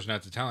brown. tells you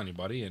not to tell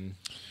anybody, and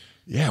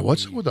Yeah,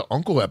 what's up with the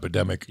uncle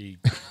epidemic? he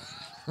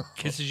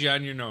kisses you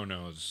on your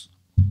no-nos.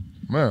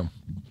 Man.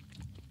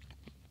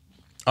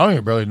 I don't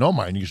even barely know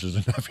my nieces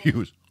and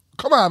nephews.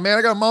 Come on, man.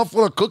 I got a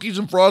mouthful of cookies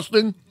and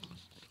frosting.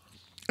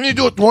 And you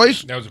do it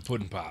twice? That was a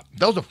pudding pop.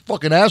 That was a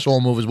fucking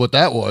asshole move is what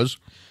that was.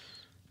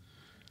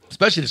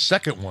 Especially the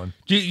second one.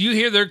 Do you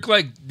hear they're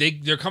like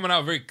they're coming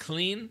out very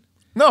clean?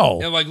 No.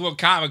 They're like little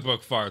comic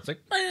book farts. Like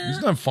There's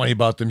nothing funny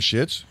about them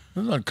shits.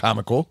 It's not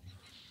comical.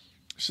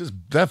 It's just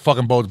that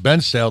fucking boat's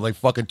been sailed like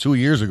fucking 2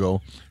 years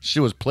ago.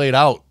 Shit was played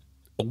out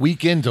a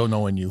week into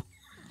knowing you.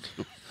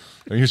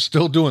 And you're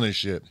still doing this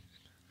shit.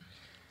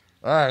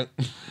 All right.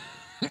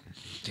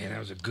 damn, that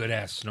was a good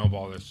ass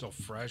snowball. They're so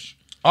fresh.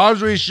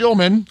 Audrey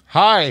Shillman.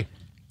 Hi.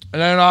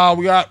 And then I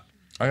got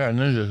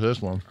Ninja for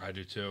this one. I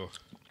do too.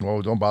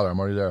 Oh, don't bother. I'm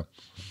already there.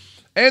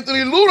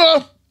 Anthony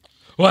Luna.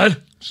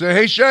 What? Say,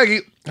 hey, Shaggy,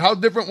 how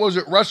different was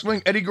it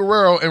wrestling Eddie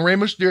Guerrero and Rey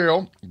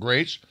Mysterio,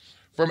 greats,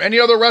 from any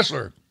other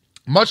wrestler?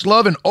 Much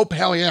love and oh,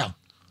 hell yeah.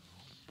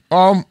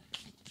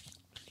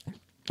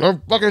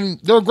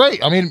 They're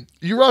great. I mean,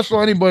 you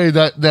wrestle anybody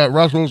that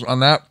wrestles on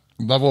that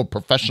level of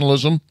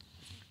professionalism,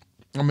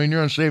 I mean,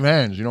 you're in safe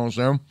hands, you know what I'm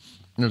saying?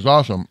 And it's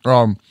awesome.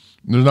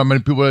 There's not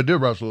many people that did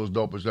wrestle as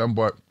dope as them,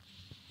 but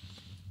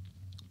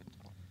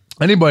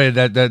anybody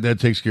that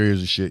takes care of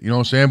his shit, you know what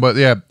I'm saying? But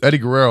yeah, Eddie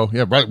Guerrero,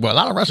 yeah, right. Well, a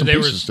lot of wrestling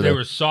pieces today. They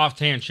were soft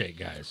handshake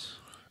guys.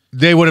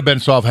 They would have been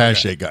soft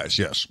handshake guys,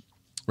 yes.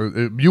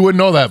 You wouldn't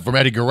know that from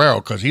Eddie Guerrero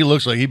because he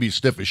looks like he'd be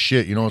stiff as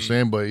shit, you know what I'm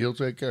saying? But he'll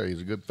take care.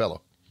 He's a good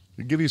fellow.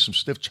 He'll give you some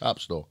stiff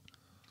chops, though.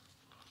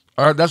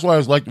 All right, that's why I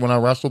was like when I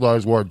wrestled, I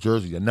always wore a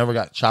jersey. I never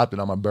got chopped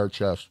on my bare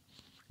chest.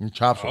 And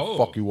chops will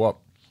fuck you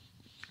up.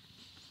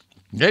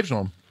 Gave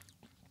some.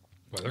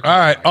 Well, all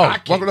right.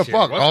 Like What the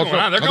fuck? What's going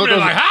on? They're coming in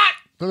like hot.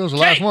 That was the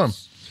last one.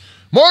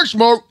 More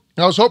smoke.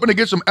 I was hoping to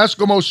get some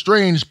Eskimo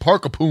Strange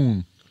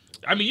Parkapoon.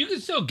 I mean, you can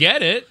still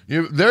get it.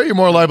 You're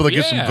more liable to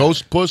get some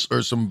Ghost Puss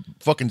or some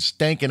fucking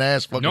stanking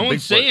ass fucking No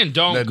one's saying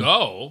don't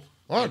go.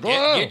 All right,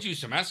 get you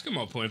some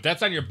Eskimo Poon. If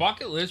that's on your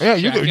bucket list, yeah,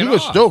 you can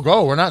still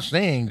go. We're not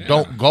saying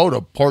don't go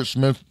to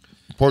Portsmouth,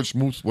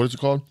 what is it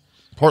called?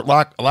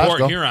 Portlock,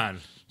 Alaska.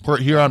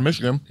 Port Huron,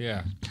 Michigan.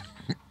 Yeah.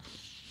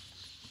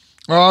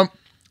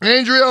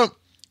 Andrea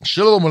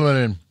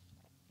Shillerman.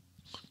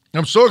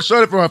 I'm so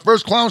excited for my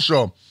first clown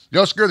show.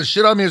 Y'all scared the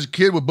shit out of me as a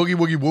kid with Boogie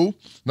Woogie Woo.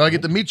 Now I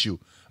get to meet you.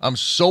 I'm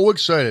so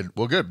excited.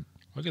 Well, good.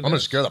 I'm going to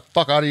scare the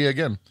fuck out of you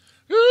again.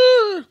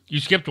 You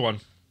skipped one.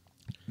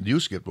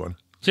 You skipped one.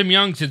 Tim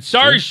Young said,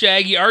 sorry,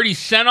 Shaggy, already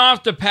sent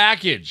off the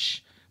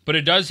package, but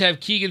it does have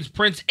Keegan's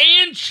prints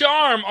and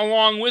charm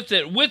along with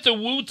it, with a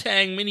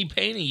Wu-Tang mini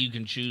painting you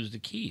can choose to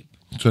keep.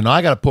 So now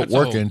I got to put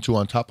work into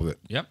on top of it.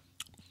 Yep.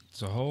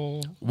 It's a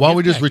whole... Why don't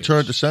we just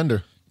return it to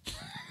sender?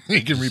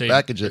 You can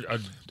repackage it.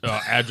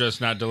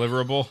 Address not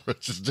deliverable.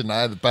 Just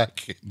deny the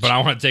package. But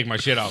I want to take my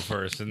shit out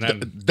first, and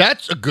then...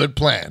 That's a good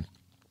plan.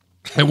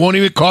 It won't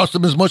even cost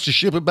them as much to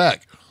ship it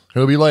back.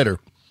 It'll be later.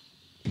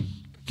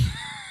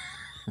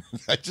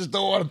 I just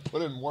don't want to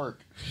put in work.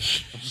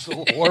 I'm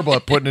so horrible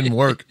at putting in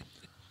work.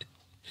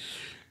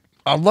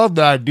 I love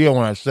the idea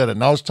when I said it.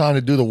 Now it's time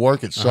to do the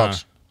work. It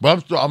sucks.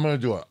 But I'm going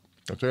to do it.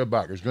 I'll take it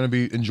back. It's going to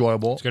be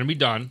enjoyable. It's going to be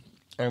done.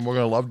 And we're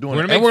going to love doing it.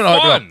 We're going to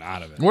make fun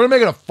out of it. We're going to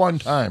make it a fun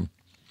time.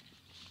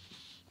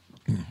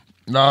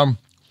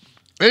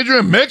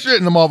 Adrian Mix it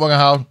in the motherfucking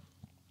house.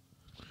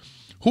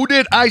 Who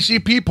did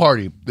ICP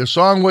Party? The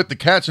song with the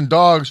cats and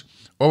dogs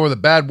over the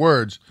bad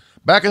words.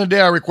 Back in the day,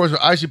 I requested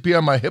ICP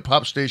on my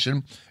hip-hop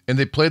station, and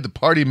they played the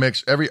party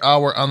mix every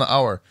hour on the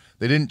hour.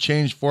 They didn't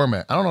change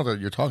format. I don't know what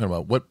you're talking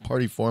about. What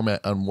party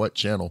format on what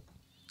channel?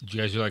 Did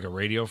you guys do like a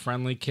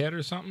radio-friendly kit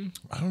or something?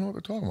 I don't know what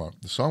they're talking about.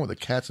 The song with the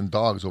cats and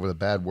dogs over the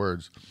bad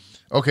words.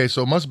 Okay,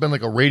 so it must have been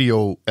like a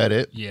radio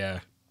edit. Yeah.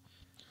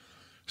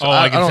 So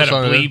like instead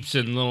of bleeps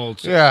and little...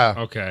 Yeah.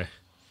 Okay.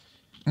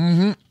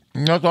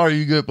 Mm-hmm. That's all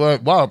you get.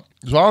 But, wow.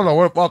 So I don't know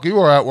where the fuck you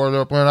were at where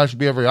they're playing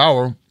ICP every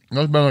hour.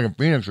 That's been like in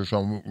Phoenix or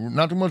something.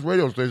 Not too much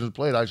radio stations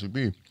played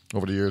ICP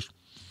over the years.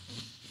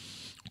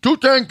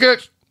 210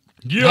 kicks.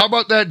 Yeah. How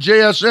about that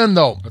JSN,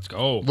 though? Let's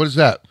go. What is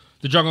that?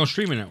 The Jungle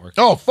Streaming Network.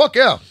 Oh, fuck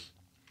yeah.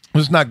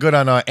 It's not good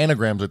on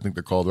anagrams, I think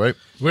they're called, right?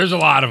 There's a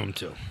lot of them,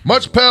 too.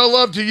 Much pale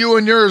love to you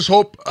and yours.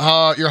 Hope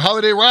your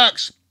holiday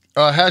rocks.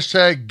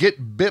 Hashtag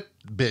get bip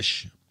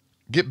bish.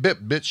 Get bip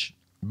bitch.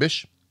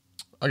 Bish.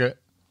 Okay.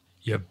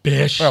 You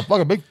bish. Yeah,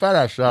 fucking big fat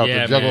ass shout out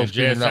to Jungle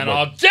Streaming JSN Network.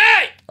 all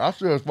day. I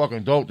feel it's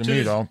fucking dope to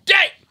me, though.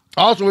 Day.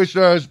 Also, he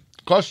says,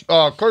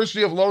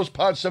 courtesy of Lotus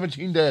Pod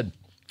 17 Dead.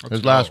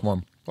 His last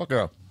one. Fuck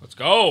yeah. Let's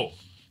go.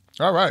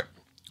 All right.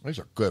 These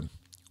are good.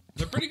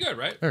 They're pretty good,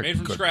 right? They're Made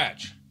from good.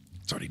 scratch.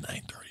 It's already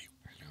 9:30.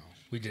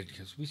 We did,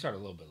 because we started a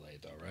little bit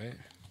late, though, right?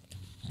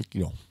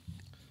 You know.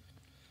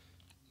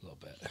 A little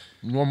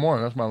bit. One more.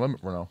 That's my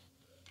limit for now.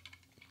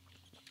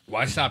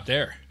 Why stop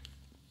there?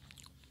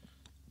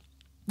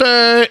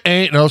 There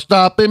ain't no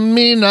stopping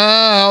me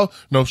now.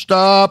 No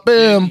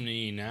stopping.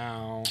 Me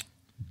now.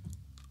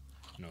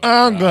 No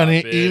I'm gonna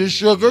stopping eat a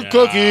sugar me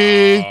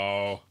cookie.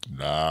 now.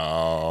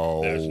 No.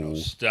 There's no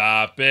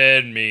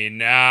stopping me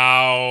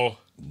now.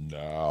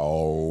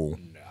 No.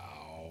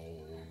 No.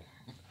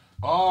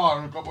 Oh,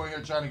 there's a couple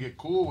here trying to get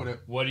cool with it.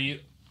 What do you...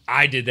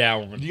 I did that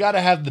one. You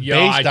gotta have the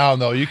bass down,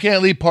 though. You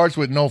can't leave parts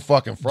with no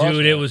fucking frost.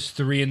 Dude, it was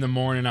 3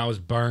 a.m. I was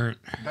burnt.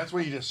 That's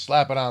where you just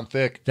slap it on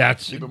thick.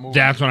 That's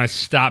when I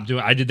stopped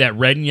doing. I did that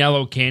red and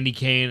yellow candy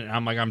cane, and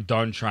I'm like, I'm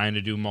done trying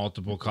to do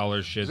multiple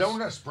color shit. Is that one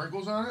got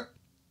sprinkles on it?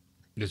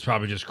 It's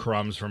probably just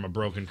crumbs from a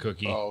broken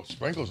cookie. Oh,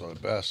 sprinkles are the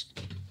best.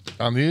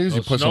 On these, you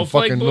Those put some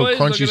snowflake fucking little boys?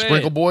 crunchy Look at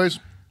sprinkle that. boys.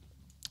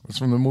 That's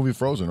from the movie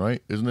Frozen,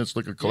 right? Isn't it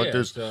like a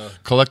collector's it's,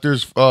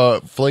 collector's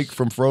flake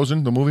from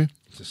Frozen, the movie?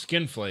 It's a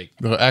skin flake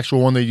The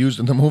actual one they used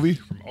in the movie?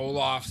 from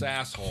Olaf's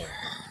asshole.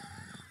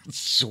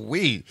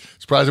 Sweet.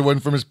 Surprised it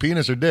wasn't from his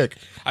penis or dick.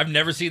 I've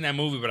never seen that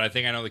movie, but I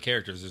think I know the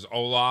characters. There's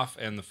Olaf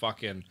and the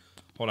fucking...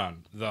 Hold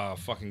on. The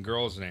fucking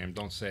girl's name.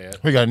 Don't say it.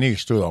 We got a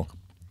niece, too, though.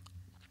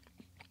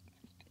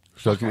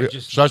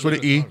 Starts with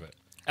an E.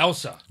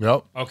 Elsa.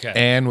 Yep. Okay.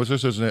 And what's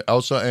this? Isn't it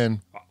Elsa and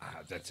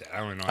That's it. I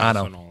don't know. Anna.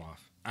 Elsa and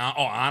Olaf.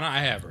 Anna? I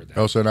have heard that.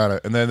 Elsa and Anna.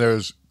 And then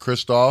there's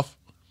Kristoff.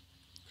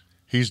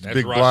 He's the That's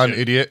big Russian. blonde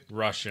idiot.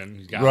 Russian.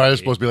 He's got Right, to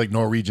it's be. supposed to be like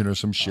Norwegian or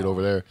some shit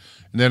over there.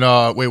 And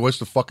then, wait, what's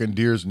the fucking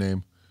deer's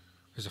name?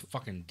 There's a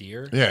fucking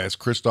deer. Yeah, it's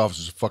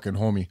Kristoff's fucking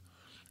homie.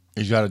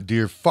 He's got a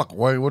deer. Fuck,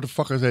 why? What the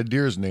fuck is that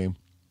deer's name?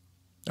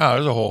 Oh,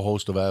 there's a whole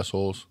host of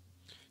assholes.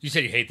 You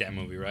said you hate that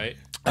movie, right?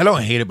 I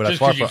don't hate it, but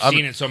Just I because you've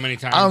seen it so many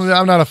times.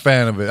 I'm not a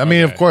fan of it. I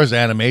mean, Okay. of course,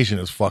 animation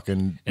is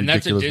fucking And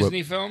that's a ridiculous.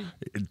 Disney film?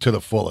 To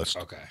the fullest.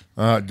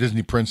 Okay.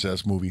 Disney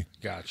princess movie.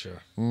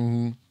 Gotcha.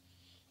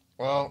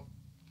 Well,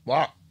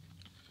 wow.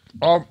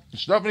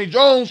 Stephanie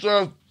Jones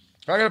says,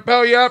 I got to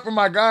pay you out for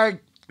my guy,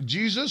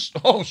 Jesus.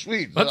 Oh,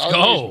 sweet. Let's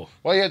go.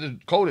 Well, you had to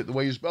code it the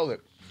way you spelled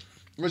it.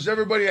 Wish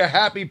everybody a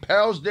happy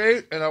Pals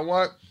Day, and I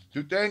want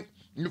to thank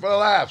you for the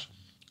laughs.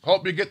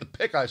 Hope you get the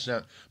pic I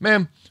sent.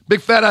 Man,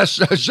 big fat ass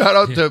shout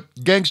out to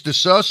Gangsta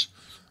Sus.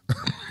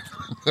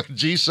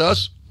 G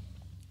Sus.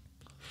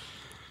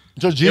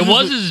 So It Jesus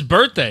was his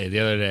birthday the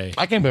other day.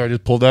 I can't believe I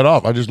just pulled that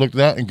off. I just looked at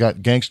that and got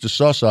Gangsta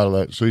Sus out of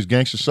that. So he's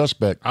Gangsta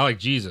Suspect. I like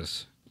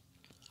Jesus.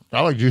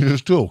 I like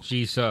Jesus too.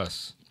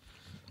 Jesus.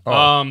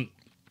 Oh.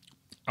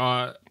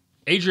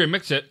 Adrian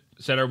Mixit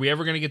said, are we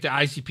ever going to get the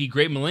ICP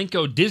Great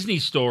Milenko Disney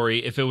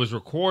story? If it was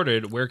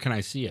recorded, where can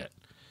I see it?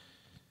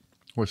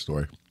 What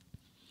story?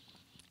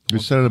 You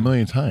said it a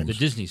million times. The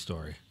Disney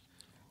story.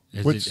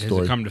 Has What it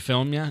story? come to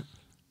film yet?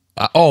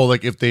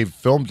 Like if they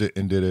filmed it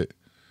and did it.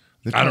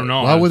 I don't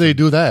know. Why would they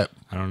do that?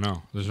 I don't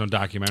know. There's no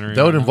documentary.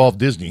 That would on it? involve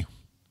Disney.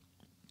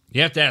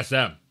 You have to ask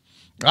them.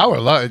 I would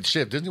love it.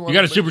 Shit, Disney. You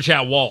got to super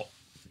chat Walt.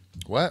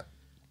 What?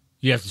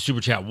 You have to super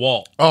chat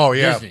Walt. Oh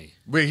yeah. Disney.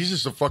 Wait, he's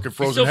just a fucking He's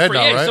frozen still head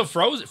now, he's right? still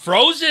frozen.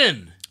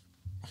 Frozen.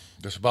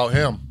 That's about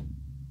him.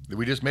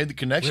 We just made the We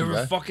connection, ever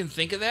guy. fucking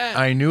think of that?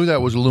 I knew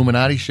that was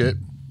Illuminati shit.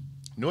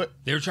 Knew it.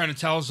 They were trying to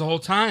tell us the whole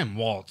time.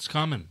 Walt's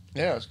coming.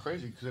 Yeah, it's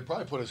crazy because they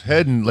probably put his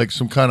head in like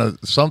some kind of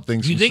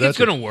something. Do you some think it's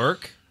statue. going to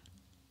work?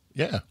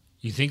 Yeah.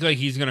 You think like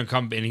he's going to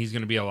come and he's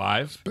going to be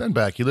alive? Ben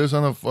back. He lives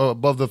on the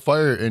above the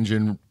fire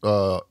engine,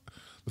 the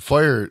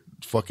fire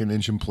fucking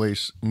engine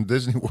place in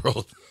Disney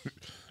World.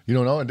 You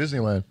don't know in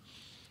Disneyland.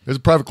 There's a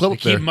private club They up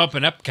keep there. him up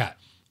in Epcot.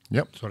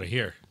 Yep. That's what I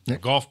hear. Yeah. The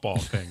golf ball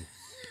thing.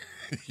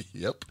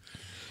 Yep.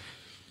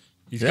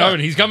 He's Yeah. coming.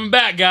 He's coming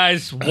back,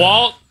 guys.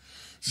 Walt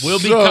will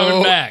be So-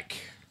 coming back.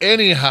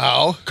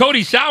 Anyhow,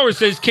 Cody Sauer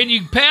says, can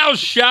you pals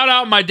shout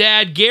out my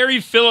dad, Gary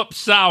Philip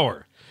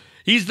Sauer?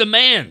 He's the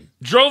man.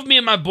 Drove me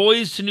and my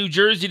boys to New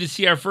Jersey to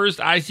see our first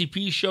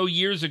ICP show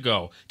years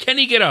ago. Can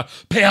he get a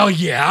pal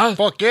yeah?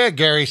 fuck yeah,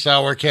 Gary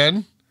Sauer,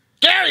 Ken.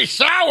 Gary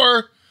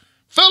Sauer,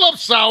 Philip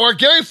Sauer,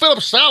 Gary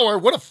Philip Sauer.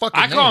 What a fucking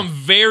I call name. him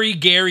very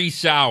Gary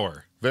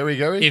Sauer. Very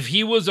Gary. If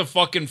he was a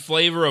fucking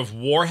flavor of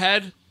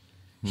Warhead,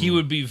 he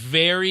would be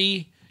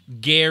very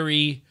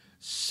Gary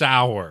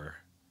Sauer.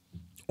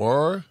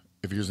 Or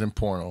if he was in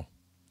porno,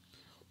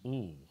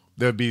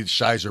 there'd be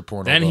Shizer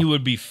porno. Then though. he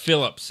would be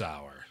Philip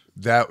Sauer.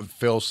 That would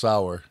fill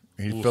sour.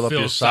 He'd Ooh, fill up Phil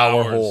your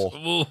sour Sauers.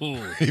 hole. Ooh.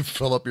 He'd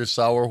fill up your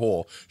sour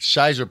hole.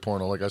 Shizer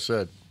porno, like I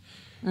said.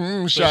 So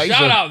Shizer.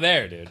 shout out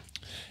there, dude.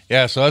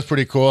 Yeah, so that's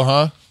pretty cool,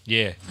 huh?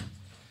 Yeah.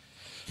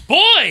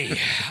 Boy,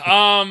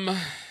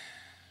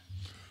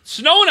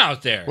 snowing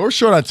out there. We're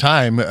short on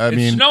time.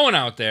 It's snowing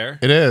out there,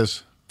 it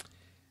is.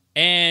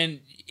 and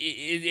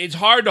it's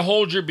hard to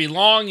hold your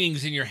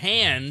belongings in your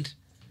hand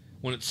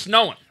when it's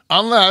snowing.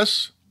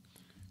 Unless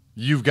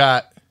you've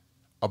got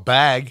a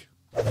bag.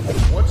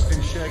 What's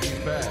in Shaggy's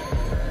bag?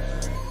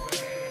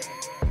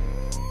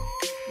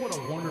 What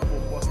a wonderful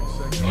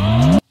fucking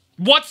segment.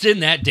 What's in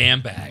that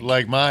damn bag?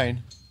 Like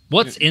mine.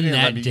 What's in You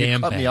that you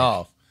damn cut bag? me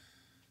off.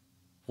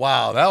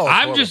 Wow, that was I'm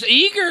horrible. just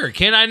eager.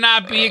 Can I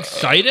not be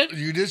excited?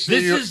 You did say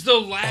This you're- is the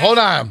last. Hold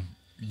on.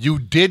 You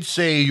did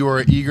say you were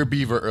an eager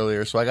beaver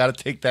earlier, so I got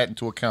to take that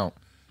into account.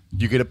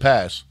 You get a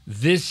pass.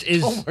 This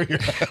is Where your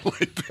head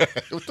like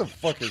that? What the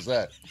fuck is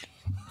that?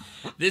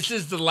 This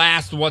is the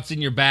last what's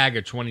in your bag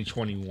of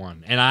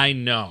 2021. And I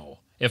know,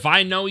 if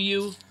I know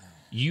you,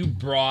 you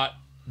brought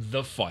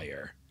the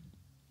fire.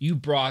 You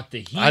brought the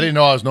heat. I didn't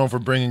know I was known for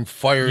bringing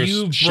fire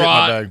You shit in my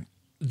brought bag.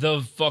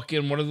 the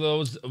fucking, what are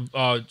those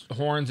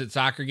horns at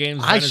soccer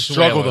games? I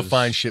struggle to Venezuela's.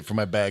 find shit for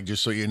my bag,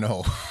 just so you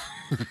know.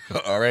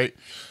 All right?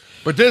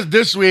 But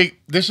this week,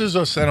 this is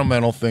a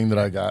sentimental thing that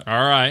I got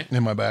All right.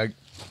 in my bag.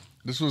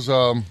 This was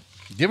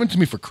given to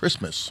me for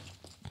Christmas.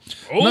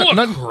 Oh,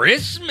 Not- a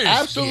Christmas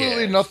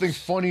Absolutely gift. nothing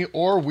funny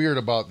or weird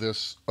about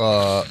this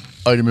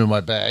item in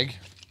my bag.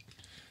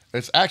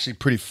 It's actually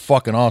pretty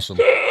fucking awesome.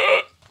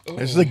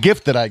 This is a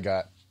gift that I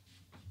got.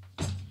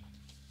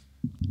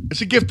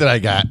 It's a gift that I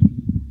got.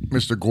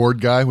 Mr. Gourd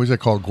guy. What's that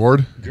called?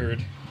 Gourd?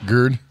 Good.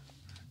 Gourd?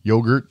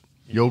 Yogurt?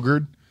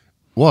 Yogurt?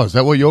 What? Is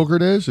that what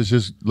yogurt is? It's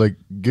just like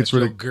gets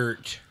rid of...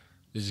 Gert.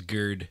 This is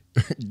Gerd.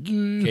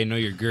 Okay, know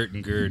your Gert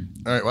and Gerd.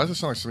 All right, why does that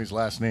sound like somebody's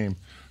last name?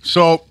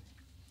 So,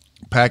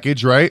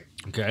 package, right?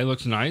 Okay,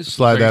 looks nice.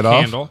 Slide Looks like that a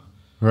off. Candle.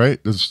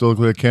 Right? Does it still look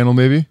like a candle,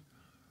 maybe?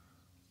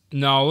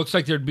 No, it looks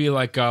like there'd be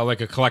like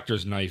a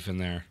collector's knife in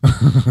there.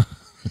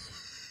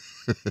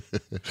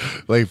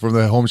 Like from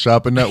the Home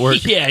Shopping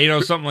Network? Yeah, you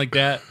know, something like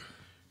that.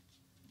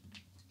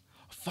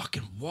 A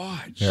fucking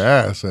watch.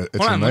 Yeah, it's a Hold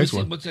nice on, let me see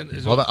one. what's in.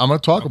 Is Hold on, I'm going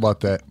to talk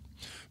about that.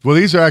 Well,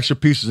 these are extra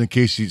pieces in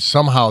case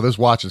somehow this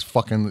watch is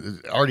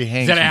fucking already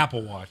hangs. Is that an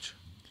Apple Watch?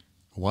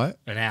 What?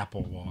 An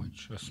Apple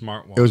Watch. A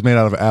smart watch. It was made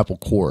out of apple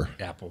core.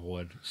 apple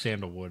wood.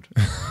 Sandalwood.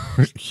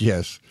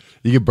 Yes.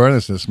 You can burn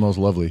this and it smells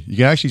lovely. You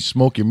can actually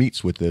smoke your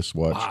meats with this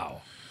watch.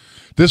 Wow.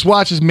 This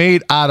watch is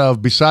made out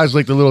of, besides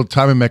like the little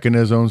timing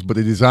mechanisms, but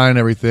the design and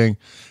everything,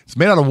 it's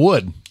made out of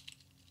wood.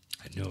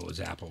 I knew it was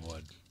apple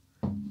wood.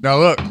 Now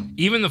look,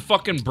 Even the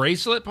fucking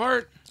bracelet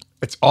part?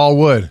 it's all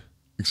wood.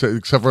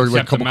 Except for like a Except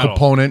the couple metal.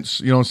 components,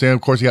 you know what I'm saying?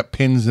 Of course, you got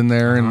pins in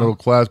there and little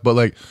clasps, but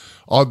like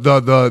all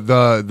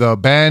the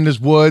band is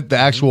wood, the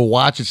actual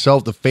watch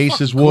itself, the face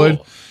Fucking is wood.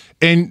 cool.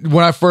 And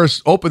when I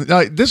first opened,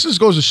 now, this just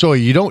goes to show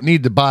you don't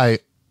need to buy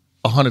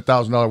a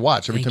 $100,000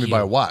 watch every Thank time you you. buy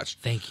a watch.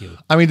 Thank you.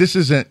 I mean, this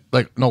isn't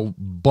like no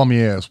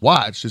bummy ass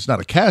watch. It's not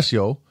a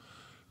Casio,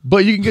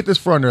 but you can get this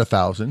for under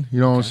 $1,000. You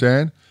know what I'm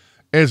saying?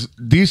 Is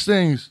these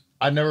things?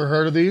 I never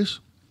heard of these,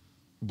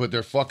 but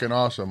they're fucking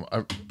awesome.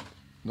 I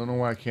don't know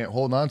why I can't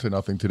hold on to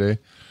nothing today.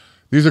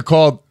 These are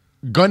called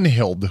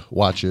Gunhild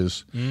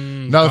watches.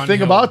 Now the thing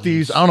Gunhild. about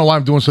these, I don't know why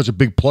I'm doing such a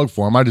big plug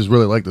for them. I just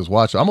really like this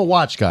watch. I'm a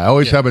watch guy. I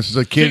always have been since a So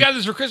you kid. got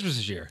this for Christmas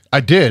this year. I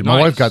did. My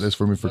Nice. wife got this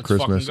for me for Let's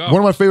Christmas. fucking go.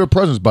 One of my favorite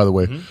presents, by the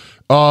way.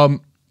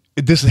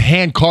 This is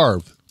hand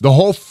carved. The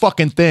whole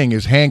fucking thing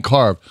is hand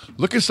carved.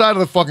 Look inside of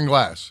the fucking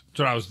glass. That's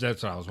what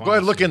I was Go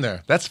ahead, look in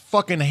there. That's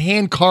fucking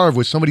hand carved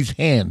with somebody's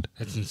hand,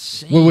 That's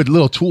insane. with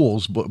little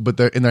tools, but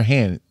they're in their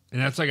hand.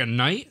 And that's like a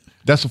knight?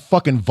 That's a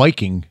fucking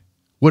Viking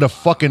with a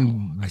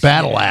fucking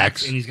battle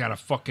axe, And he's got a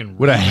fucking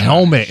with a ring on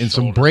helmet his and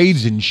some shoulder.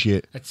 braids and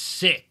shit. That's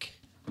sick.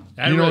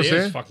 That You know really what I'm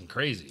is saying? fucking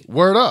crazy.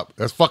 Word up.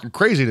 That's fucking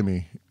crazy to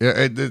me.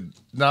 Yeah.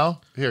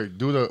 Now, here,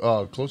 do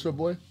the close up,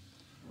 boy.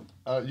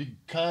 You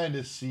kind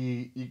of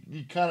see,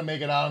 you kind of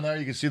make it out in there.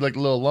 You can see like the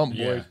little lump,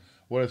 Yeah. boys,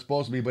 what it's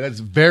supposed to be. But it's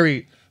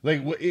very,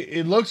 like,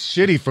 it looks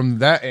shitty from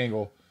that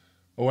angle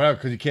or whatever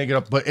because you can't get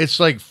up. But it's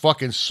like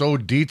fucking so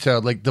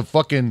detailed. Like the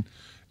fucking,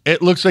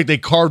 it looks like they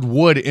carved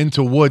wood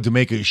into wood to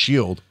make a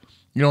shield.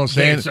 You know what I'm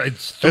saying? It's like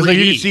you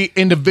 3D. can see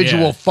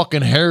individual Yeah.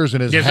 fucking hairs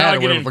in his Yeah, it's hat not or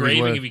like an whatever the fuck he's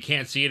engraving. wearing. If you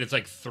can't see it, it's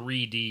like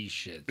 3D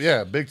shit.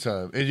 Yeah, big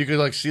time. And you could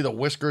like see the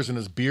whiskers in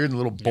his beard and the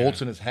little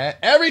bolts in his hat.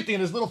 Everything,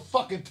 this little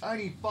fucking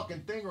tiny fucking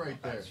thing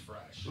right there. That's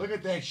fresh. Look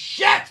at that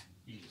shit!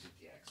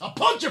 I'll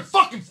punch your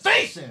fucking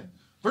face in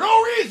for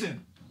no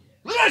reason.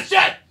 Look at that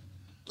shit!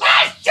 Look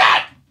at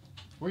that shit!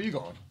 Where are you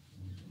going?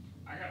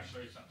 I gotta show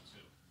you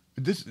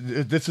something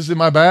too. This is in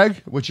my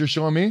bag, what you're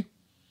showing me.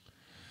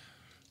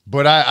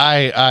 But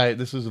I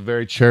this is a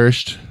very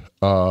cherished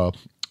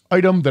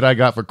item that I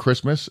got for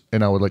Christmas,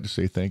 and I would like to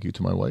say thank you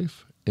to my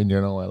wife. And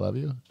you know I love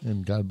you,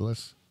 and God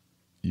bless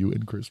you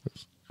in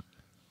Christmas.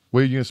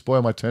 Were you gonna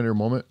spoil my tender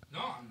moment? No,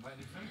 I'm letting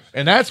you finish.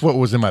 And that's what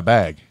was in my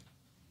bag.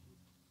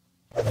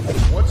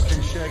 What's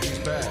in Shaggy's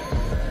bag?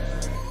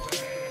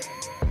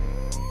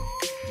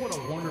 What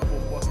a wonderful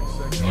fucking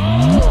section.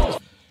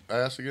 I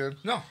asked again?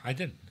 No, I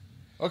didn't.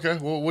 Okay,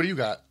 well, what do you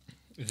got?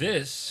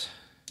 This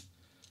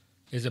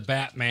is a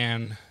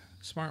Batman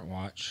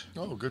smartwatch.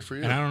 Oh, good for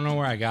you. And I don't know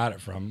where I got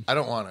it from. I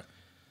don't want it.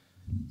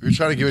 If you're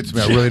trying to give it to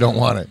me, I really don't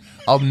want it.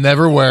 I'll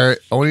never wear it.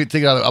 I want you to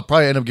take it out. I'll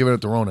probably end up giving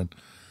it to Ronan.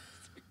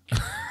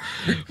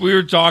 We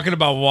were talking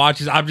about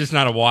watches. I'm just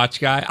not a watch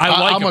guy.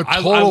 I'm a them.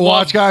 total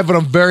watch guy, but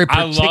I'm very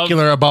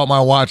particular about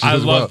my watches I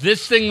as well. love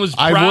this thing was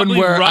I probably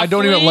wouldn't wear. I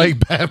don't even roughly-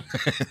 like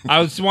Batman.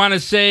 I want to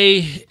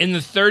say in the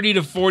 $30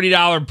 to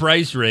 $40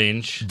 price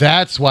range,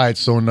 That's why it's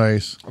so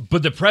nice.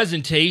 but the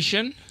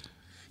presentation,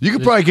 You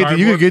could This probably get you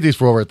cardboard- could get these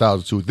for over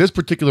 $1,000 too. This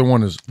particular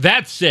one is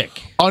that's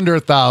sick. under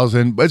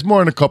 $1,000, but it's more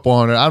than a couple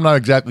hundred. I'm not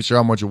exactly sure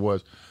how much it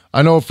was.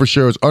 I know for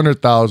sure it was under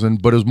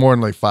 $1,000, but it was more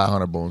than like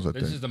 500 bones. I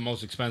This think. is the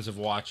most expensive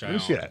watch I Let me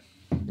own. see that.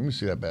 Let me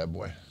see that bad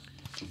boy.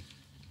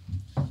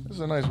 This is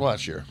a nice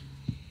watch here.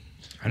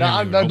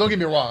 Don't get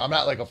me wrong. I'm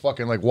not like a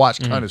fucking like watch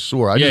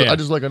connoisseur. I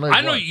just like a nice.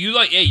 I know watch. you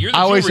like. Yeah, you're. The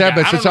I always have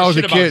been been since I was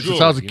a kid.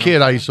 Since I was a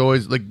kid, I used to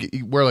always like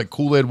wear like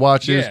Kool-Aid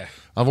watches. Yeah.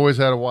 I've always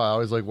had a watch. I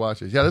always like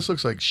watches. Yeah, this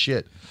looks like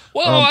shit.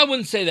 Well, I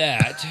wouldn't say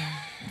that.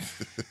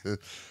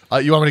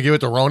 You want me to give it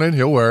to Ronan?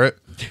 He'll wear it.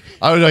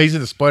 I don't know. He's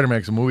in the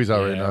Spider-Man movies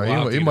out right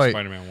now. He might.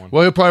 Spider-Man one.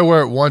 Well, he'll probably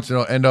wear it once and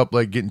it'll end up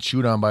like getting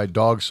chewed on by a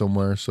dog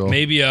somewhere. So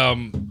maybe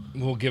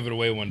we'll give it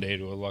away one day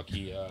to a lucky.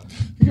 You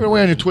give it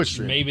away on your Twitch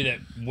stream. Maybe that.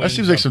 That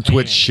seems like some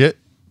Twitch shit.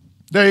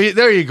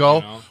 There you go.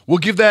 You know? We'll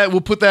give that.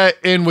 We'll put that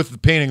in with the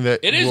painting that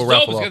it is we'll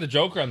dope. It's got the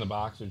Joker on the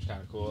box, which is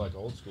kind of cool, like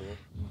old school.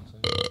 You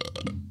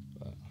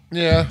know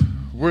yeah,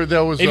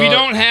 that was. If you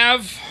don't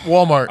have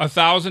Walmart,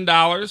 $1,000,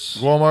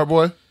 Walmart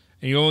boy.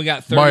 And you only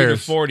got 30 to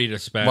 40 to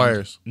spend.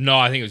 Myers. No,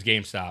 I think it was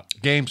GameStop.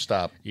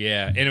 GameStop.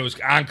 Yeah, and it was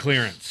on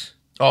clearance.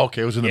 Oh,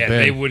 okay, it was in the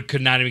bin. They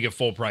could not even get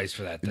full price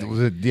for that thing.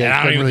 And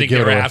I don't even think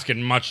they were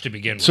asking much to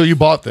begin with. So you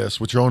bought this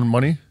with your own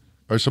money,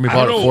 or somebody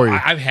bought it for you?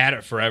 I've had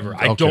it forever.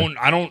 Okay.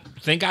 I don't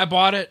think I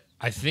bought it.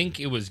 I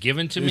think it was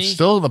given to me. It's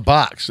still in the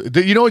box.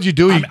 You know what you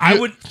do? I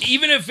would,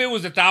 even if it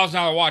was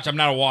 $1,000 watch. I'm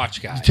not a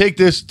watch guy. Take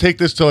this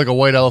to like a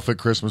White Elephant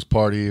Christmas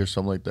party or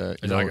something like that.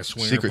 Is it like a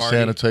swinger Secret party?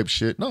 Santa type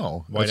shit?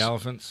 No, White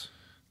elephants.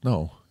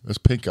 No, that's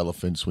pink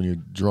elephants when you're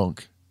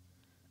drunk.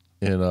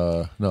 And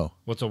no.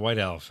 What's a white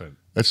elephant?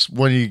 That's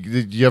when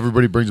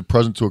everybody brings a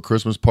present to a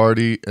Christmas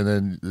party, and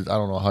then I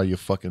don't know how you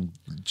fucking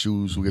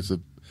choose who gets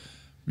the.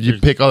 You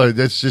pick other.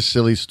 That's just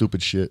silly,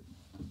 stupid shit.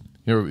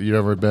 You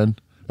ever been?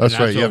 That's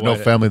right. You have no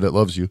family that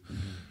loves you.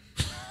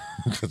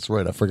 That's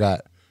right. I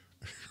forgot.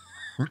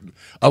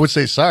 I would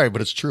say sorry,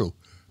 but it's true.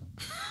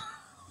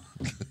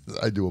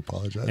 I do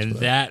apologize. And for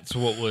that's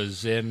what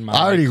was in my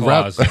I already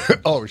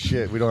closet. Oh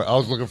shit! We don't. I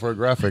was looking for a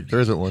graphic. There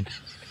isn't one.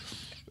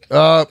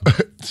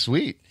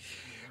 Sweet.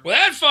 Well,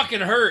 that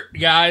fucking hurt,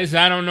 guys.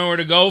 I don't know where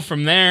to go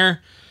from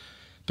there.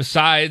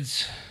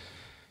 Besides,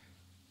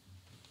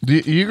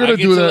 you're gonna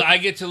do that. I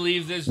get to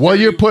leave this. While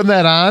you're putting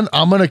that on,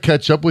 I'm gonna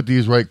catch up with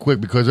these right quick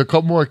because a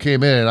couple more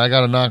came in, and I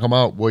gotta knock them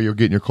out while you're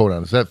getting your coat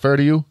on. Is that fair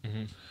to you?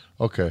 Mm-hmm.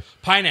 Okay.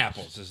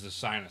 Pineapples is the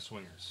sign of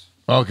swingers.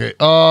 Okay.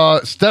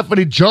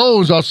 Stephanie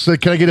Jones also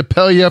said, "Can I get a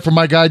Pell yeah from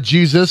my guy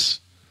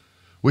Jesus?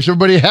 Wish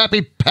everybody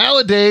happy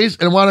Pal days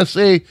and want to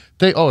say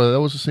thank." Oh,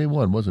 that was the same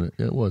one, wasn't it?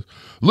 Yeah, it was.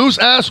 Loose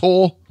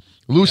asshole.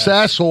 Loose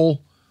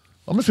asshole.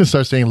 I'm just gonna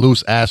start saying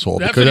loose asshole.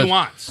 That's what he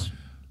wants.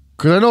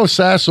 Because I know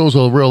Sasso's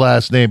a real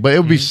last name, but it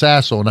would be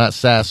Sasso, not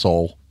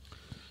Sassol.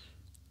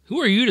 Who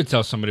are you to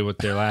tell somebody what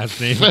their last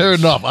name is? Fair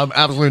enough. I'm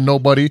absolutely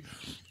nobody.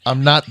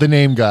 I'm not the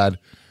name god.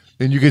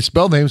 And you can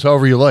spell names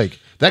however you like.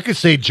 That could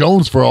say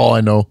Jones for all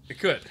I know. It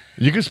could.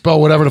 You can spell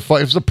whatever the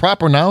fuck. If it's a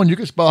proper noun, you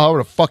can spell however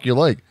the fuck you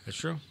like. That's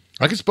true.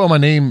 I can spell my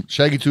name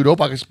Shaggy 2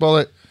 Dope. I can spell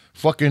it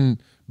fucking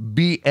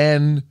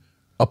BN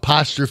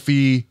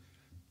apostrophe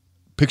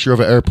picture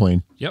of an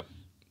airplane. Yep.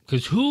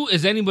 Because who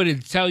is anybody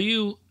to tell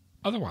you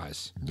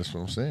otherwise? That's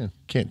what I'm saying.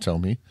 Can't tell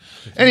me.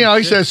 Anyhow,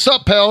 he says,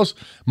 "Sup, pals?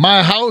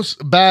 My house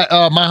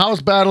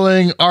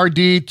battling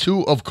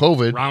RD2 of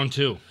COVID. Round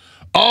 2.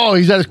 Oh,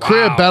 he's at his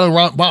crib battling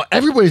around. Wow,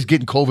 everybody's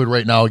getting COVID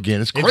right now again.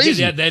 It's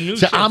crazy. That new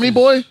is that Omni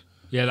Boy?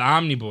 Yeah, the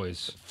Omni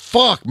Boys.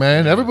 Fuck,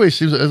 man. Everybody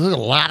seems like there's a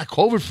lot of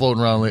COVID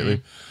floating around lately.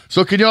 Mm-hmm.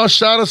 So can y'all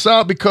shout us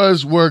out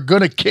because we're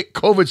going to kick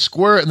COVID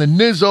square and the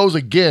Nizzos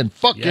again.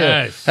 Fuck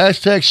yes. Yeah.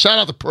 Hashtag shout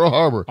out to Pearl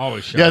Harbor.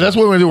 Always shout out. That's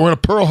what we're going to do. We're going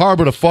to Pearl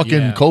Harbor to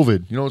fucking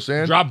COVID. You know what I'm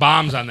saying? Drop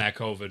bombs on that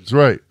COVID. That's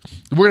right.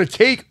 We're going to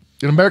take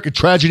an American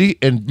tragedy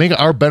and make it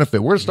our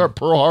benefit. We're going to start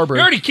Pearl Harbor.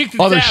 You already kicked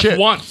its ass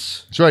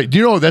once. That's right. Do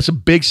you know that's a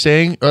big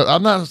saying? I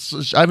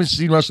haven't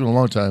seen wrestling in a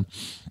long time.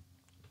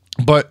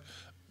 But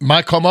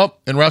my come up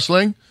in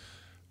wrestling,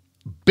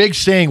 big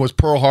saying was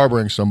Pearl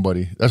Harboring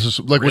somebody. That's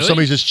just like when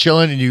somebody's just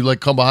chilling and you like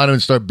come behind them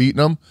and start beating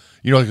them.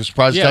 You know, like a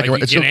surprise attack.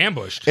 Like you get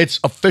ambushed. It's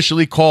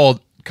officially called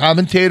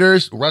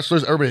commentators,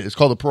 wrestlers, everybody. It's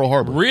called the Pearl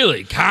Harbor.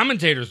 Really?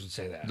 Commentators would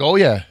say that. Oh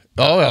yeah.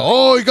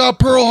 Oh, you got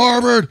Pearl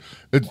Harbored.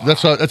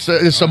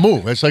 It's a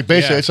move. It's like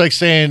basically, it's like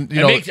saying,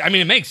 you know,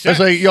 it makes sense. It's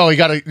like, you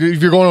got to,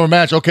 if you're going to a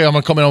match, okay, I'm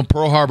gonna come in on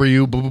Pearl Harbor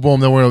you, boom, boom, boom.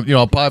 Then we're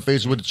gonna, pie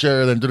faces with the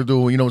chair, then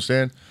do, you know what I'm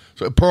saying?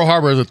 So Pearl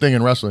Harbor is a thing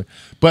in wrestling.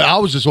 But I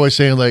was just always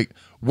saying, like,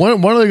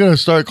 when are they gonna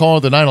start calling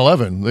it the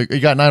 9/11? Like, you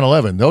got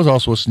 9/11. That was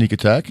also a sneak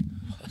attack.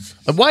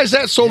 Why is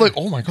that so like?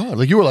 Oh my god!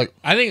 Like you were like,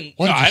 I think.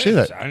 Why did you say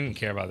that? I didn't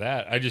care about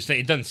that. I just think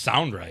it doesn't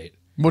sound right.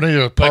 What are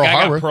you, Pearl Harbor?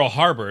 I got Pearl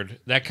Harbored.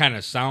 That kind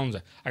of sounds.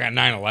 I got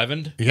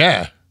 9/11.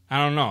 Yeah. I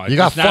don't know. You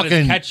got not fucking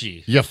as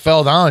catchy. You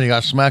fell down. You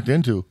got smacked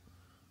into.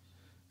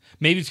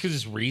 Maybe it's because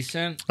it's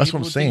recent. That's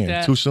what I'm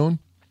saying. Too soon.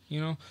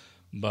 You know,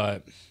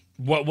 but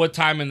what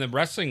time in the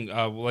wrestling?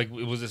 Like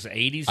was this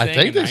 80s? I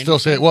think they still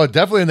say it. Well,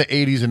 definitely in the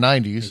 80s and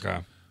 90s. Okay.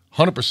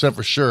 100%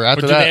 for sure.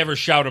 After but that, did they ever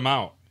shout them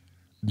out?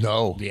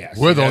 No. Yeah,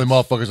 we're the only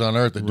motherfuckers on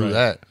earth that do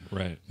that.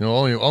 Right. You know,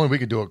 only we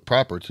could do it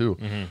proper too.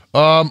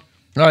 Mm-hmm.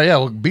 All right, yeah,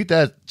 well, beat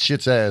that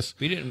shit's ass.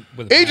 Beat it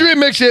with Adrian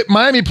mixed it.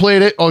 Miami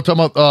played it. Oh,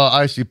 talking about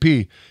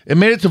ICP. It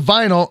made it to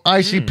vinyl.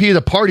 ICP,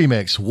 the party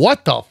mix.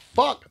 What the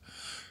fuck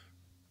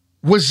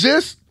was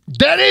this?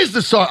 That is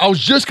the song. I was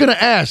just gonna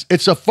ask.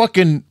 It's like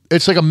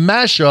a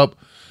mashup,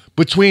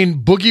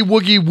 between Boogie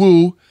Woogie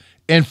Woo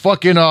and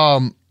fucking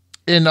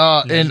in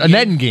a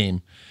netting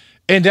game.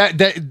 And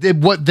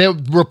what they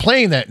were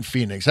playing that in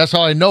Phoenix. That's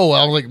how I know.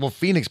 I was like, well,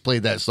 Phoenix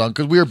played that song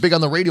because we were big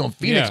on the radio in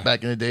Phoenix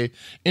back in the day,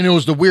 and it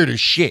was the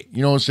weirdest shit.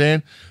 You know what I'm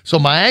saying? So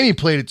Miami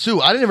played it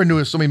too. I never knew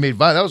if somebody made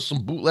vinyl. That was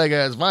some bootleg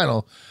ass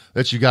vinyl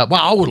that you got.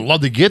 Wow, I would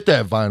love to get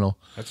that vinyl.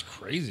 That's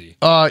crazy.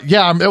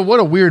 Yeah, what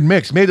a weird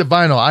mix. Made the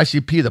vinyl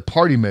ICP, the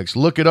party mix.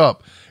 Look it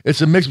up. It's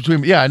a mix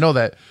between. Yeah, I know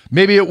that.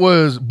 Maybe it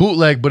was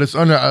bootleg, but it's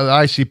under an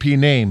ICP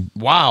name.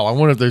 Wow, I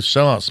wonder if they're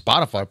selling on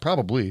Spotify.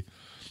 Probably.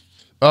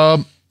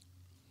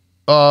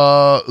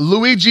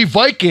 Luigi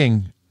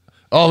Viking.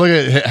 Oh, look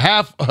at it.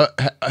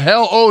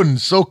 Hell Odin.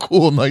 So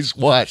cool. Nice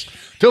watch.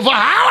 To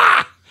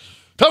Valhalla!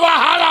 To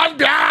Valhalla,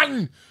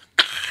 Dan!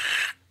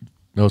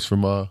 No, it's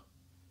from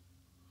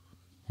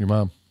your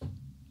mom.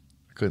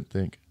 I couldn't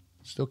think.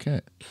 Still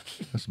can't.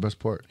 That's the best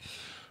part.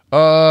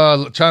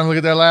 Trying to look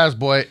at that last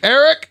boy.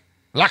 Eric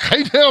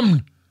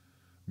Lakhaitim.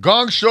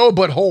 Gong Show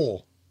but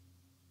whole.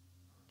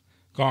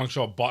 Gong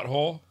Show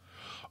butthole?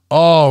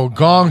 Oh,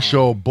 Gong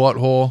Show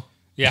butthole.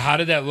 Yeah, how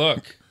did that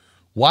look?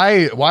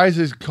 Why is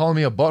this calling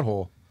me a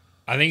butthole?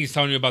 I think he's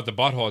telling you about the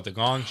butthole at the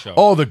Gong Show.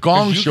 Oh, the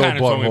Gong Show butthole. You kind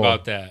of told me butthole.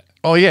 about that.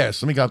 Oh,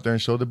 yes. Let me go up there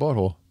and show the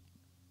butthole.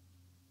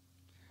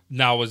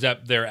 Now, was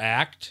that their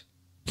act?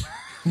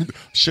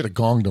 Should have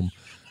gonged him.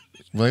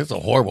 Well, it's a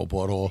horrible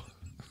butthole.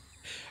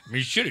 I mean,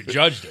 you should have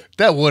judged it.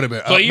 That would have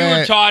been. But you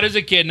were taught as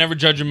a kid, never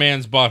judge a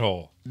man's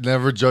butthole.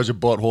 Never judge a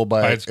butthole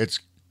by its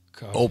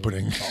cover.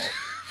 opening.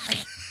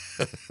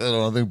 I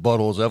don't think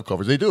buttholes have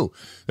covers. They do.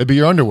 That'd be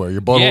your underwear.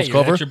 Your butthole's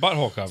cover. That's your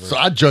butthole cover. So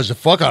I'd judge the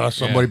fuck out of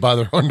somebody by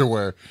their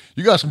underwear.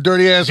 You got some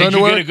dirty ass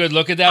underwear. Did you get a good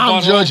look at that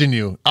I'm butthole? judging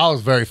you. I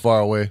was very far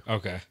away.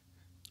 Okay.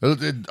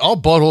 All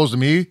buttholes to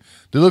me,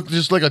 they look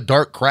just like a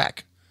dark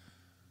crack.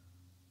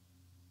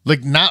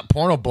 Like not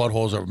porno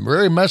buttholes are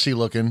very messy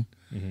looking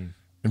and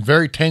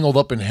very tangled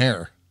up in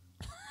hair.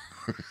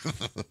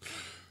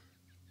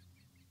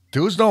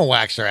 Dudes don't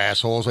wax their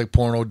assholes like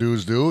porno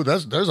dudes do.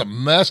 There's a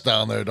mess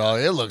down there, dog.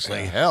 It looks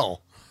like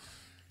hell.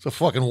 It's a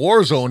fucking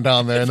war zone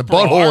down there, and the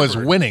butthole is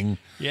winning.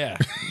 Yeah.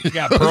 You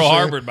got Pearl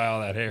Harbored by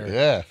all that hair.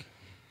 Yeah.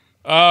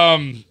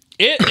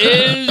 It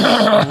is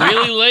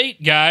really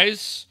late,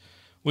 guys,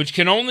 which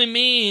can only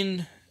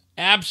mean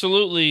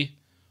absolutely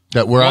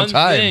that we're on one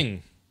time.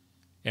 Thing,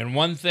 and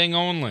one thing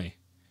only.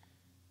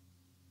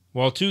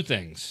 Well, two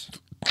things.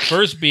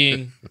 First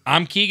being,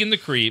 I'm Keegan the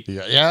Creep.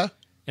 Yeah.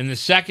 And the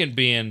second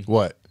being,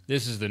 what?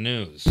 This is the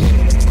news.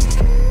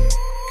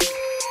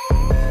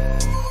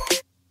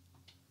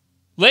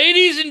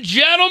 Ladies and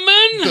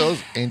gentlemen,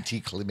 those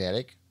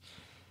anticlimactic.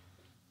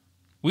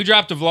 We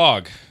dropped a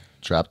vlog.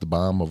 Dropped the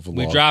bomb of a vlog.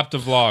 We dropped a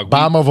vlog.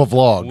 Bomb of a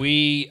vlog.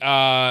 We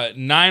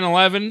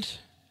 9/11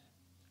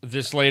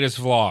 this latest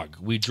vlog.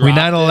 We dropped. We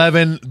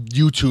 9/11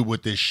 YouTube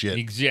with this shit.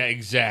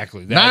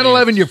 Exactly.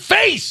 9/11 your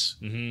face.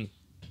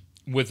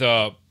 With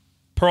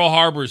Pearl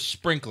Harbor's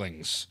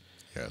sprinklings.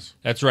 Yes.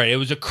 That's right. It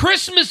was a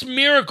Christmas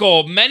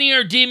miracle. Many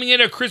are deeming it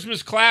a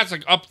Christmas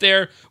classic, up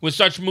there with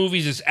such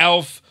movies as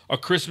Elf, A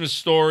Christmas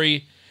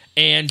Story,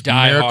 and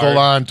Die Hard. Miracle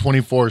on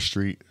 24th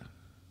Street.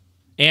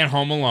 And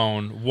Home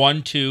Alone.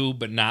 1, 2,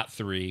 but not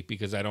 3,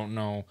 because I don't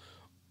know.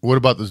 What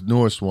about this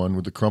newest one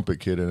with the Crumpet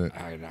Kid in it?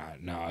 I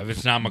don't know. If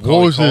it's not Macaulay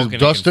What was Culkin,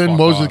 his Dustin?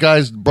 What was the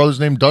guy's brother's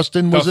name?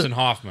 Dustin? Was Dustin it?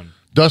 Hoffman.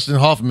 Dustin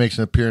Hoffman makes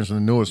an appearance in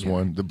the newest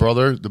one. The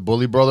brother, the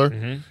bully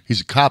brother. He's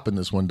a cop in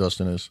this one,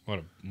 Dustin is.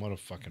 What a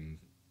fucking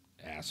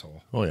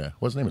asshole. Oh, yeah.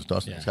 Well, his name is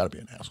Dustin. He's got to be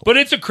an asshole. But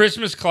it's a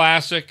Christmas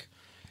classic.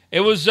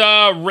 It was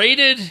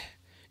rated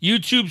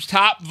YouTube's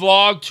top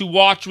vlog to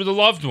watch with a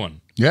loved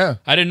one. Yeah.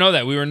 I didn't know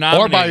that. We were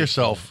nominated. Or by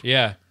yourself.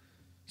 Yeah.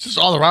 It's just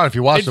all around if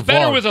you watch it's the vlog. It's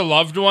better with a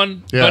loved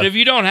one. Yeah. But if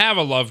you don't have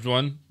a loved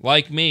one,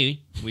 like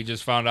me, we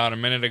just found out a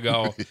minute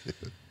ago,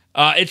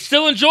 it's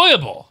still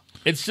enjoyable.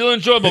 It's still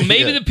enjoyable.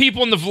 Maybe the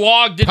people in the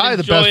vlog didn't Probably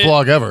the enjoy best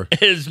vlog ever.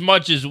 as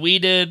much as we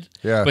did.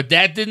 Yeah. But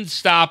that didn't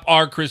stop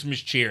our Christmas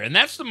cheer. And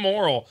that's the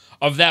moral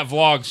of that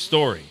vlog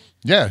story.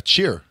 Yeah,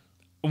 cheer.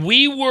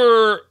 We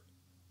were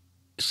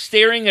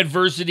staring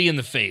adversity in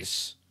the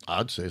face.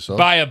 I'd say so.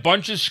 By a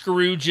bunch of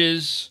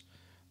Scrooges.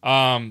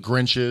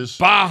 Grinches.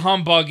 Bah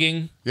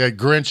humbugging. Yeah,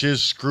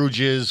 Grinches,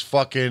 Scrooges,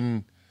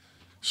 fucking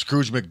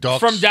Scrooge McDucks.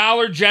 From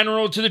Dollar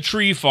General to the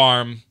tree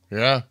farm.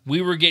 Yeah.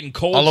 We were getting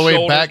cold all the way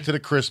shouldered. back to the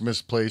Christmas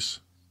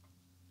place.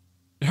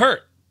 It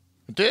hurt.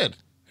 It did.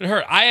 It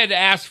hurt. I had to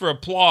ask for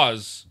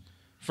applause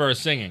for our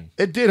singing.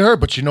 It did hurt,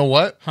 but you know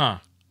what? Huh.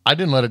 I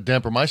didn't let it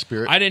damper my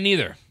spirit. I didn't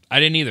either.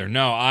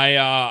 No,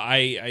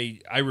 I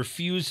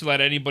refuse to let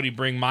anybody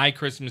bring my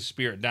Christmas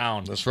spirit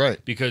down. That's right.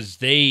 Because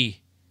they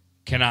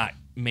cannot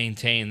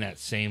maintain that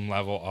same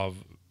level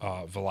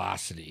of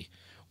velocity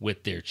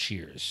with their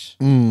cheers.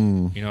 You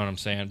know what I'm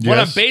saying? Yes. What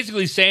I'm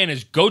basically saying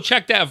is go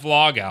check that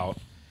vlog out.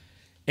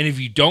 And if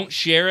you don't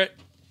share it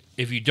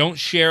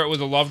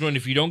with a loved one,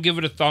 if you don't give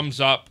it a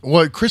thumbs up.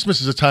 Well, Christmas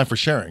is a time for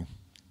sharing.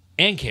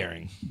 And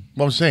caring.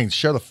 What I'm saying,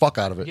 share the fuck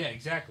out of it. Yeah,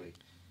 exactly.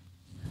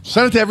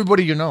 Send it to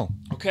everybody you know.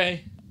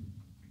 Okay.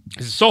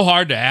 It's so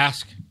hard to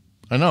ask.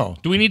 I know.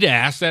 Do we need to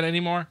ask that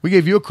anymore? We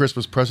gave you a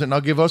Christmas present, and I'll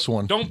give us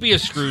one. Don't be a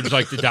Scrooge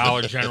like the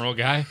Dollar General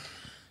guy.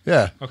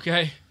 Yeah.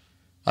 Okay?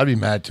 I'd be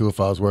mad, too, if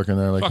I was working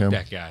there like Fuck him.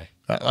 that guy.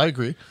 I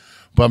agree.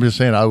 But I'm just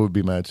saying I would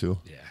be mad, too.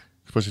 Yeah.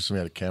 Especially if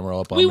somebody had a camera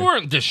up on We me.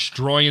 weren't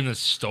destroying the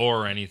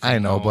store or anything. I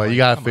know, though. but Like, you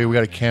got to come figure we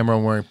on, got a man. camera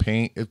and wearing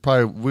paint. It's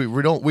probably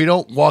we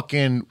don't walk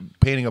in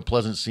painting a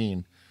pleasant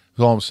scene.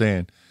 That's all I'm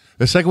saying.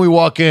 The second we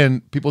walk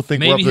in, people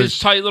think Maybe we're up his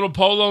tight little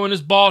polo and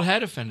his bald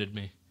head offended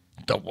me.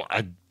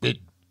 it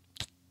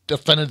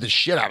offended the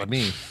shit out of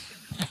me.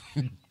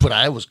 But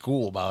I was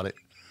cool about it.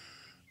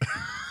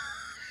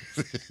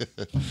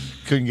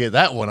 Couldn't get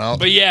that one out.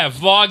 But yeah,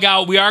 vlog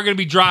out. We are going to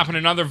be dropping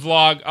another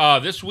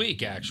vlog this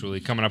week, actually,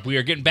 coming up. We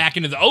are getting back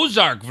into the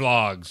Ozark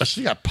vlogs. I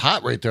see you got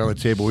pot right there on the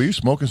table. Were you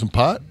smoking some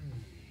pot?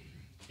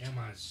 Am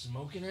I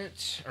smoking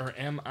it, or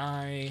am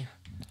I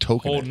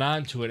Toking holding it.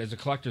 on to it as a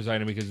collector's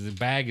item because the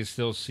bag is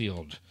still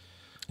sealed?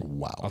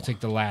 Wow. I'll take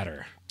the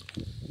latter.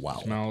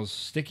 Wow. Smells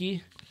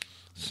sticky.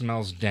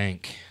 Smells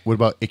dank. What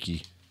about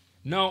icky?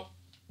 No,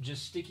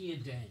 just sticky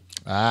and dank.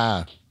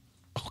 Ah.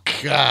 Oh,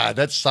 God.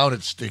 That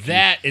sounded sticky.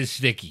 That is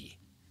sticky.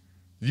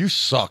 You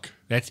suck.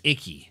 That's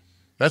icky.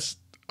 That's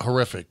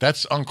horrific.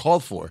 That's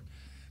uncalled for.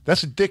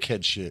 That's a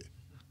dickhead shit.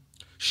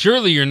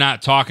 Surely you're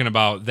not talking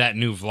about that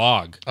new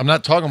vlog. I'm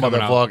not talking about Coming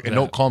that out vlog, and that-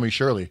 don't call me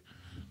Shirley.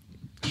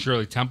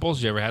 Shirley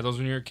Temples. You ever had those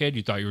when you were a kid?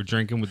 You thought you were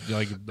drinking with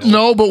like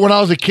No, but when I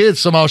was a kid,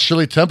 somehow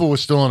Shirley Temple was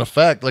still in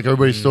effect. Like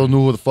everybody still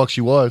knew who the fuck she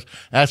was.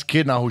 Ask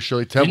kid now who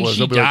Shirley Temple Didn't is. she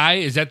They'll be like, die?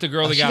 Is that the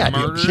girl that she got gotta be-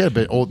 murdered? she had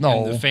been old.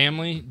 No. And the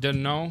family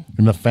didn't know.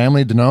 In the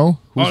family to know?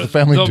 Who's the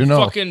family to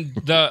know? Fucking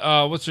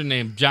what's her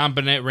name? John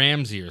Benet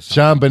Ramsey or something.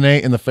 John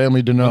Benet and the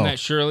family to know. Wasn't that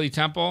Shirley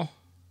Temple?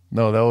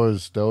 No, that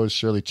was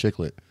Shirley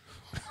Chicklet.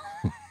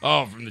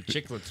 Oh, from the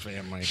Chicklets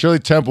family. Shirley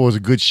Temple was a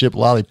good ship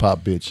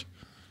lollipop bitch.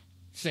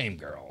 Same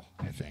girl,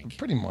 I think.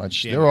 Pretty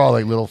much. Yeah. They were all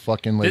like little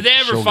fucking like. Did they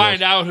ever showgirls.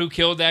 find out who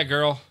killed that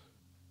girl?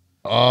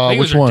 I think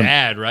it was Which her one?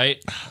 dad,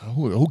 right?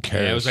 Who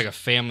cares? Yeah, it was like a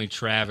family I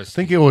travesty.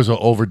 think it was an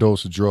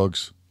overdose of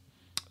drugs.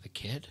 The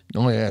kid?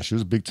 Oh yeah, she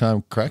was a big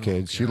time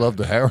crackhead. She loved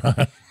the heroin.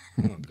 Oh,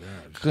 God.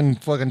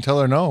 Couldn't fucking tell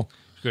her no.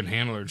 Couldn't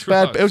handle her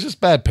drugs. Bad. It was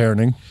just bad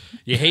parenting.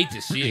 You hate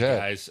to see it, Yeah.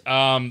 guys.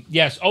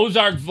 Yes,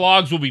 Ozark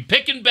Vlogs will be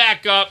picking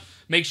back up.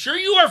 Make sure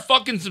you are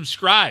fucking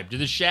subscribed to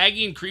the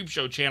Shaggy and Creep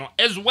Show channel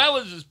as well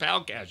as this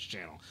Palcast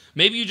channel.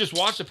 Maybe you just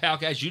watched the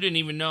Palcast. You didn't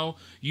even know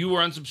you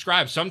were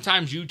unsubscribed.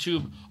 Sometimes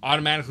YouTube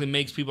automatically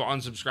makes people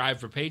unsubscribe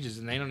for pages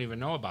and they don't even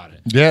know about it.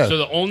 Yeah. So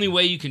the only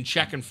way you can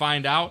check and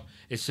find out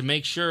is to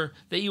make sure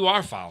that you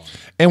are following.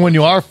 And when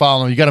you are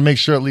following, you got to make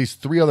sure at least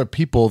 3 other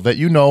people that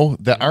you know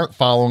that aren't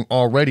following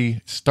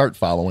already start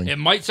following. It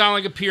might sound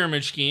like a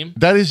pyramid scheme.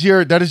 That is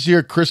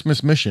your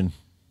Christmas mission.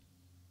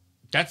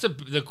 That's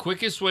the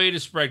quickest way to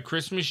spread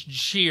Christmas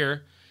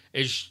cheer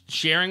is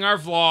sharing our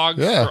vlogs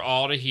Yeah. for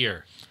all to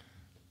hear.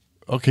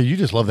 Okay, you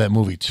just love that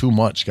movie too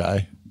much,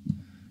 guy.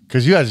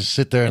 Because you guys just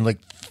sit there and like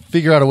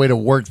figure out a way to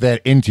work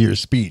that into your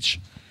speech.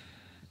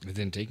 It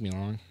didn't take me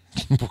long.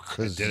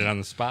 Because Did it on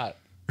the spot.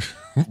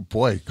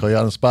 boy, call you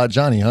on the spot,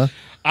 Johnny, huh?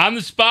 On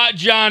the spot,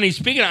 Johnny.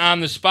 Speaking of on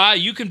the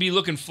spot, you can be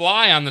looking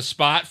fly on the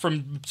spot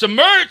from some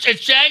merch at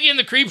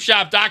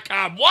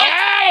shaggyandthecreepshop.com. What?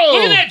 Ow!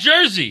 Look at that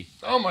jersey.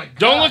 Oh my god!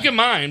 Don't look at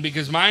mine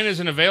because mine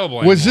isn't available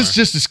anymore. Was this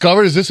just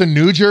discovered? Is this a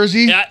New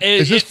Jersey? Yeah,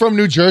 is this from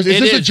New Jersey? Is it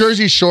this a is.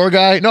 Jersey Shore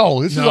guy?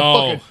 No, this is a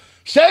No. fucking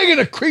Shaggy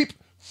the Creep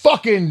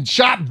fucking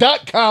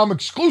shop.com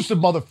exclusive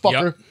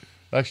motherfucker. Yep.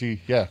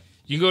 Actually, yeah.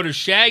 You can go to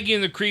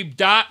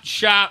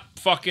shaggyandthecreep.shop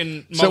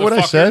fucking Is that what I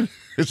motherfucker. said?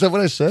 Is that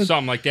what I said?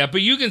 Something like that.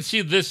 But you can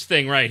see this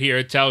thing right here.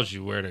 It tells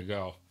you where to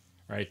go.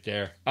 Right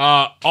there.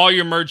 All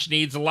your merch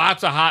needs.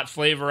 Lots of hot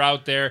flavor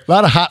out there. A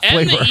lot of hot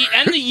End flavor.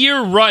 end the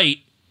year right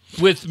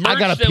with merch I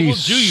got that a will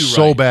piece do you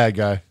so right. bad,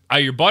 guy.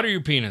 Your butt or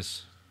your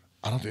penis?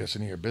 I don't think that's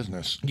any of your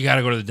business. You got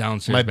to go to the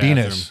downstairs My bathroom.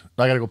 penis.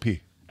 I gotta go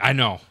pee. I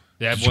know.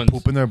 That Did you one's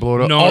poop in there, blow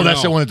it up? No, Oh, that's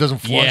no. the one that doesn't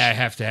flush. Yeah, I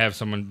have to have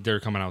someone.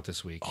 They're coming out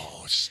this week.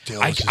 Oh, still.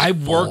 I it's just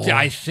worked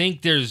it.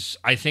 full.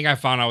 I think I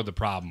found out what the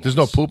problem was. There's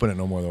no poop in it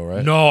no more, though,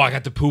 right? No, I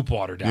got the poop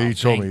water down. Yeah, you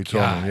told me. Thank You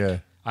told God. me. Yeah.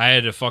 I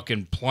had to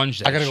fucking plunge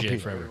that I gotta go shit pee.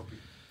 forever.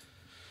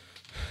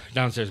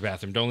 Downstairs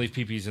bathroom. Don't leave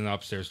pee-pees in the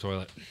upstairs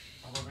toilet.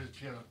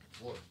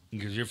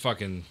 Because you're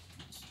fucking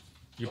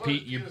your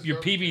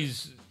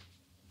pee-pees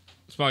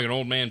smell like an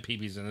old man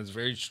pee-pees, and it's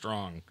very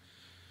strong.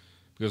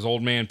 Because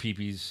old man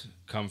pee-pees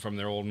come from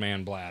their old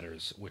man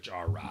bladders, which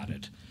are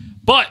rotted.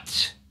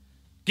 But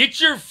get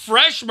your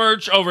fresh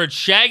merch over at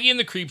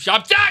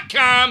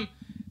shaggyandthecreepshop.com.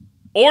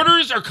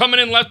 Orders are coming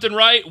in left and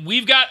right.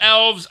 We've got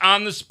elves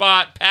on the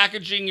spot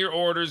packaging your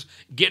orders,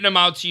 getting them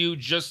out to you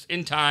just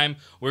in time.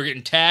 We're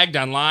getting tagged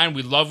online.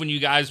 We love when you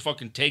guys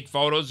fucking take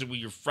photos with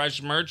your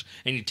fresh merch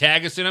and you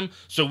tag us in them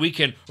so we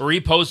can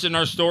repost it in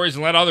our stories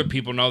and let other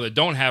people know that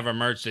don't have our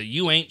merch that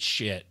you ain't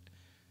shit.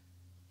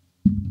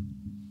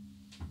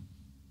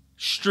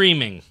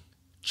 Streaming.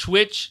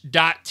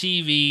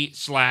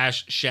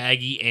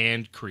 Twitch.tv/Shaggy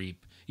and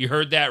Creep. You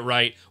heard that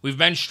right. We've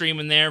been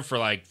streaming there for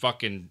like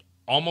fucking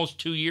almost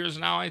 2 years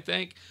now, I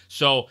think.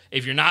 So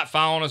if you're not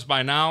following us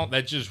by now,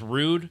 that's just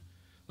rude.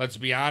 Let's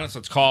be honest.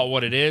 Let's call it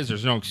what it is.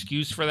 There's no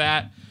excuse for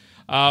that.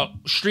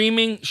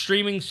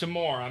 Streaming some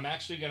more. I'm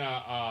actually going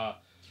to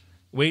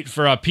wait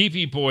for a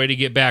PP Boy to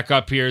get back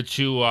up here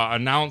to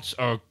announce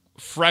a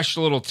fresh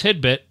little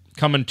tidbit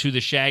coming to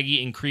the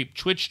Shaggy and Creep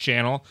Twitch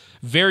channel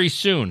very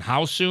soon.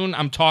 How soon?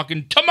 I'm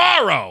talking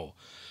tomorrow.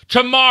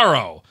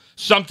 Tomorrow.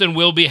 Something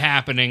will be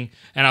happening,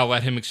 and I'll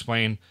let him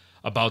explain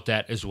about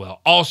that as well.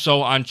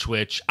 Also on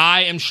Twitch,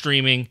 I am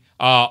streaming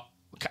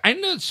I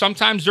know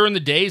sometimes during the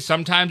day,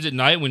 sometimes at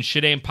night when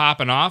shit ain't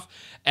popping off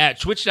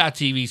at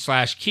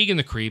twitch.tv/Keegan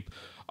the Creep.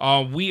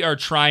 We are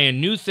trying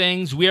new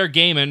things. We are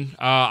gaming.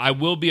 I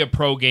will be a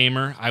pro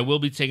gamer. I will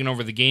be taking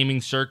over the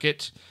gaming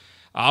circuit.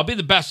 I'll be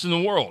the best in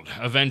the world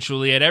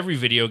eventually at every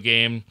video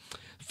game.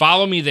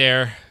 Follow me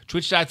there,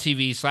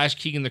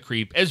 twitch.tv/Keegan the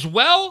Creep, as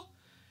well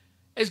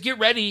as get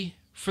ready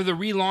for the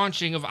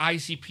relaunching of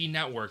ICP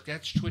Network.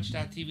 That's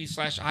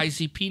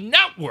twitch.tv/ICP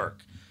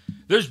Network.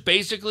 There's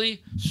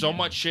basically so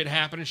much shit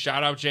happening.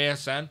 Shout out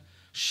JSN.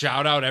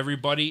 Shout out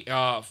everybody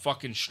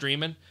fucking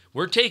streaming.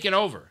 We're taking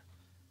over.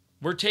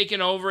 We're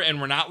taking over and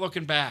we're not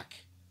looking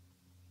back.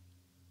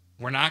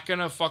 We're not going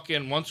to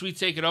fucking, once we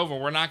take it over,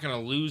 we're not going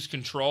to lose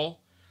control.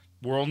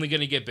 We're only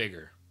going to get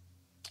bigger.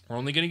 We're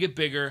only going to get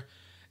bigger.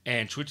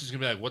 And Twitch is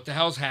going to be like, what the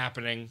hell's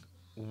happening?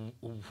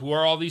 Who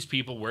are all these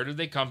people? Where did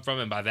they come from?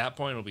 And by that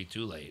point, it'll be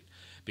too late.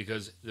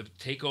 Because the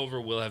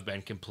takeover will have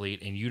been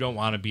complete. And you don't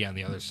want to be on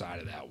the other side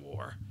of that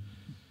war.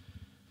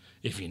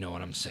 If you know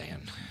what I'm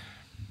saying.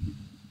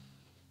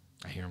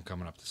 I hear him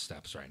coming up the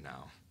steps right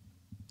now.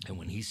 And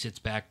when he sits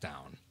back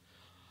down,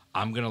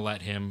 I'm going to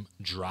let him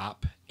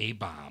drop a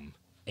bomb,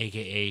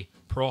 a.k.a.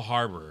 Pearl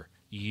Harbor,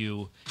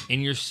 you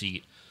in your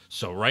seat.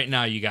 So right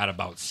now you got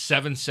about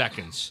 7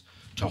 seconds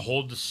to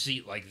hold the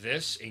seat like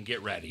this and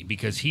get ready.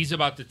 Because he's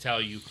about to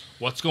tell you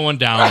what's going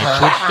down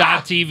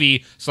at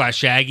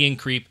twitch.tv/Shaggy and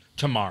Creep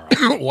tomorrow.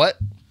 What?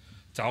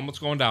 Tell him what's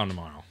going down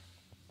tomorrow.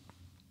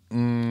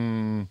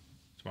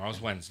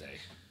 Tomorrow's Wednesday.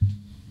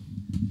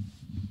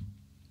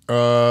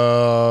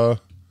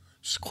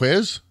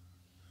 Quiz?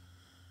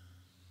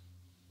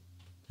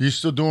 You're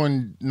still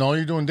doing... No,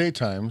 you're doing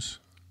daytimes.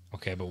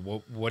 Okay, but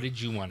what did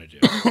you want to do?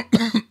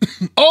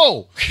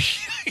 Oh!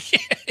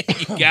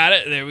 You got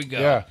it? There we go.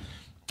 Yeah.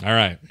 All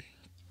right.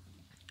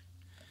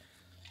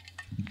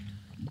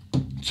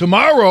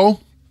 Tomorrow,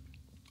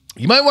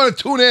 you might want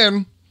to tune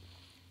in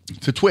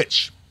to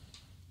Twitch.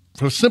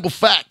 For the simple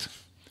fact,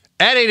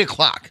 at 8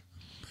 o'clock.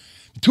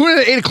 Tune in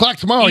at 8 o'clock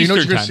tomorrow. You know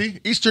what you're going to see?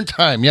 Eastern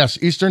time. Yes,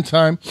 Eastern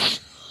time.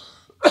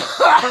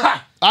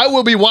 I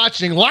will be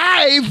watching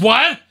live.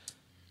 What?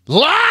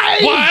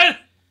 Live. What?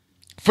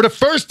 For the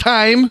first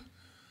time,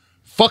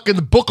 fucking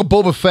the Book of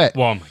Boba Fett.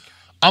 Oh, my God.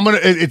 I'm going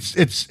to, it's.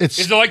 Is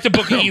it like the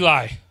Book of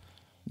Eli?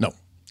 No,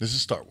 this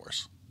is Star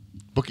Wars.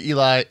 Book of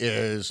Eli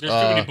is. There's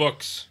too many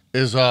books.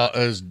 Is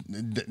Denzel.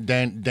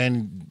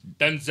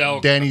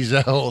 Danny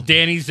Zell.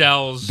 Danny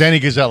Zell's.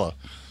 Danny Gazella.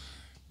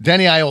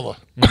 Danny Iola.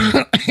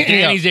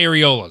 Danny's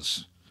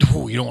areolas.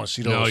 Ooh, you don't want to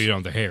see those. No, you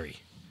don't. They're hairy.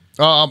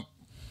 I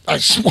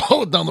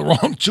swallowed down the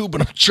wrong tube,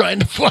 and I'm trying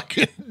to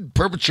fucking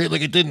perpetrate like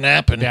it didn't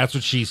happen. That's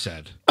what she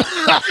said.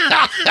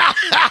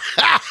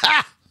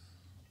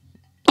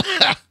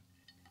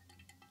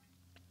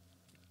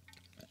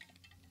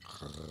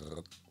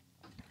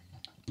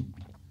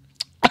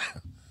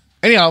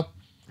 Anyhow,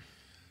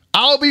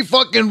 I'll be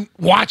fucking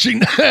watching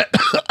that.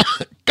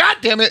 God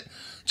damn it.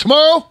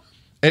 Tomorrow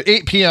at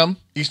 8 p.m.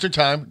 Eastern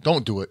time.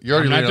 Don't do it. You're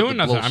already I'm not doing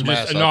nothing. I'm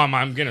just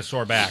I'm getting a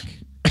sore back.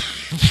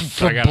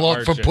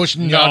 for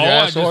pushing down your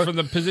ass. Just for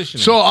the position.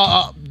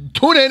 So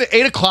tune in at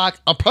 8 o'clock.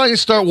 I'm probably gonna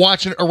start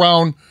watching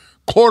around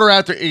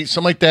 8:15,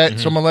 something like that.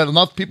 So I'm gonna let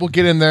enough people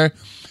get in there,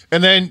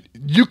 and then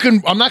you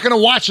can. I'm not gonna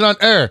watch it on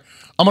air.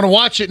 I'm gonna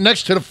watch it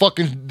next to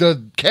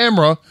the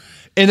camera,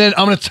 and then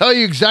I'm gonna tell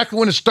you exactly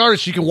when it started,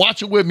 so you can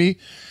watch it with me,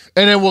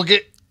 and then we'll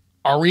get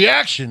our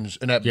reactions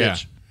in that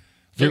bitch.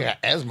 You're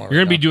going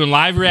to be doing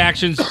live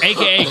reactions,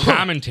 a.k.a.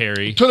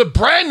 commentary. To the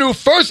brand new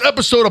first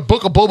episode of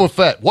Book of Boba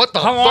Fett. What the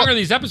How long are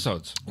these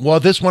episodes? Well,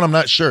 this one I'm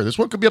not sure. This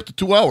one could be up to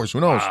 2 hours.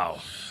 Who knows?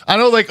 Wow. I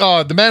know, like,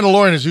 The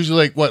Mandalorian is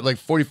usually, like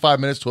 45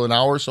 minutes to an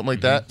hour, something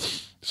like that.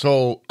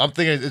 So I'm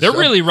thinking... They're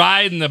really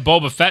riding the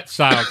Boba Fett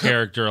style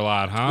character a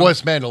lot, huh? Well,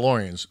 it's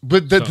Mandalorians.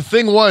 But the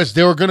thing was,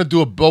 they were going to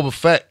do a Boba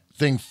Fett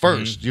thing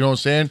first. You know what I'm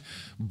saying?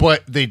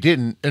 But they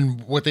didn't.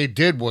 And what they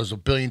did was a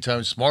billion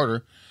times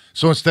smarter.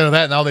 So instead of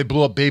that, now they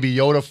blew up Baby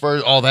Yoda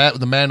first, all that, with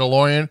the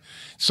Mandalorian.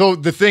 So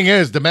the thing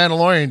is, the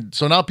Mandalorian,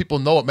 so now people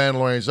know what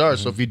Mandalorians are.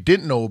 So if you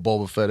didn't know what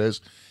Boba Fett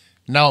is,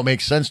 now it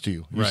makes sense to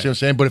you. You see what I'm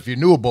saying? But if you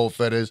knew what Boba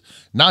Fett is,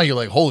 now you're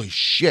like, holy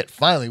shit,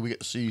 finally we get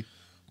to see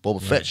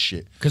Boba Fett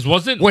shit. Because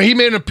when he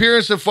made an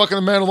appearance in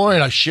fucking the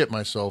Mandalorian, I shit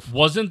myself.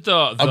 Wasn't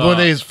when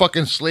his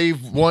fucking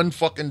slave one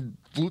fucking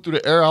flew through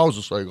the air, I was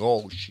just like,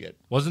 oh shit.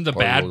 Wasn't the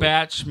Bad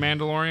Batch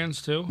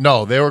Mandalorians too?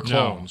 No, they were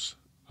clones.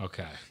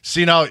 Okay.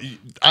 See, now,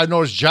 I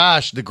noticed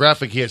Josh, the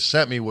graphic he had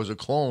sent me was a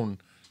clone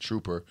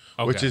trooper,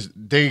 Okay. which is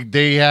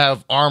they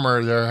have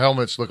armor. Their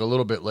helmets look a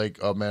little bit like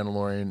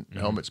Mandalorian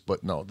helmets,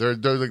 but no, they're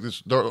like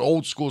this. They're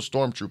old school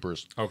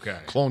stormtroopers, Okay.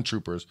 clone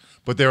troopers,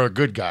 but they are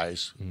good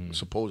guys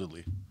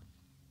supposedly.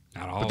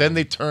 Not all But of then them.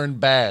 they turned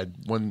bad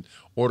when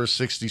Order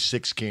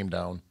 66 came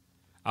down.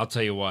 I'll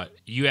tell you what.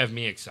 You have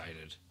me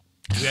excited.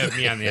 You have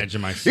me on the edge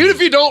of my seat. Even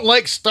if you don't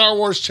like Star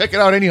Wars, check it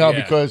out anyhow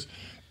Yeah. because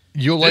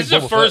you'll like. This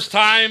is the Boba first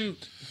time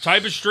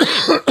type of stream.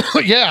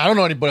 Fett. Yeah, I don't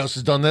know anybody else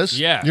has done this.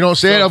 Yeah. You know what I'm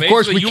saying? So Of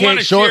course, we basically, you can't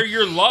wanna show share it.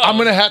 your love. I'm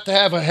gonna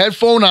have a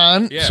headphone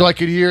on Yeah. so I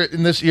could hear it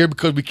in this ear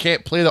because we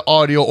can't play the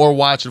audio or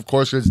watch it. Of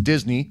course, 'cause it's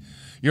Disney.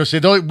 You know what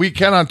I'm saying? We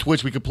can on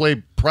Twitch. We could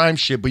play Prime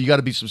shit, but you got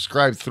to be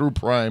subscribed through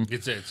Prime.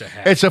 It's a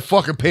hack. It's a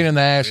fucking pain in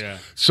the ass. Yeah.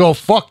 So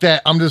fuck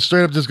that. I'm just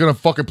straight up just gonna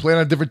fucking play on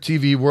a different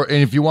TV.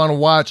 And if you want to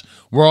watch,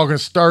 we're all gonna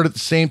start at the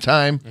same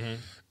time,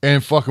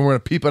 and fucking we're gonna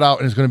peep it out,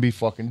 and it's gonna be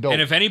fucking dope.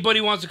 and if anybody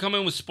wants to come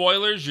in with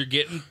spoilers, you're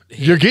getting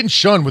hit. You're getting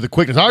shunned with the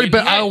quickness.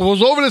 I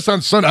was over this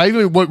on Sunday. I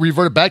even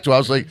reverted back to it. I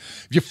was like,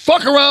 if you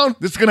fuck around,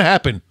 this is gonna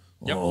happen.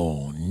 Yep.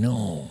 Oh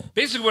no,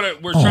 Basically,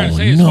 what we're trying to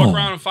say is no. fuck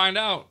around and find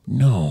out.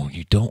 no,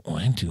 you don't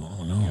want to.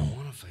 Oh no, I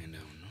want to find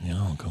out.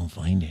 no, go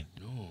find it.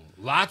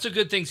 Lots of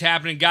good things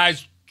happening,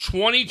 guys.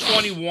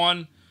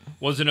 2021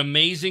 was an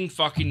amazing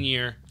fucking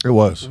year. It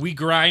was. We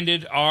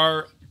grinded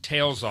our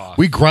tails off.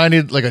 We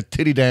grinded like a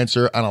titty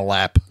dancer on a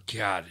lap.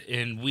 God,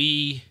 and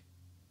we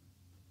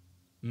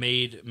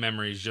made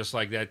memories just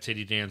like that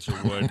titty dancer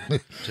would.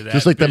 To that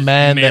Just like the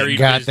man that married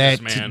got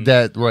businessman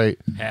that right.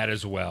 had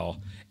as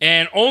well.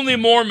 And only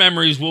more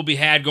memories will be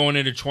had going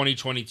into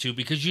 2022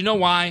 because you know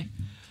why?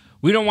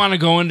 We don't want to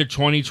go into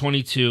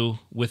 2022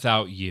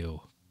 without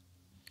you.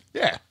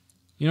 Yeah,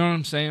 You know what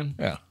I'm saying?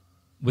 yeah.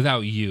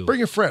 Without you. Bring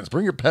your friends.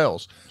 Bring your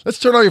pals. Let's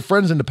turn all your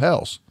friends into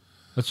pals.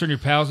 Let's turn your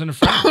pals into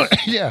friends.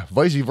 Yeah,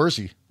 vice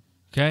versa.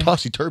 Okay?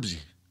 Tossy turbsy.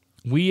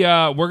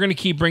 We're gonna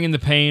keep bringing the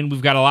pain.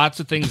 We've got lots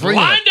of things Bring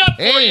lined the up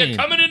for you pain.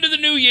 coming into the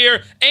new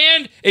year.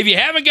 And if you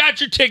haven't got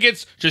your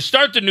tickets to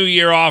start the new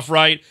year off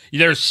right,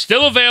 they're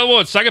still available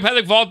at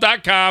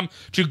psychopathicvault.com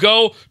to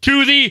go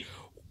to the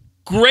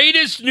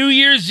greatest New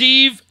Year's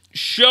Eve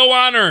show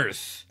on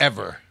earth.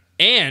 Ever.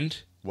 And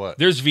What?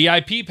 there's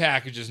VIP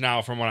packages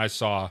now from what I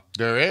saw.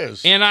 There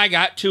is. And I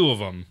got 2 of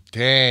them.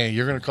 Dang,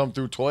 you're going to come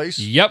through twice?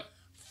 Yep.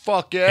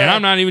 Fuck yeah. And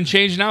I'm not even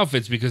changing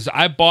outfits because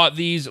I bought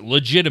these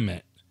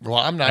legitimate. Well,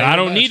 I'm not. And I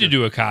even don't need to matching.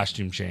 do a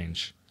costume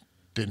change.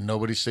 Didn't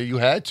nobody say you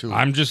had to?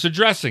 I'm just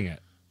addressing it.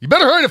 You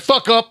better hurry the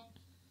fuck up.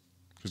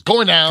 It's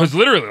going down. Because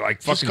literally,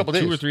 like Just a fucking couple 2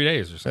 days. or 3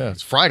 days or something. Yeah,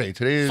 it's Friday.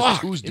 Today is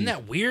Fuck, Tuesday. isn't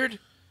that weird?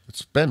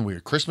 It's been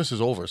weird. Christmas is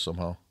over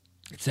somehow.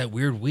 It's that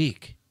weird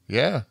week.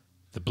 Yeah.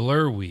 The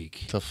blur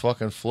week. To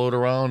fucking float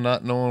around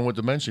not knowing what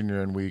dimension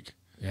you're in week.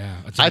 Yeah.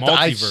 It's a I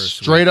multiverse.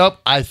 straight up,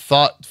 I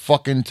thought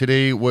fucking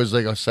today was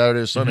like a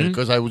Saturday or Sunday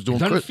because I was doing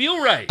week. Doesn't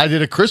feel right. I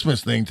did a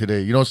Christmas thing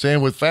today, you know what I'm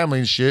saying, with family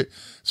and shit.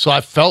 So I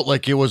felt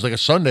like it was like a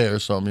Sunday or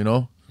something, you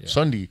know? Yeah.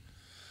 Sunday.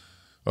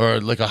 Or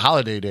like a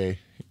holiday day.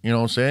 You know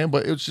what I'm saying?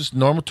 But it was just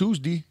normal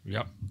Tuesday.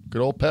 Yep.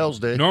 Good old Pals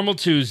Day. Normal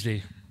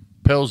Tuesday.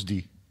 Pals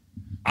Day.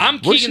 I'm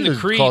What kicking should the have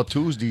creep. called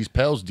Tuesdays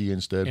Pals Day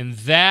instead? And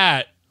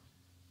that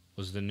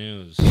was the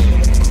news.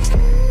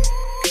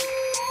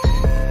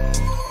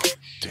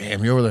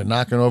 Damn, you over there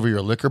knocking over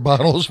your liquor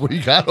bottles? What do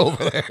you got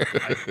over there?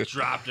 I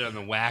dropped it on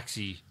the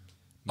waxy.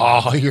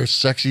 Oh, you're a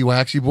sexy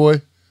waxy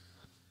boy.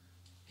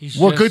 He's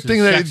Well, just good a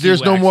thing that sexy,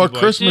 there's no waxy more boy.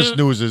 Christmas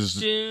news.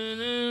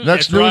 That's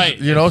Next news, right.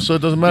 you know, so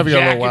it doesn't matter if you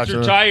got a little Jackets watch.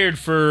 retired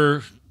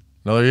for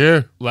Another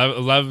year.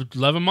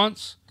 11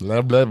 months.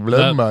 Blah, blah,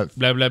 blah, months.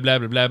 Blah, blah, blah,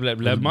 blah, blah, blah,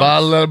 blah, months.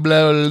 Blah, blah, blah,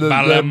 blah, Blah,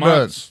 blah, blah,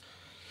 months.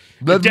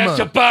 Blah, That's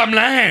the months. bottom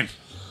line.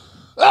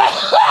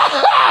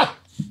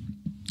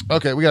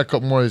 Okay, we got a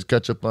couple more of these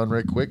catch up on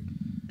right quick.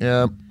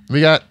 Yeah,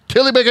 we got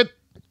Tilly Bickett.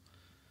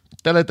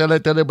 Tilly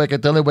Bickett, Tilly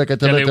Bickett, Tilly Bickett,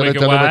 Tilly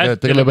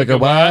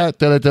Bickett,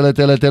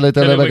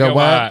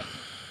 what?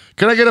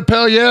 Can I get a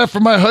pal yeah for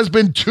my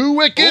husband, 2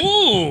 Wicked?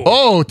 Ooh.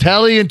 Oh,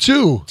 Tally and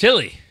 2.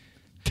 Tilly.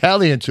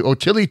 Tally and 2. Oh,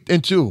 Tilly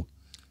and 2.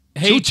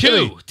 Hey,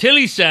 Tilly.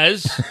 Tilly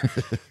says,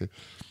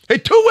 Hey,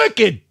 2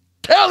 Wicked.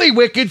 Tally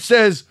Wicked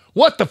says,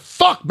 what the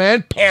fuck,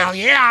 man? Pal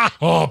yeah.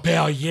 oh,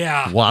 pal,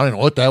 yeah. Well, I don't know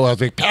what that was. I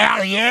was like,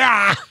 pal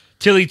yeah.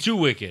 Tilly Too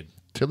Wicked.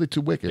 Tilly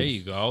 2 Wicked. There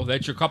you go.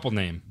 That's your couple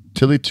name.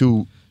 Tilly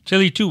 2.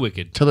 Tilly Too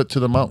Wicked. Till it to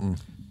the mountain.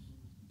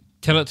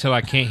 Tell it till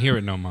I can't hear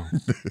it no more.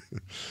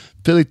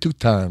 Tilly 2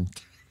 times.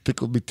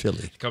 Tickle me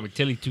Tilly. Call me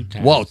Tilly 2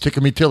 times. Whoa,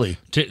 tickle me Tilly.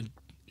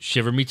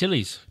 Shiver me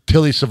Tillies.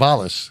 Tilly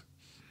Savalas.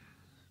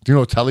 Do you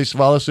know what Telly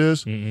Savalas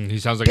is? He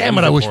sounds like Damn a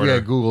it, news I wish we reporter.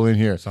 had Google in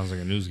here. Sounds like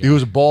a news guy. He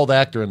was a bald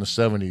actor in the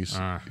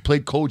 70s. He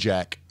played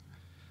Kojak.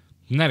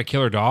 Isn't that a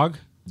killer dog?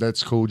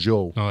 That's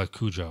Kojo. No, that's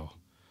Cujo.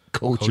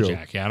 Kojo.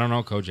 Kojak. Yeah, I don't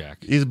know Kojak.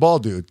 He's a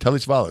bald dude. Telly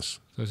Savalas.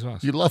 That's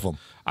us. You love him.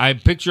 I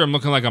picture him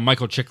looking like a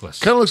Michael Chiklis.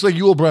 Kind of looks like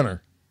Yul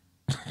Brenner.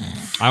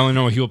 I only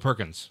know Hewell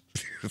Perkins.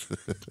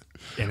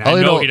 And I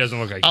only know he doesn't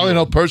look like I only Huel.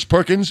 know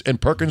Perkins and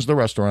Perkins the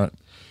restaurant.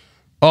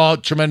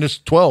 Tremendous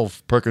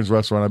 12 Perkins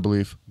restaurant, I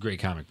believe. Great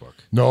comic book.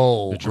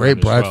 No, The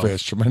great Tremendous 12.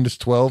 breakfast. Tremendous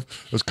 12.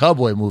 It was a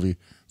cowboy movie.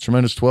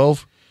 Tremendous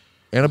 12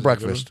 and a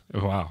breakfast.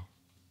 Oh, wow.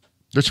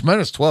 The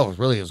Tremendous 12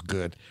 really is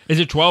good. Is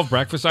it 12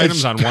 breakfast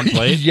items on one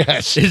plate?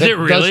 Yes. Is it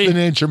really? That's the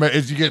name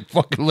Tremendous. You get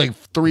fucking like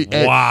 3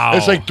 eggs. Wow.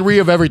 It's like 3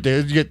 of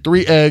everything. You get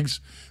 3 eggs,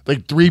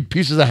 like 3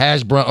 pieces of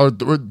hash brown,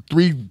 or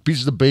 3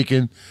 pieces of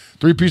bacon,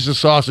 3 pieces of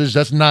sausage.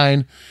 That's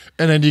 9.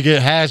 And then you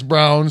get hash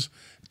browns,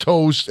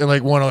 toast, and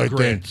like one other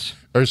Grits. thing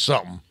or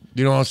something.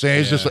 You know what I'm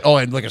saying? It's just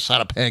like, and like a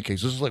side of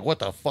pancakes. It's just like, what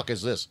the fuck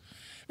is this?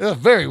 It's a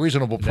very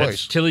reasonable That's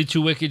price. Tilly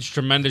Two Wicked's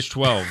Tremendous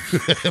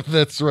 12.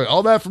 That's right.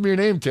 All that from your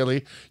name,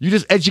 Tilly. You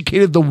just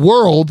educated the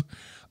world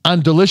on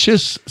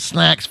delicious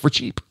snacks for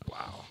cheap.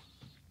 Wow.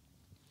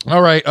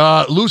 All right.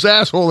 Loose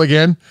asshole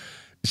again.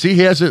 See,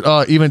 he hasn't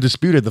even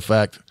disputed the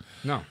fact.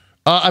 No.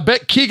 I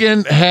bet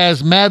Keegan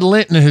has Mad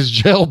Lint in his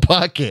jail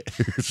pocket.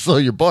 So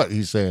your butt,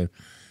 he's saying.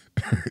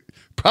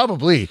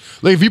 Probably.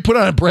 Like if you put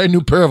on a brand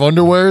new pair of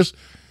underwears,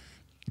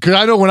 because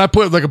I know when I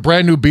put like a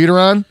brand new beater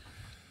on,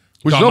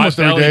 which is Dog, almost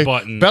my every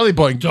day, belly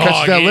button Dog,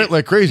 catches that lint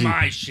like crazy.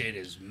 My shit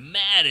is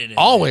mad in it.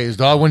 Always,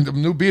 dog. When the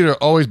new beater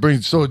always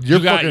brings, so you're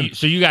fucking.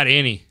 So you got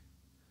Annie.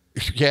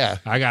 Yeah.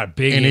 I got a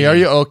big Annie, are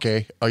you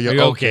okay? Are you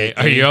okay?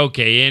 Are you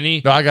okay,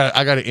 Annie? No, I got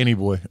an Annie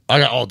boy. I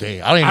got all day.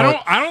 I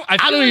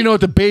don't even know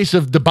what the base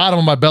of the bottom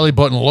of my belly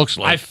button looks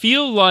like. I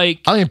feel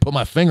like I don't even put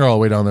my finger all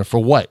the way down there for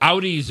what?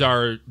 Audis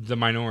are the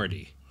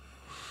minority.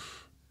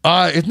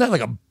 Isn't that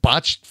like a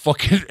botched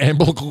fucking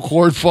umbilical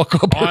cord fuck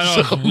up or I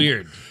know, something? it's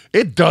weird.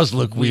 It does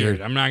look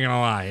weird. I'm not gonna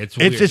lie, it's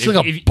weird. It's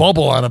like a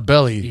bubble on a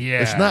belly.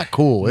 Yeah, it's not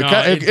cool. No,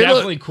 it's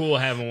definitely cool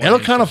having one. It'll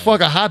kind of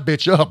fuck a hot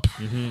bitch up.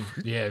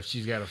 Mm-hmm. Yeah, if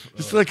she's got a.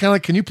 It's like kind of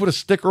like, can you put a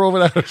sticker over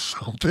that or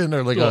something,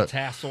 or like little a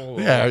tassel?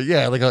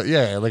 like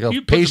a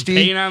You put some pasty.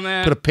 paint on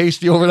that? Put a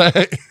pasty over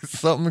that,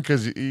 something,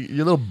 because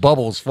your little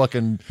bubbles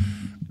fucking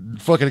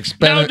expand.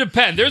 Now it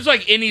depends. There's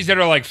like innies that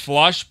are like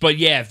flush, but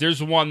yeah, if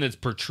there's one that's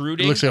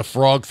protruding, It looks like a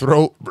frog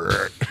throat.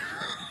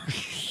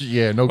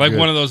 Yeah, no like good.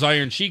 one of those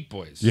Iron Cheek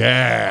boys.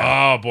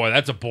 Yeah. Oh boy,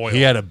 that's a boil. He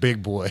had a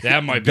big boy.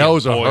 That might be That a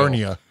was a boil.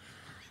 hernia.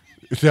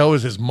 That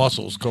was his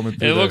muscles coming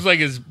through. It there. looks like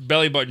his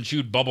belly button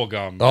chewed bubble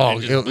gum. Oh,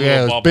 and just it blew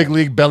a was bubble. big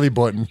league belly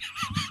button.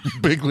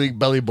 Big league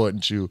belly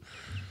button chew.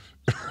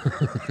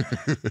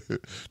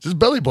 Just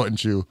belly button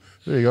chew.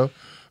 There you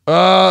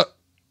go.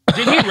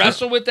 Did he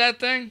wrestle with that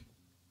thing?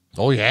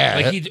 Oh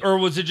yeah. Like or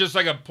was it just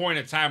like a point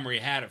of time where he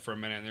had it for a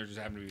minute and there just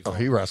happened to be? Oh,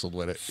 he wrestled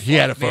with it. He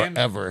had it man.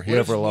 forever. He had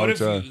it for a long what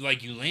time.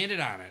 if you landed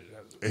on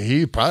it?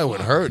 He probably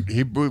would hurt.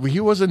 He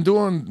wasn't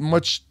doing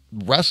much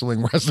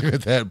wrestling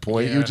at that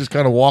point. He Yeah. would just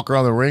kind of walk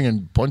around the ring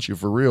and punch you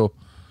for real.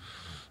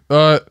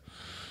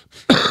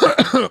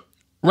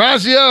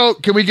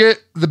 Razio, can we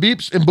get the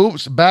beeps and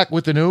boops back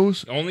with the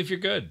news? Only if you're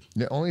good.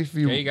 Yeah, only if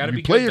you, Yeah, you gotta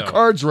be play good, your though.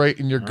 cards right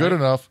and you're good Right.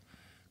 enough.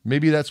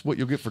 Maybe that's what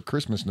you'll get for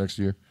Christmas next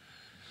year.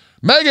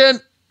 Megan,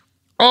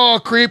 oh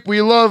creep,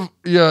 we love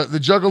you. The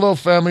Juggalo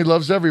family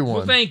loves everyone.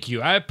 Well, thank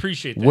you. I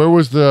appreciate that. Where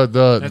was the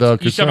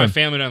You said my concern?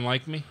 family doesn't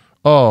like me,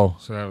 Oh,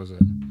 so that was it.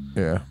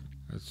 yeah.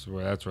 That's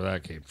where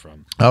that came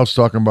from. I was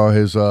talking about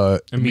his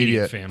Immediate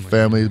immediate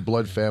family. his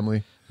blood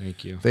family.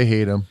 Thank you. They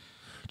hate him.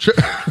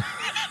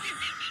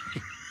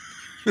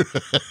 I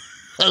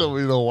don't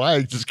even know why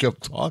I just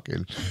kept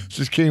talking. It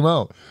just came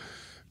out.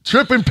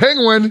 Trippin'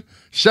 Penguin.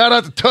 Shout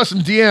out to Tuss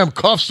and DM.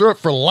 Cough syrup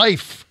for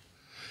life.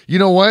 You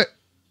know what?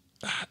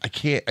 I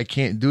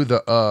can't do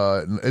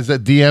the is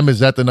that DM? Is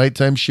that the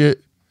nighttime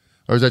shit?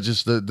 Or is that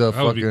just the That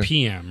would fucking be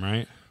PM,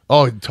 right?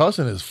 Oh,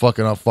 Tussin is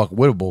fucking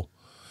unfuckwittable.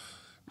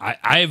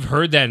 I've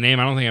heard that name.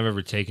 I don't think I've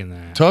ever taken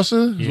that.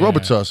 Tussin? It's Yeah.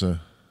 Robitussin.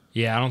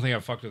 Yeah, I don't think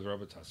I've fucked with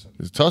Robitussin.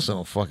 It's Tussin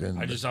will fucking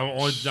I've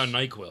always done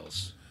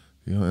NyQuils.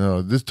 you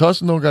know, this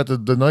Tussin don't got the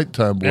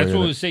nighttime boy. That's in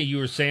what it. I was saying. You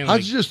were saying How'd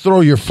like, you just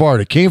throw your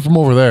fart? It came from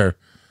over there.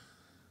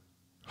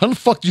 How the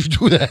fuck did you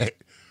do that?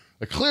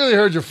 I clearly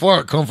heard your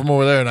fart come from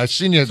over there, and I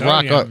seen you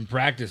rock I've up. been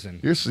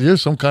practicing. You're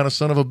some kind of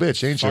son of a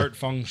bitch, ain't Fart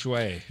feng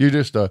shui. you? You're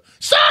just a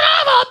son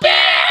of a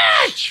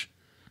bitch.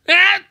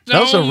 That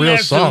was a real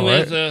song,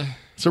 right?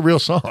 It's a real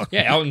song.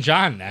 Yeah, Elton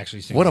John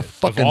actually sings What a it,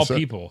 fucking of all son-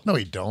 people. No,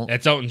 he don't.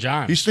 That's Elton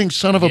John. He sings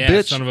 "Son of a yeah,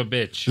 Bitch." Son of a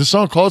bitch. This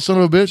song called "Son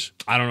of a Bitch."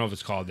 I don't know if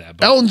it's called that,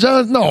 but Elton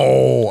John?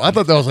 No, I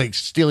thought that was like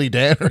Steely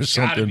Dan or gotta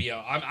something. be.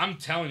 I'm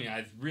telling you,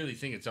 I really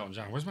think it's Elton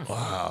John. Where's my phone?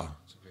 Wow.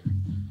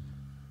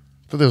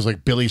 I thought that was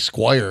like Billy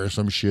Squire or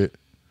some shit.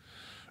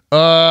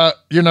 You're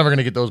never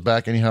gonna get those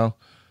back anyhow.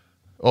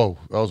 Oh,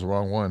 that was the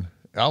wrong one.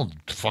 I'm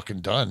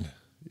fucking done.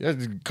 Yeah,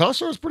 cough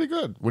syrup's pretty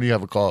good. When do you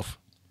have a cough?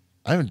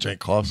 I haven't drank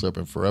cough syrup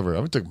in forever. I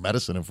haven't took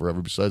medicine in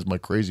forever besides my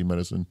crazy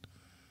medicine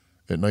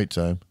at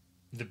nighttime.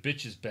 The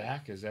bitch is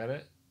back. Is that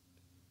it?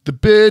 The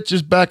bitch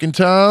is back in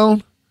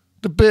town.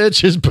 The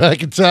bitch is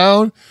back in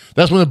town.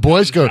 That's when the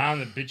boys go, Down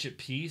the bitch at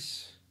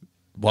peace.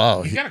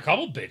 wow. He's got a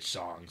couple bitch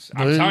songs.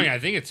 I'm Really? telling you, I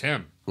think it's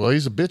him. Well,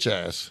 he's a bitch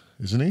ass,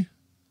 isn't he?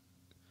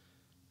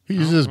 He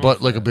uses his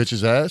butt like a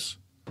bitch's ass.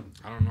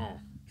 I don't know.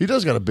 He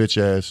does got a bitch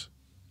ass.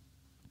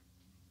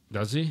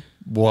 Does he?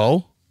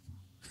 Well,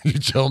 you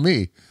tell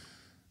me.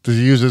 Does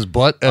he use his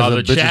butt as a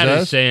The bitch's chat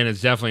ass? is saying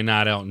it's definitely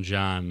not Elton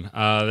John.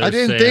 I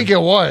didn't think it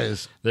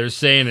was. They're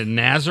saying it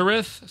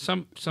Nazareth.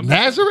 Some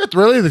Nazareth?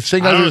 Really? The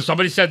sing I don't know.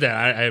 Somebody said that.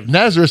 I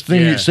Nazareth,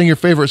 Yeah. sing your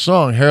favorite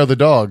song, Hair of the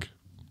Dog.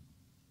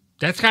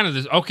 That's kind of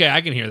this. Okay, I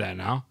can hear that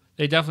now.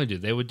 They definitely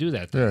do. They would do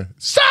that. Yeah.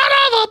 Son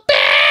of a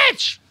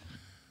bitch!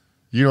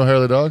 You know Hair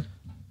of the Dog?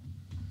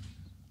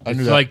 I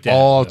knew that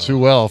all too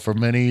well for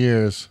many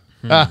years.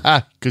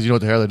 Because you know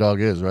what the Hair of the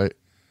Dog is, right?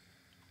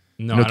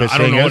 No, you know I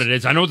don't know what it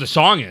is. I know what the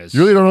song is. You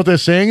really don't know what that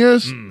saying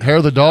is? Hair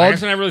of the Dog? I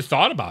guess I never really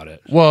thought about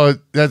it. Well,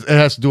 it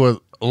has to do with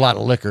a lot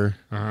of liquor.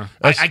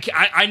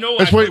 I know.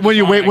 That's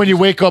when you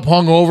wake up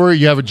hungover,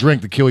 you have a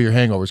drink to kill your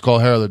hangover. It's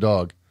called Hair of the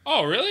Dog.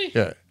 Oh, really?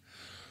 Yeah.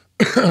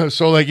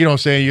 So, like, you know what I'm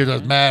saying? You're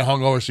just mad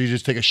hungover, so you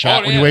just take a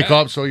shot when you wake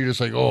up. So you're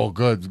just like, oh,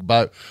 good.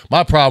 But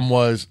my problem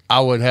was I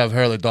would have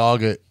Hair of the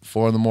Dog at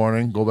 4 in the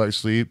morning, go back to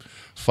sleep.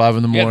 5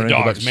 in the morning,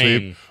 go back to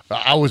sleep.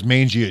 I was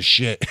mangy as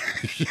shit.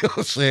 You know what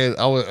I'm saying?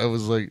 I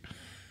was like,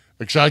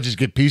 so I just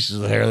get pieces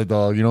of the Hair of the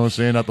Dog. You know what I'm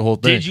saying? Not the whole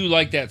thing. Did you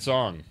like that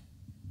song?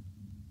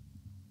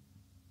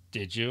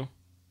 Did you?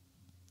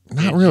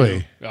 Not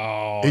really.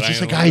 Oh, it's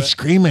just a guy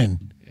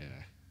screaming.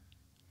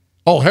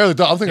 Oh, Hair of the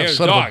Dog. I'm thinking of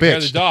Son of a Bitch. Hair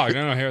of the Dog.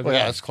 No, Hair of the Dog.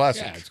 Yeah, it's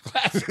classic. Yeah, it's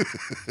classic.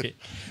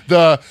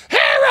 The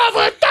Hair of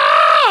a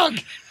Dog!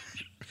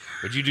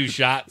 Would you do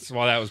shots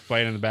while that was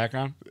playing in the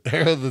background?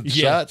 Hair of the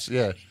shots?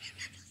 Yeah.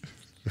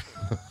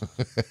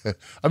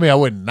 I mean, I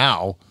wouldn't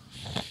now.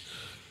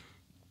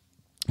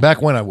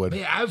 Back when I would.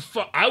 Yeah,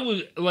 I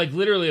would, like,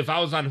 literally, if I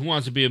was on Who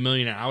Wants to Be a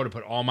Millionaire, I would have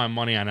put all my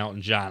money on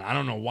Elton John. I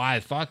don't know why I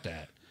thought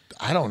that.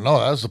 I don't know.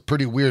 That was a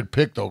pretty weird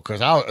pick, though,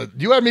 because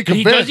you had me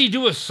convinced. Does he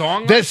do a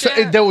song like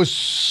that? That was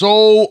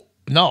so...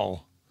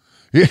 No.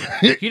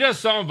 He does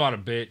something about a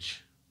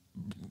bitch.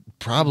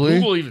 Probably.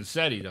 Google even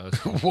said he does.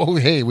 Well,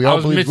 hey, we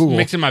all believe Google.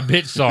 Mixing my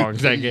bitch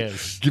songs, I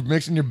guess. Keep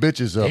mixing your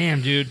bitches up.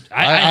 Damn, dude.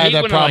 I had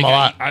that problem a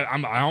lot.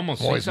 I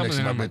almost say something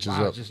and I'm like,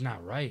 wow, it's just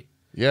not right.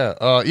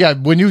 Yeah, yeah.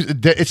 When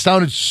it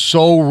sounded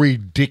so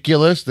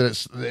ridiculous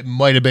that it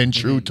might have been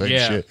true type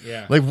shit.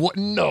 Yeah. Like what?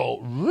 No,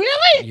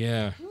 really?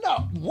 Yeah.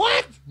 No,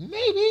 what?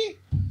 Maybe.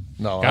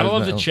 No. Gotta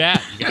love the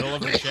chat. You gotta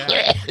love the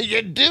chat.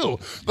 You do.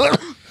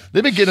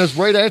 They've been getting us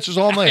right answers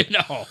all night.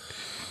 I know.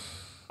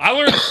 I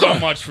learned so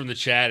much from the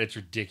chat. It's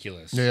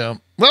ridiculous. Yeah.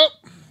 Well,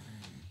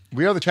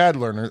 we are the chat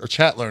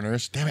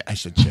learners. Damn it! I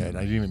said Chad.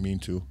 I didn't even mean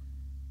to.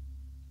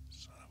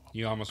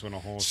 You almost went a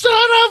whole. Son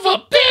of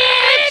a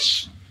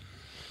bitch!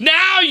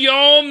 Now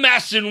you're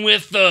messing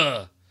with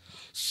the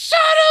son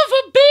of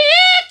a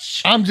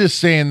bitch. I'm just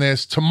saying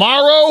this.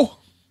 Tomorrow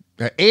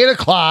at 8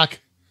 o'clock,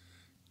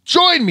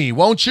 join me,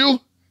 won't you?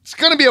 It's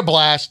going to be a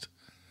blast.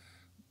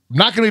 I'm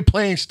not going to be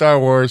playing Star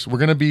Wars. We're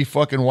going to be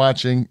fucking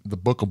watching the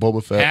Book of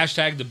Boba Fett.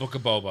 Hashtag the Book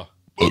of Boba.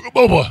 Book of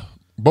Boba.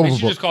 We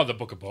should just call it the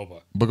Book of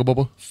Boba. Book of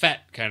Boba?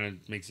 Fett kind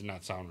of makes it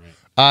not sound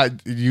right.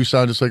 You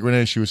sound just like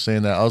Renee. She was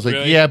saying that. I was like,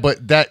 really? yeah,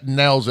 but that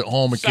nails it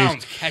home.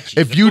 Sounds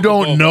catchy. If you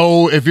don't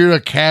know, if you're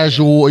a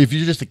casual, if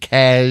you're just a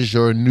cash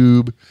or a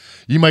noob,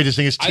 you might just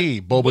think it's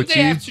tea. Boba would tea.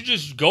 They have to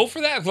just go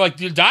for that? Like,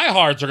 the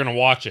diehards are going to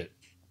watch it.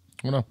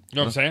 Well, no. You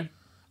know what I'm saying?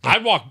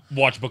 I'd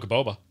watch Book of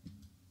Boba.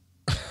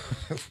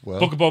 Well,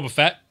 Book of Boba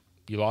Fett,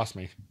 you lost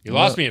me. You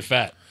lost me at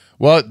Fett.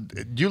 Well,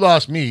 you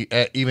lost me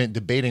at even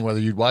debating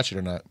whether you'd watch it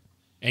or not.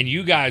 And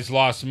you guys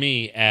lost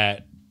me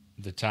at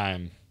the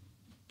time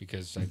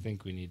because I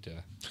think we need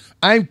to.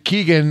 I'm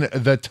Keegan,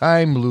 the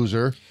time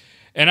loser.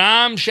 And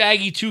I'm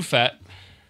Shaggy Too Fat.